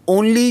location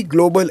only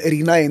global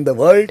arena in the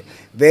world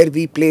where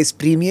we place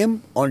premium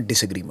on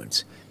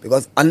disagreements,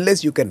 because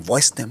unless you can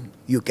voice them,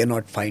 you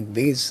cannot find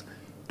ways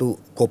to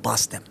go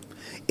past them.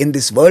 In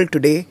this world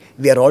today,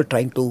 we are all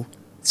trying to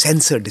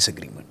censor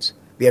disagreements.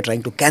 We are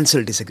trying to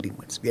cancel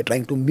disagreements. We are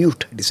trying to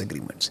mute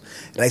disagreements.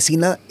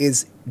 Raisina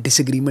is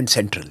disagreement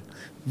central.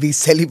 We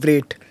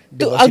celebrate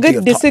diversity of thought.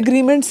 अगर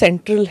disagreement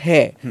central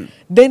है,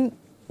 then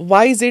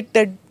why is it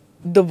that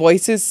the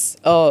voices,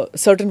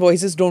 certain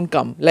voices don't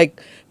come?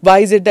 Like, why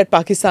is it that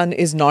Pakistan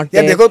is not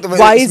there? देखो,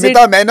 why is it?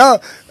 मैं ना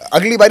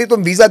अगली बारी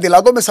तुम visa दिला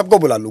दो, मैं सबको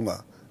बुला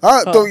लूंगा.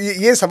 हाँ, तो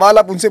ये सवाल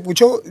आप उनसे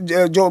पूछो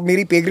जो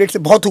मेरी पे ग्रेड से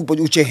बहुत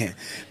ऊंचे हैं.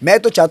 मैं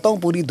तो चाहता हूँ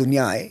पूरी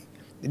दुनिया आए,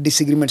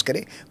 disagreements करे,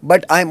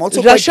 but I am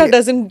also Russia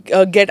doesn't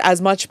get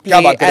as much play.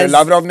 क्या बात कर रहे हैं?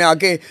 लावरोव ने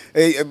आके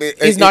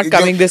he's not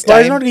coming this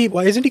time.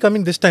 Why isn't he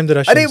coming this time? The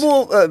Russians. अरे वो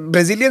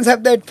Brazilians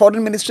have that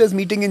foreign ministers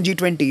meeting in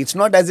G20. It's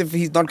not as if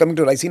he's not coming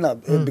to Raisina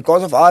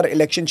because of our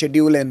election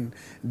schedule and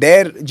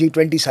their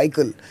G20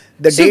 cycle.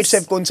 The dates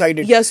have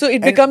coincided. Yeah, so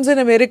it becomes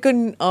an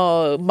American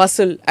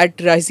muscle at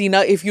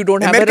Raisina if you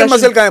don't have American a Russian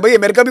muscle कहाँ है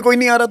भाई? America भी कोई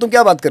नहीं आ रहा, तुम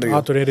क्या बात कर रही हो?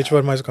 हाँ, तो Rich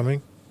Verma is coming.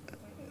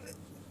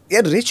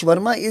 Yeah, Rich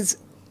Verma is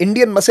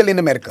Indian muscle in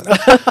America.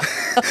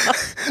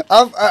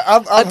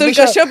 Atul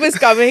Kashyap is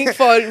coming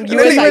for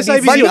US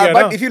IBC.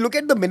 But if you look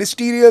at the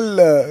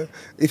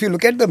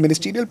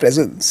ministerial,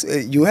 presence,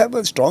 you have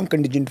a strong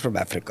contingent from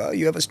Africa.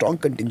 You have a strong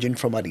contingent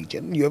from our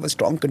region. You have a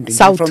strong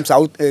contingent from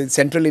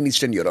Central and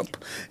Eastern Europe.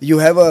 You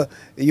have a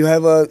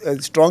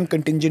strong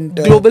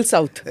contingent. Global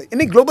South.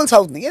 नहीं, Global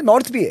South नहीं है,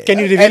 North भी है.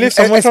 Can you reveal if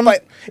someone from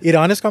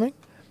Iran is coming?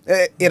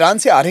 Iran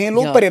से आ रहे हैं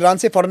लोग, पर ईरान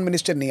से फॉरेन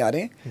मिनिस्टर नहीं आ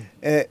रहे हैं.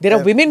 There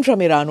are women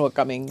from Iran who are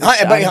coming.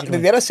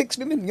 There are 6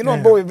 women.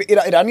 वो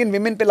Iranian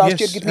women पे last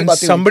year कितनी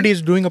बातें. Somebody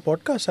is doing a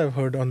podcast I've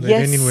heard on the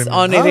Iranian women.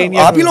 On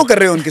Iranian. आप ही लोग कर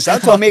रहे हो उनके साथ.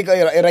 तो हम एक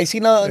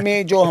राइसीना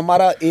में जो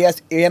हमारा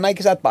ANI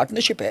के साथ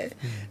पार्टनरशिप है,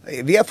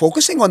 we are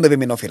focusing on the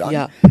women of Iran,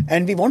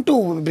 and we want to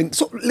bring.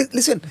 So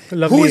listen,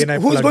 who is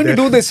going to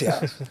do this?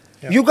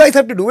 You guys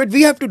have to do it.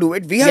 We have to do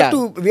it. We have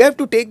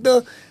to take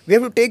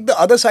the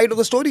other side of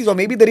the stories, or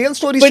maybe the real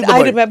stories. But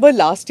I remember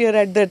last year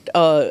at that,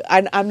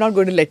 and I'm not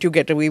going to let you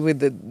get away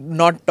with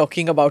not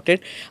talking about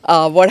it.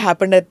 What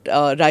happened at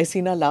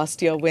Raisina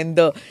last year when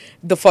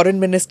the foreign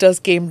ministers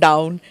came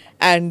down,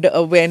 and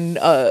when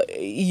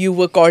you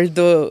were called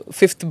the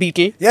fifth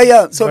Beatle.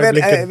 Yeah. So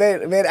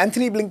where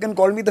Anthony Blinken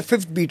called me the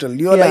fifth Beatle.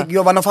 You're like,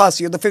 you're one of us.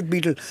 You're the fifth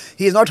Beatle.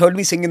 He has not heard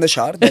me sing in the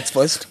shower. That's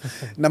first.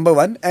 Number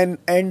one.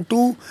 And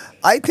two,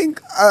 I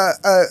think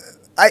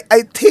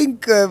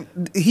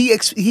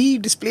he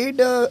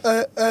displayed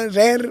a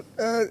rare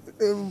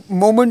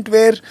moment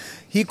where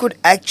he could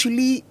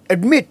actually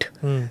admit,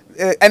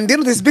 and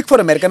this is big for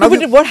America. No, Now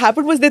but what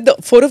happened was that the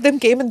four of them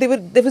came and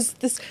there was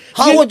this.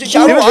 हाँ वो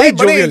चारों आए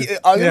बड़े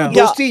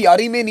दोस्ती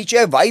यारी में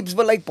नीचे vibes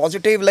were like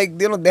positive, like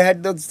they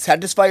had the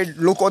satisfied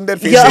look on their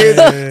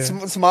faces,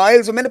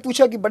 smiles. So मैंने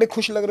पूछा कि बड़े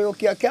खुश लग रहे हो,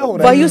 क्या हो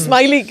रहा है? Why are you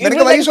smiling? मैंने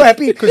कहा why are you so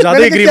happy?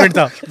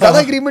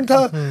 ज़्यादा agreement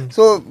था.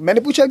 So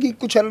मैंने पूछा कि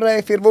कुछ चल रहा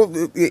है. फिर वो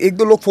एक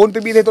दो लोग फोन पे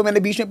भी थे, तो मैंने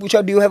बीच में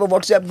पूछा do you have a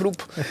WhatsApp group?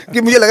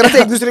 कि मुझे लग रहा था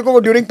एक दूसरे को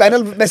वो during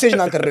panel message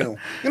ना कर रहे हो.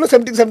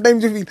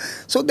 Sometimes you feel.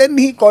 So then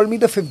he called me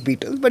the fifth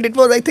Beatles, but it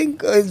was, I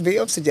think, his way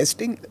of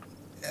suggesting,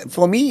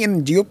 for me,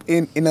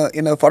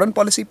 in a foreign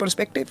policy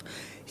perspective,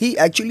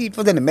 it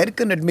was an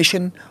American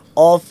admission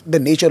of the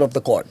nature of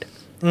the chord,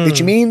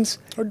 which means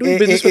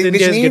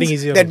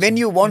that when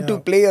you want to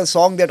play a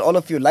song that all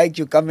of you like,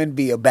 you come and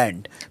be a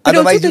band. But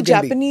otherwise, also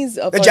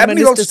the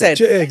Japanese also said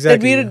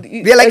exactly. that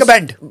we are like a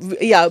band.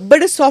 Yeah,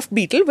 but a soft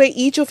Beatle where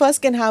each of us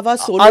can have our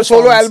solo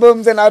solo songs.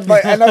 albums and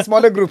our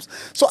smaller groups.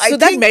 So I think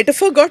that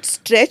metaphor got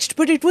stretched,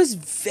 but it was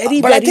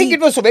very. But I think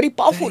it was so very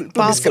powerful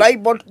to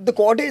describe what the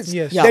chord is.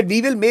 Yes. That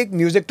we will make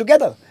music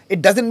together.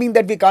 It doesn't mean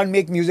that we can't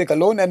make music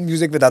alone and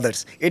music with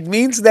others. It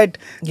means that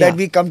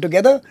we come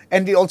together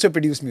and we also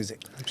produce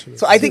music. Absolutely.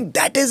 So I think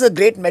that is a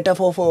great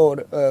metaphor for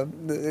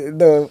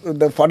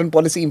the foreign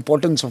policy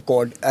importance of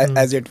chord,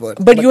 as it were.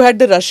 But you had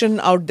the Russian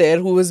out there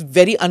who was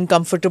very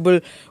uncomfortable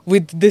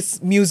with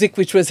this music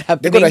which was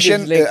happening.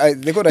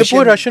 The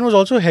poor Russian was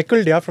also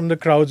heckled from the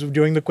crowds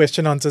during the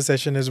question answer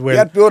session as well.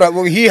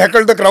 Yeah, he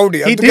heckled the crowd.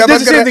 He did the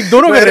same thing.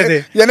 दोनों कर रहे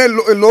थे.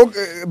 यानी लोग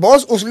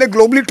boss उसने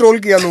globally troll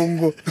किया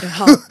लोगों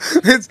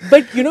को.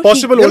 But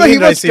possible he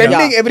was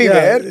spending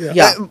everywhere.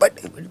 Yeah.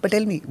 But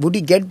tell me, would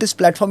he get this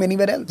platform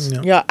anywhere else?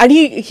 Yeah, and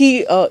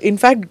he in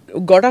fact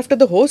got after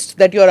the host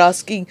that you're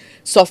asking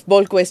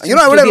softball questions.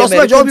 I would have lost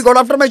my job. He got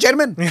after my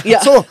chairman. Yeah.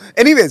 So,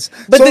 anyways.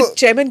 But the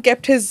chairman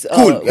kept his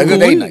cool.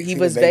 Very nice. He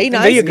was very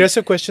nice. Very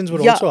aggressive questions were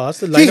also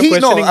asked. The line of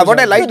questioning what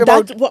I liked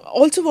about...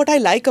 Also, what I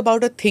like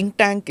about a think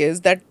tank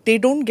is that they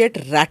don't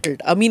get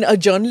rattled. I mean, a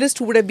journalist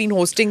who would have been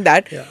hosting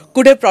that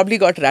could have probably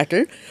got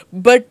rattled.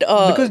 But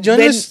because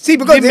journalists, they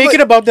make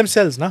it about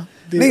themselves, na?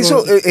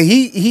 So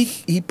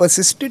he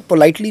persisted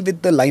politely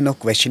with the line of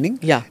questioning.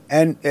 Yeah.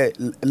 And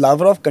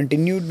Lavrov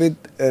continued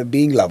with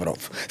being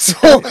Lavrov. So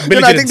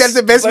I think that's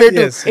the best way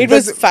to... It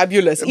was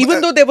fabulous.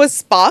 Even though there was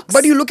sparks.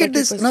 But you look at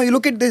this. Now you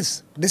look at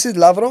this. This is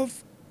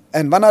Lavrov,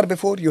 and 1 hour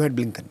before you had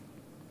Blinken.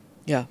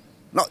 Yeah.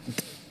 Now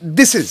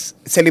this is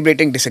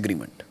celebrating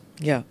disagreement.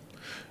 Yeah.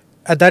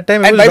 At that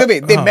time, and by the way,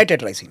 they met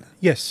at Raisina.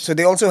 Yes. So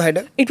they also had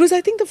a... It was,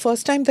 I think, the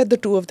first time that the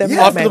two of them met.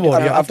 After the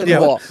war. After the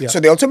war. Yeah. So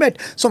they also met.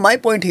 So my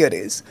point here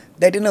is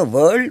that in a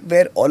world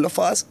where all of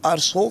us are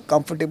so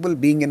comfortable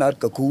being in our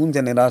cocoons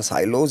and in our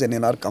silos and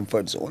in our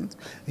comfort zones,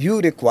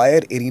 you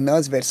require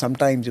arenas where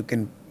sometimes you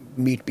can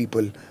meet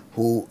people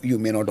who you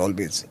may not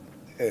always...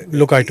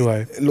 look eye to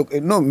eye.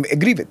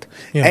 Agree with.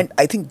 Yeah. And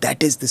I think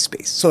that is the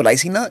space. So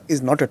Raisina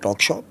is not a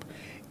talk shop.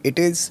 It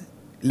is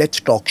let's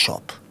talk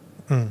shop.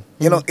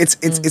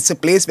 It's a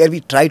place where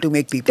we try to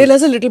make people... Tell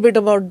us a little bit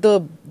about the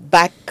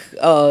back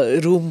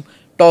room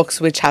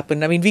talks which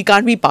happen. I mean, we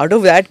can't be part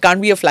of that,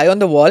 can't be a fly on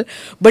the wall.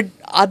 But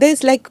are there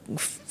like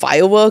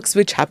fireworks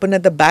which happen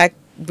at the back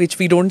which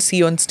we don't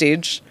see on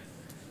stage?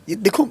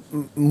 देखो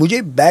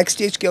मुझे back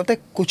stage क्या होता है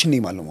कुछ नहीं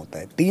मालूम होता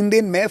है 3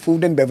 दिन मैं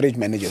फूड एंड बेवरेज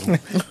मैनेजर हूँ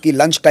कि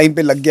लंच टाइम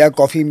पे लग गया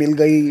कॉफ़ी मिल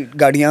गई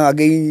गाड़ियाँ आ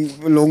गई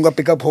लोगों का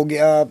पिकअप हो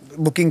गया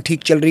बुकिंग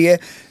ठीक चल रही है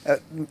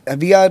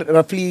वी आर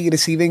रफली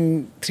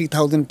receiving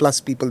 3,000 plus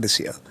people this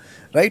year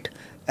right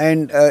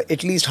and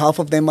at least half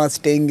of them are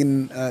staying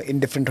in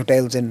different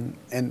hotels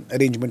and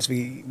arrangements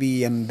we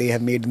and they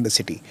have made in the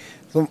city.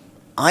 So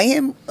I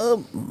am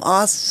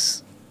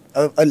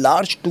a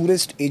large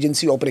tourist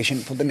agency operation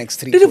for the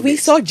next 3 days. We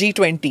saw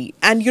G20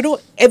 and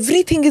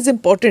everything is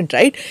important,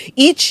 right?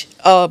 Each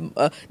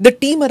the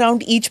team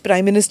around each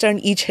prime minister and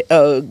each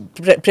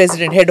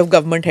president, head of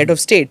government, head of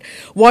state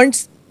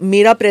wants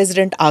मेरा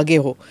president आगे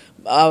हो.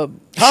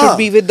 Should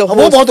be with the host.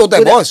 वो बहुत होता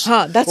है boss.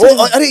 That's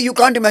अरे you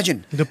can't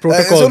imagine. The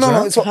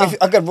protocols. So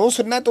अगर वो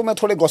सुनना है तो मैं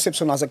थोड़े gossip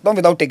सुना सकता हूँ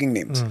without taking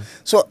names.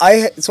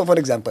 So for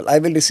example, I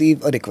will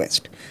receive a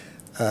request.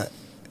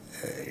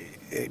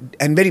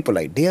 And very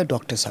polite, dear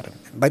Dr. Saran.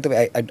 By the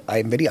way, I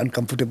am very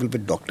uncomfortable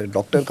with doctor.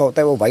 Doctor का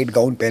होता है वो white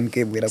gown पहन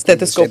के मेरा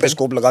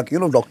stethoscope लगा के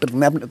doctor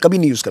मैं कभी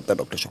नहीं use करता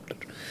doctor.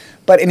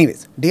 But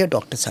anyways, dear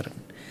Dr. Saran,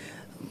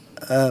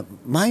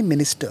 my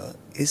minister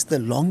is the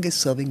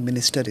longest serving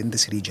minister in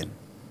this region.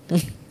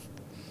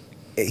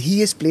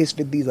 He is placed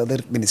with these other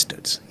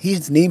ministers.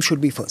 His name should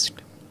be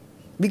first.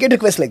 We get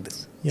requests like this.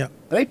 Yeah.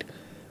 Right?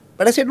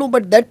 But I said no.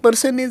 But that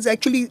person is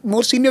actually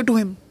more senior to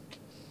him.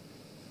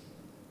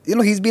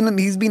 He's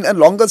been a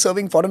longer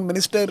serving foreign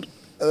minister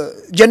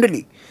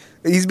generally.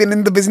 He's been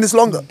in the business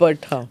longer.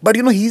 But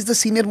he's the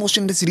senior most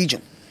in this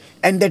region.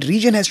 And that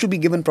region has to be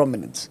given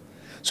prominence.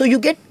 So you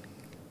get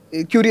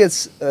curious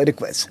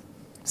requests.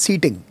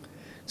 Seating.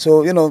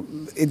 So,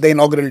 the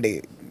inaugural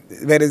day,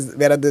 where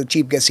are the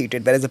chief guests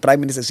seated? Where is the prime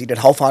minister seated?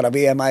 How far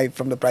away am I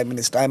from the prime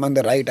minister? Am I on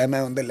the right? Am I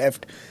on the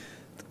left?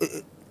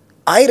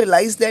 I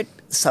realize that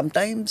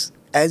sometimes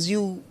as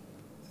you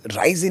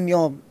rise in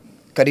your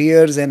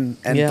careers and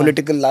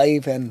political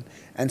life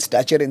and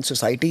stature in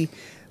society,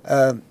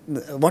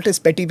 what is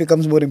petty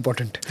becomes more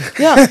important.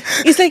 Yeah,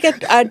 it's like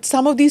at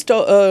some of these,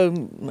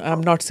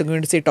 I'm not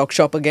going to say talk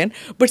shop again,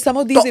 but some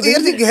of these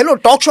events. Hello,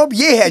 talk shop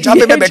ये है जहाँ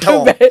पे मैं बैठा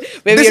हूँ.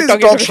 This is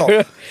talk shop.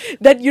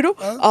 That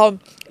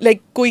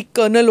like कोई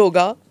colonel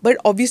होगा, but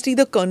obviously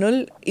the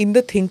colonel in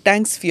the think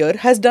tank sphere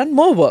has done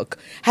more work,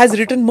 has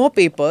written more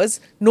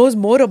papers, knows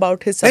more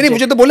about his subject. नहीं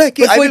मुझे तो बोला है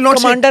कि I will not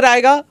sit. Commander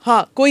आएगा,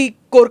 हाँ कोई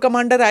कोर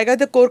कमांडर आएगा,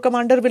 the core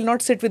commander will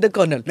not sit with the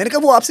colonel. मैंने कहा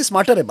वो आपसे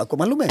स्मार्टर है, आपको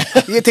मालूम है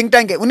ये थिंक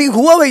टैंक है. उन्हें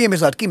हुआ है ये मेरे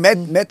साथ कि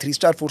मैं 3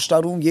 स्टार 4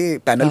 स्टार हूँ, ये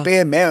पैनल पे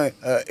है, मैं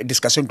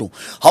डिस्कसेंट हूँ.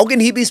 How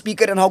can he B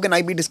speaker and how can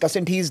I B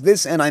डिस्कसेंट? He is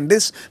this and I am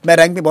this. मैं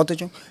रैंक में बहुत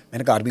अच्छा हूँ.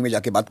 मैंने कहा आर्मी में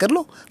जाके बात कर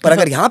लो, पर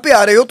अगर यहाँ पे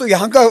आ रहे हो तो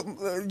यहाँ का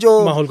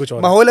जो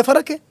माहौल है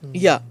फर्क है.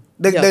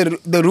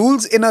 The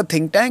rules in a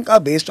think tank are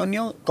based on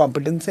your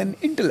competence and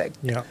intellect.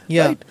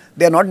 Right?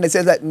 They are not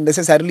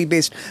necessarily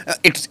based.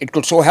 It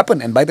could so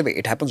happen, and by the way,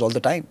 it happens all the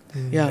time.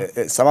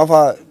 Some of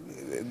our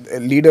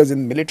leaders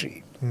in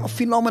military are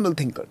phenomenal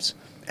thinkers,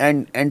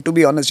 and to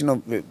be honest,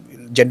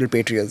 General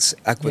Patriots,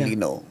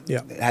 Aquilino,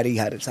 Harry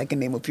Harris, I can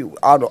name a few.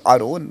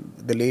 Our own,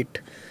 the late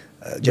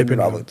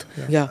General Rawat.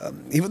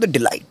 He was a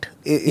delight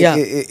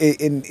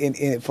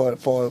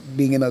for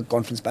being in a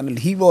conference panel.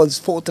 He was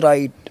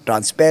forthright,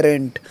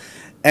 transparent,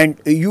 and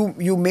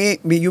you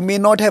may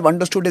not have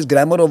understood his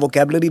grammar or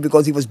vocabulary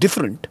because he was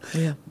different,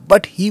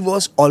 but he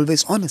was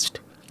always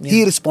honest.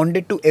 He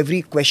responded to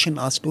every question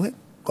asked to him.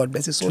 God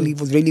bless his soul. He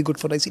was really good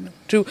for Raisina.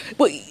 True.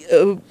 But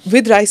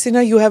with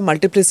Raisina, you have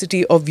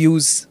multiplicity of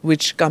views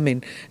which come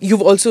in.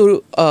 You've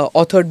also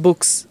authored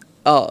books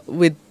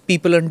with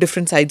people on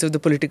different sides of the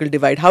political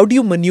divide. How do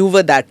you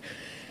maneuver that?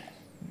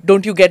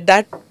 Don't you get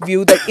that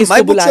view that is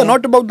my books are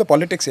not about the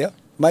politics here.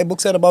 My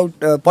books are about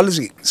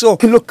policy. So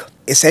look,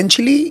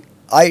 essentially,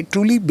 I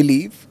truly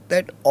believe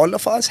that all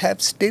of us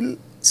have still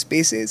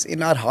spaces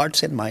in our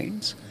hearts and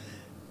minds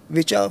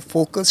which are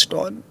focused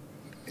on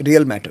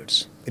real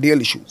matters,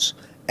 real issues.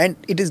 And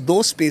it is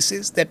those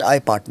spaces that I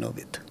partner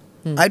with.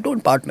 I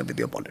don't partner with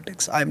your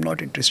politics. I'm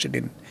not interested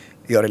in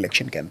your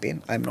election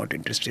campaign. I'm not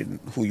interested in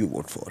who you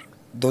vote for.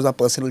 Those are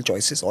personal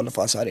choices all of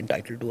us are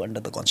entitled to under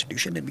the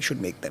Constitution, and we should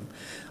make them.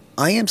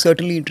 I am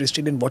certainly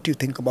interested in what you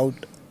think about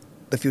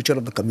the future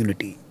of the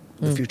community,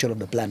 the future of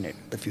the planet,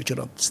 the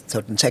future of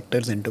certain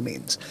sectors and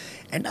domains.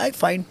 And I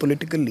find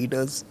political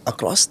leaders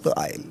across the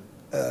aisle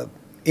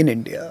in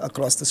India,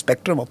 across the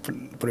spectrum of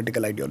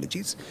political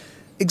ideologies,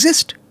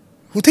 exist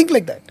who think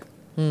like that.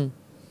 And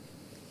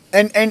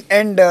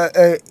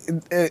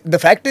the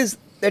fact is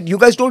that you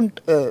guys don't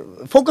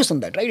focus on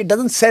that, right? It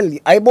doesn't sell.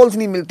 Eyeballs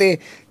नहीं मिलते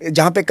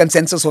जहाँ पे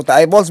consensus होता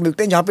है. Eyeballs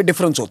मिलते हैं जहाँ पे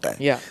difference होता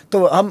है.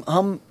 तो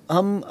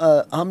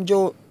हम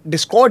जो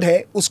discord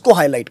है उसको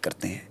highlight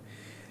करते हैं.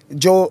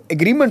 जो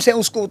agreements हैं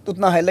उसको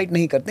उतना highlight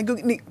नहीं करते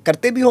क्योंकि नहीं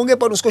करते भी होंगे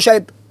पर उसको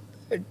शायद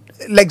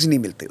legs नहीं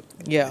मिलते.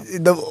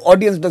 The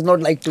audience does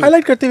not like to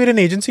highlight करते. We're an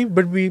agency,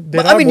 but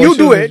I mean, you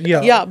do it.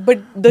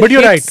 But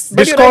you're right.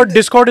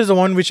 Discord is the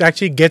one which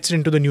actually gets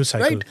into the news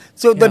cycle. Right.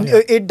 So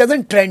it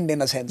doesn't trend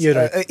in a sense. You're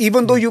right.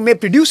 Even though you may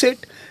produce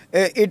it,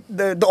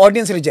 the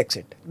audience rejects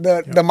it.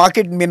 The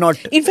market may not.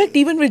 In fact,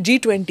 even with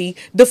G20,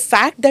 the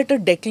fact that a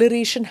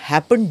declaration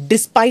happened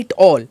despite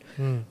all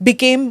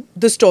became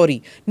the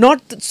story.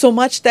 Not so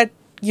much that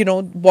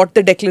what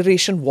the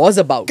declaration was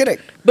about.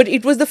 Correct. But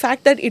it was the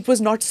fact that it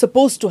was not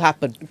supposed to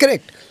happen.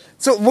 Correct.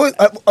 So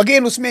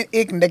again, उसमें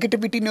एक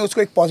negativity ने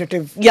उसको एक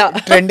positive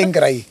trending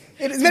कराई.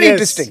 It is very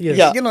interesting.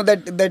 Yes.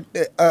 That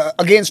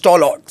against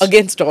all odds.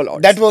 Against all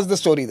odds. That was the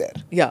story there.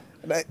 Yeah.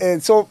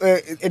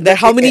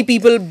 How many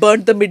people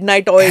burnt the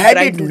midnight oil? Had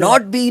it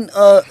not been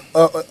a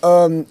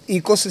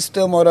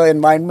ecosystem or an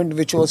environment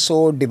which was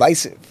so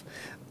divisive,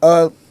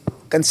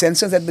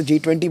 consensus at the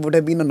G20 would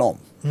have been a norm,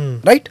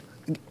 right?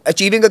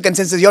 Achieving a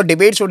consensus, your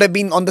debates would have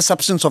been on the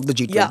substance of the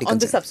G20. Yeah, on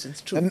the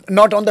substance, true. And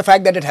not on the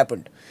fact that it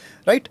happened,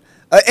 right?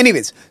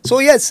 Anyways, so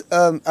yes,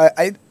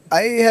 I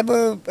have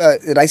a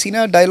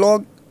Raisina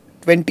Dialogue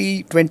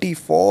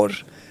 2024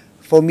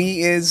 for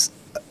me is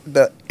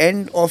the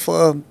end of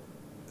a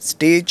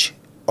stage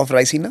of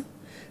Raisina.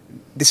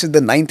 This is the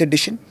 9th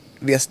edition.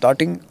 We are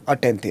starting our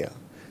 10th year.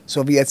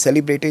 So we are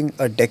celebrating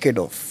a decade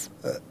of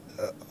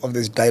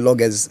this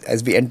dialogue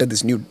as we enter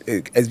this new,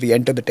 as we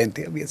enter the 10th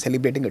year. We are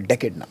celebrating a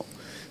decade now.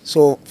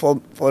 So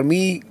for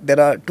me, there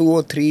are 2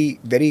 or 3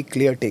 very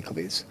clear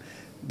takeaways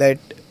that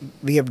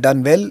we have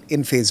done well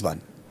in phase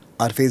 1.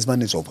 Our phase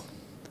 1 is over.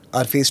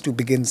 Our phase 2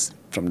 begins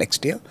from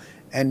next year,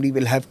 and we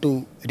will have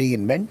to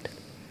reinvent,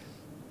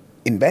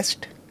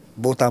 invest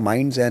both our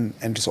minds and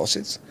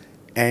resources,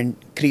 and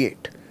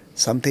create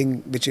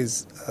something which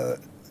is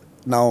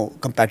now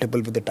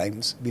compatible with the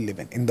times we live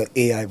in the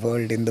AI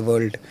world, in the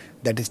world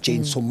that has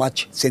changed so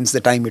much since the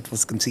time it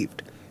was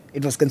conceived.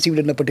 It was conceived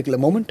in a particular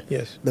moment.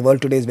 Yes. The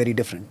world today is very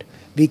different.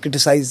 We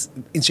criticize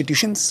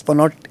institutions for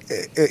not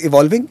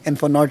evolving and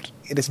for not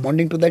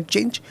responding to that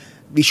change.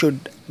 We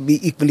should be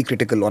equally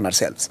critical on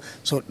ourselves.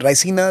 So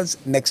Raisina's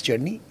next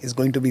journey is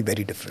going to be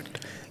very different.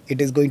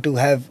 It is going to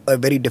have a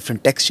very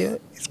different texture.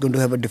 It's going to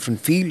have a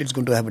different feel. It's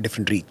going to have a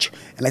different reach.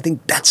 And I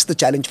think that's the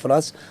challenge for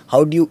us.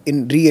 How do you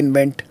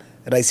reinvent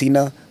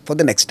Raisina for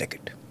the next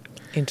decade?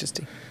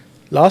 Interesting.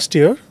 Last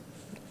year,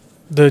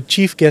 the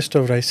chief guest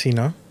of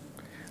Raisina,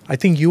 I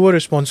think you were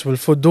responsible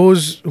for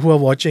those who are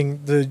watching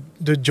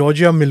the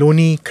Georgia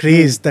Meloni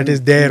craze that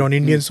is there on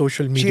Indian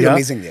social media. She's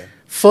amazing, yeah.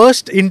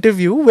 First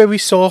interview where we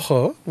saw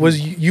her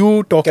was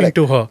you talking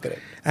to her.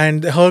 Correct.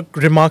 And her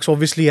remarks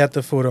obviously at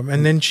the forum.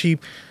 And then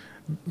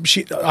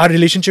our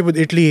relationship with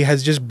Italy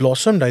has just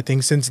blossomed, I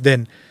think, since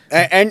then.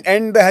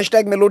 And the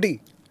hashtag Melody.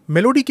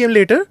 Melody came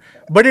later,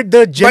 but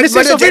the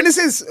genesis of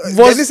Genesis it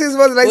was it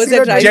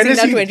Raisina.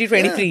 Raisina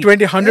 2023?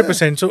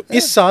 100%. So,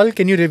 is Saal,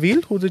 can you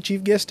reveal who the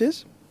chief guest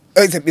is?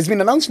 It's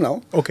been announced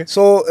now. Okay.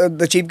 So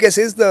the chief guest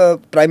is the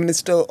Prime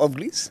Minister of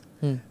Greece.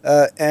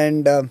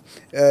 And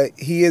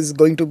he is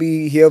going to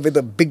be here with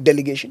a big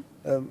delegation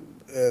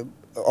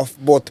of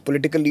both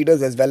political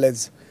leaders as well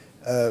as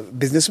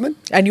businessmen.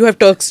 And you have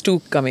Turks too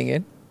coming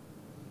in.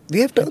 We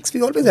have Turks.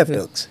 We always have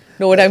Turks.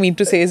 No, what I mean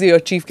to say is your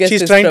chief guest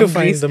She's is trying from to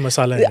find Greece. the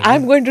masala.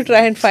 I'm going to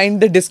try and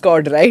find the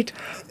discord, right?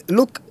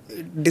 Look,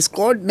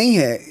 discord nahi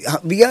hai.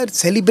 We are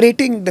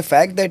celebrating the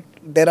fact that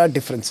there are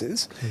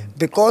differences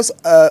because,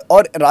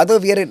 or rather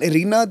we are an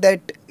arena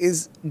that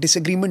is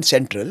disagreement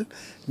central,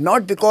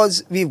 not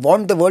because we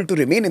want the world to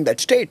remain in that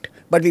state,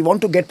 but we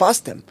want to get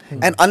past them.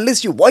 And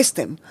unless you voice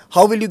them,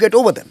 how will you get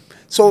over them?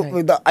 So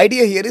the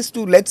idea here is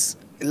to let's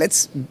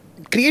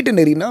create an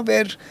arena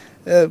where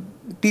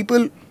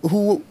people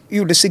who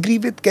you disagree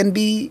with can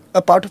be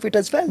a part of it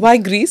as well. Why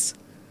Greece?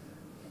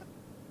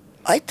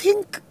 I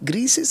think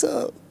Greece is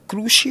a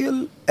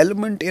crucial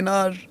element in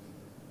our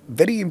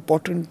very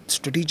important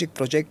strategic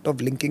project of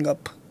linking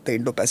up the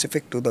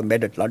Indo-Pacific to the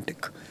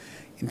Med-Atlantic.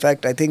 In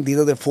fact, I think these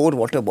are the 4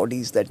 water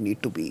bodies that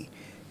need to be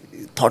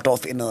thought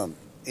of in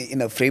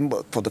a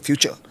framework for the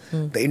future.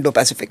 The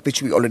Indo-Pacific,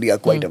 which we already are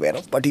quite aware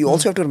of, but you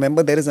also have to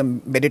remember there is a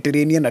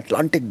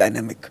Mediterranean-Atlantic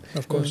dynamic.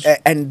 Of course.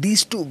 And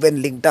these two,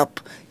 when linked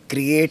up,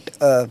 create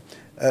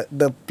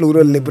the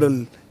plural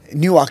liberal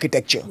new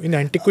architecture. In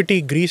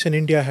antiquity, Greece and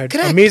India had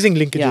Correct. amazing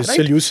linkages. Yeah. Right?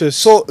 Seleucus,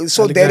 So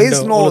there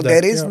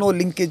Alexander, is no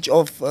linkage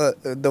of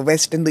the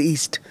West and the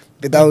East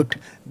without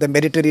the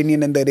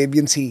Mediterranean and the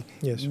Arabian Sea.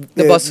 Yes.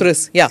 The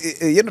Bosphorus, yeah.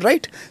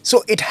 Right.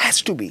 So it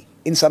has to be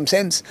in some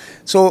sense.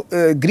 So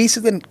Greece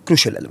is a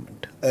crucial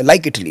element,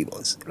 like Italy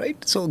was, right?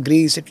 So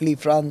Greece, Italy,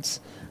 France,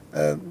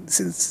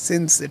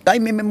 since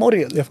time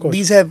immemorial, Yeah, of course.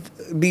 these have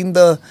been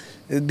the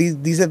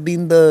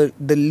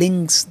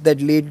links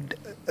that laid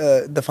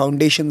the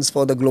foundations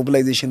for the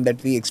globalization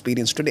that we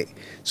experience today.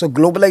 So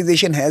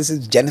globalization has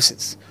its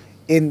genesis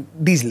in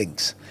these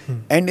links,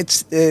 and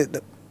it's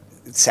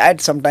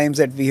sad sometimes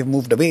that we have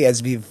moved away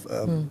as we've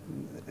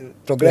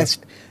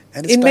progressed.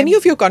 And it's In many time-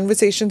 of your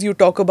conversations, you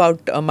talk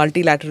about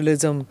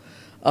multilateralism,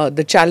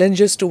 the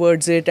challenges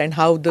towards it, and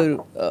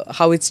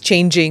how it's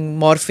changing,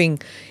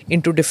 morphing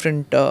into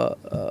different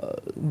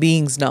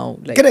beings now.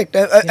 Like, Correct.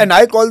 And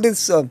I call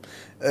this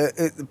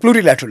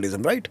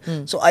plurilateralism, right?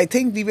 So I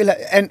think we will,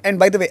 and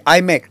by the way,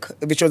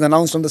 IMEC, which was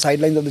announced on the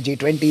sidelines of the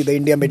G20, the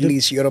India, Middle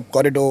East, Europe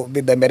corridor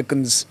with the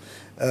Americans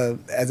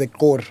as a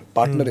core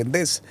partner in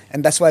this,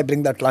 and that's why I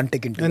bring the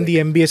Atlantic into and it. the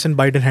MBS and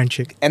Biden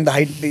handshake. And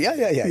the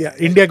Yeah,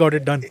 India got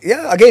it done.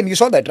 Yeah, again, you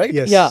saw that, right?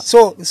 Yes. Yeah.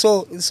 So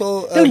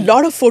there are a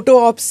lot of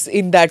photo ops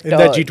in that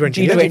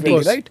G20. Yeah, of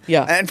course. right?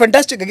 Yeah. And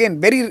fantastic again,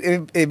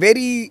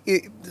 very.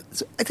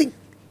 So I think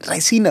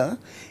Raisina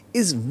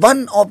is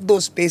one of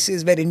those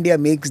spaces where India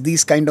makes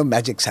these kind of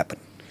magics happen.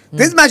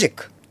 This is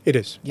magic. It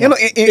is. You know,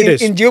 It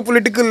is. in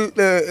geopolitical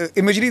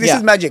imagery, this Yeah.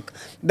 is magic.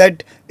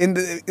 That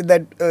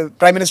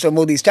Prime Minister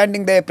Modi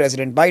standing there,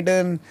 President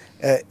Biden,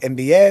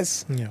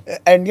 MBS, Yeah.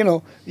 and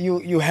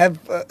you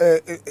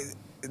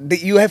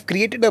have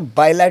created a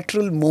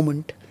bilateral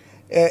moment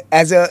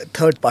as a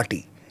third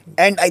party,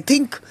 and I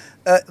think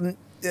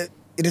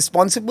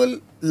responsible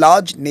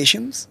large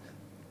nations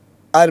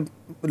are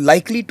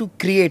likely to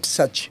create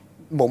such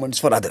moments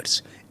for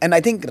others, and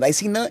I think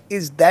Raisina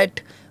is that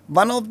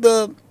one of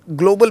the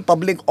global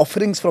public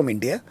offerings from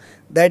India,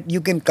 that you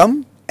can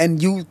come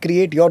and you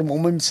create your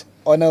moments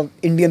on a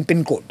Indian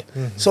pin code.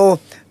 So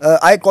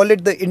I call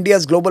it the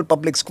India's global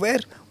public square,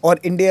 or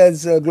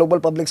India's global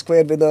public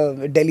square with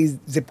a Delhi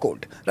zip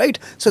code, right?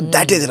 So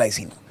that is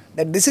Raisina.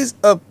 That this is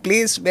a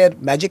place where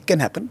magic can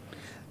happen,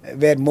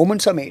 where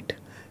moments are made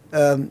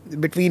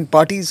between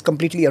parties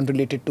completely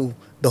unrelated to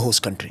the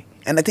host country.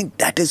 And I think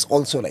that is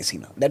also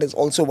Raisina. That is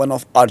also one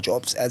of our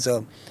jobs as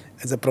a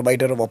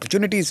provider of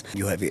opportunities.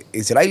 You have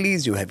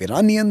Israelis, you have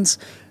Iranians,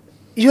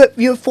 you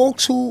have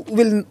folks who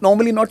will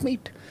normally not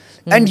meet.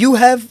 And you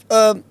have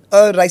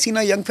a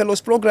Raisina Young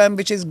Fellows program,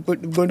 which is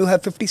going to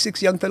have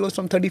 56 young fellows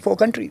from 34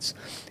 countries,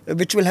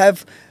 which will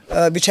have,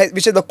 which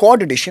is the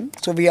Quad edition.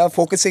 So we are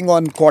focusing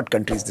on Quad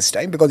countries this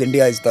time because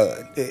India is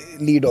the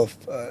lead of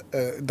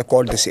the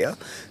Quad this year.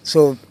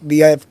 So we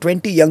have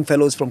 20 young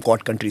fellows from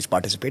Quad countries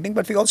participating,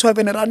 but we also have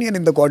an Iranian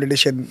in the Quad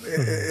edition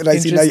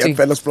Raisina Young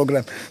Fellows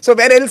program. So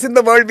where else in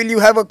the world will you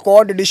have a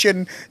Quad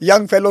edition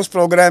Young Fellows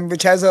program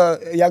which has a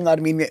young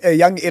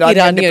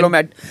Iranian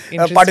diplomat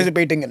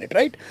participating in it,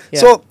 right? Yeah.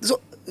 So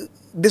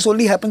this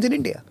only happens in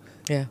India.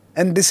 Yeah.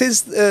 And this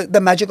is the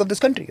magic of this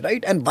country,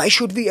 right? And why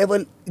should we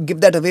ever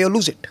give that away or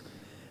lose it?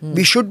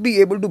 We should be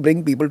able to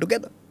bring people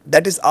together.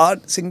 That is our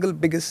single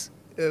biggest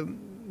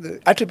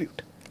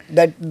attribute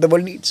that the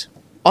world needs.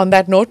 On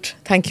that note,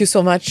 thank you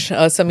so much,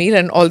 Samir,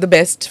 and all the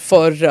best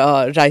for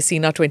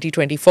Raisina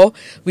 2024.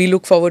 We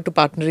look forward to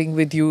partnering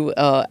with you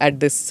at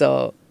this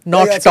talk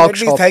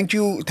shop.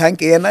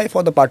 Thank ANI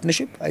for the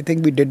partnership. I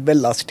think we did well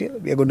last year.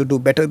 We are going to do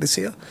better this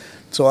year.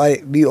 So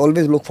we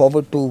always look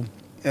forward to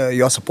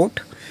your support.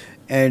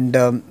 And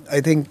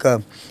I think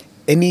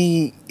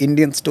any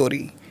Indian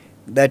story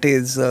that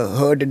is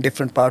heard in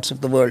different parts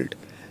of the world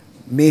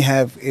may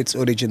have its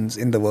origins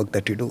in the work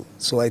that you do.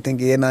 So I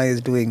think ANI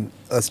is doing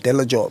a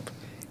stellar job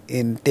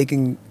in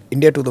taking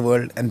India to the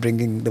world and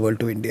bringing the world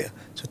to India.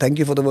 So thank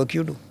you for the work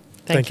you do.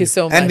 Thank you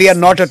so much. And we are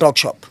not a talk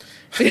shop.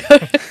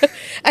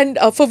 And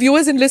for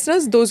viewers and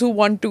listeners, those who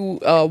want to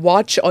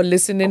watch or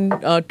listen in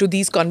to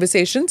these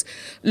conversations,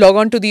 log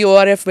on to the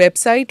ORF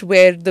website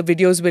where the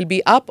videos will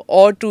be up,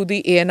 or to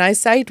the ANI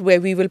site where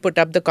we will put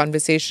up the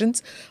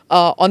conversations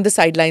on the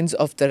sidelines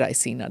of the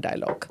Raisina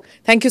Dialogue.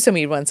 Thank you,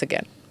 Samir, once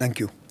again. Thank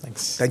you.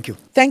 Thanks. Thank you.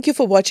 Thank you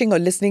for watching or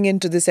listening in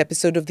to this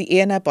episode of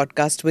the ANI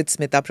podcast with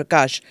Smita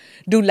Prakash.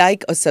 Do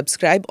like or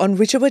subscribe on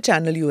whichever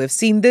channel you have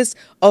seen this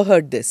or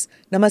heard this.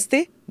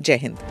 Namaste. Jai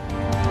Hind.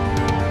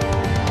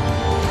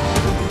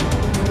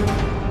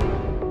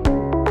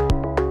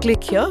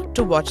 Click here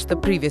to watch the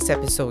previous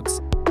episodes.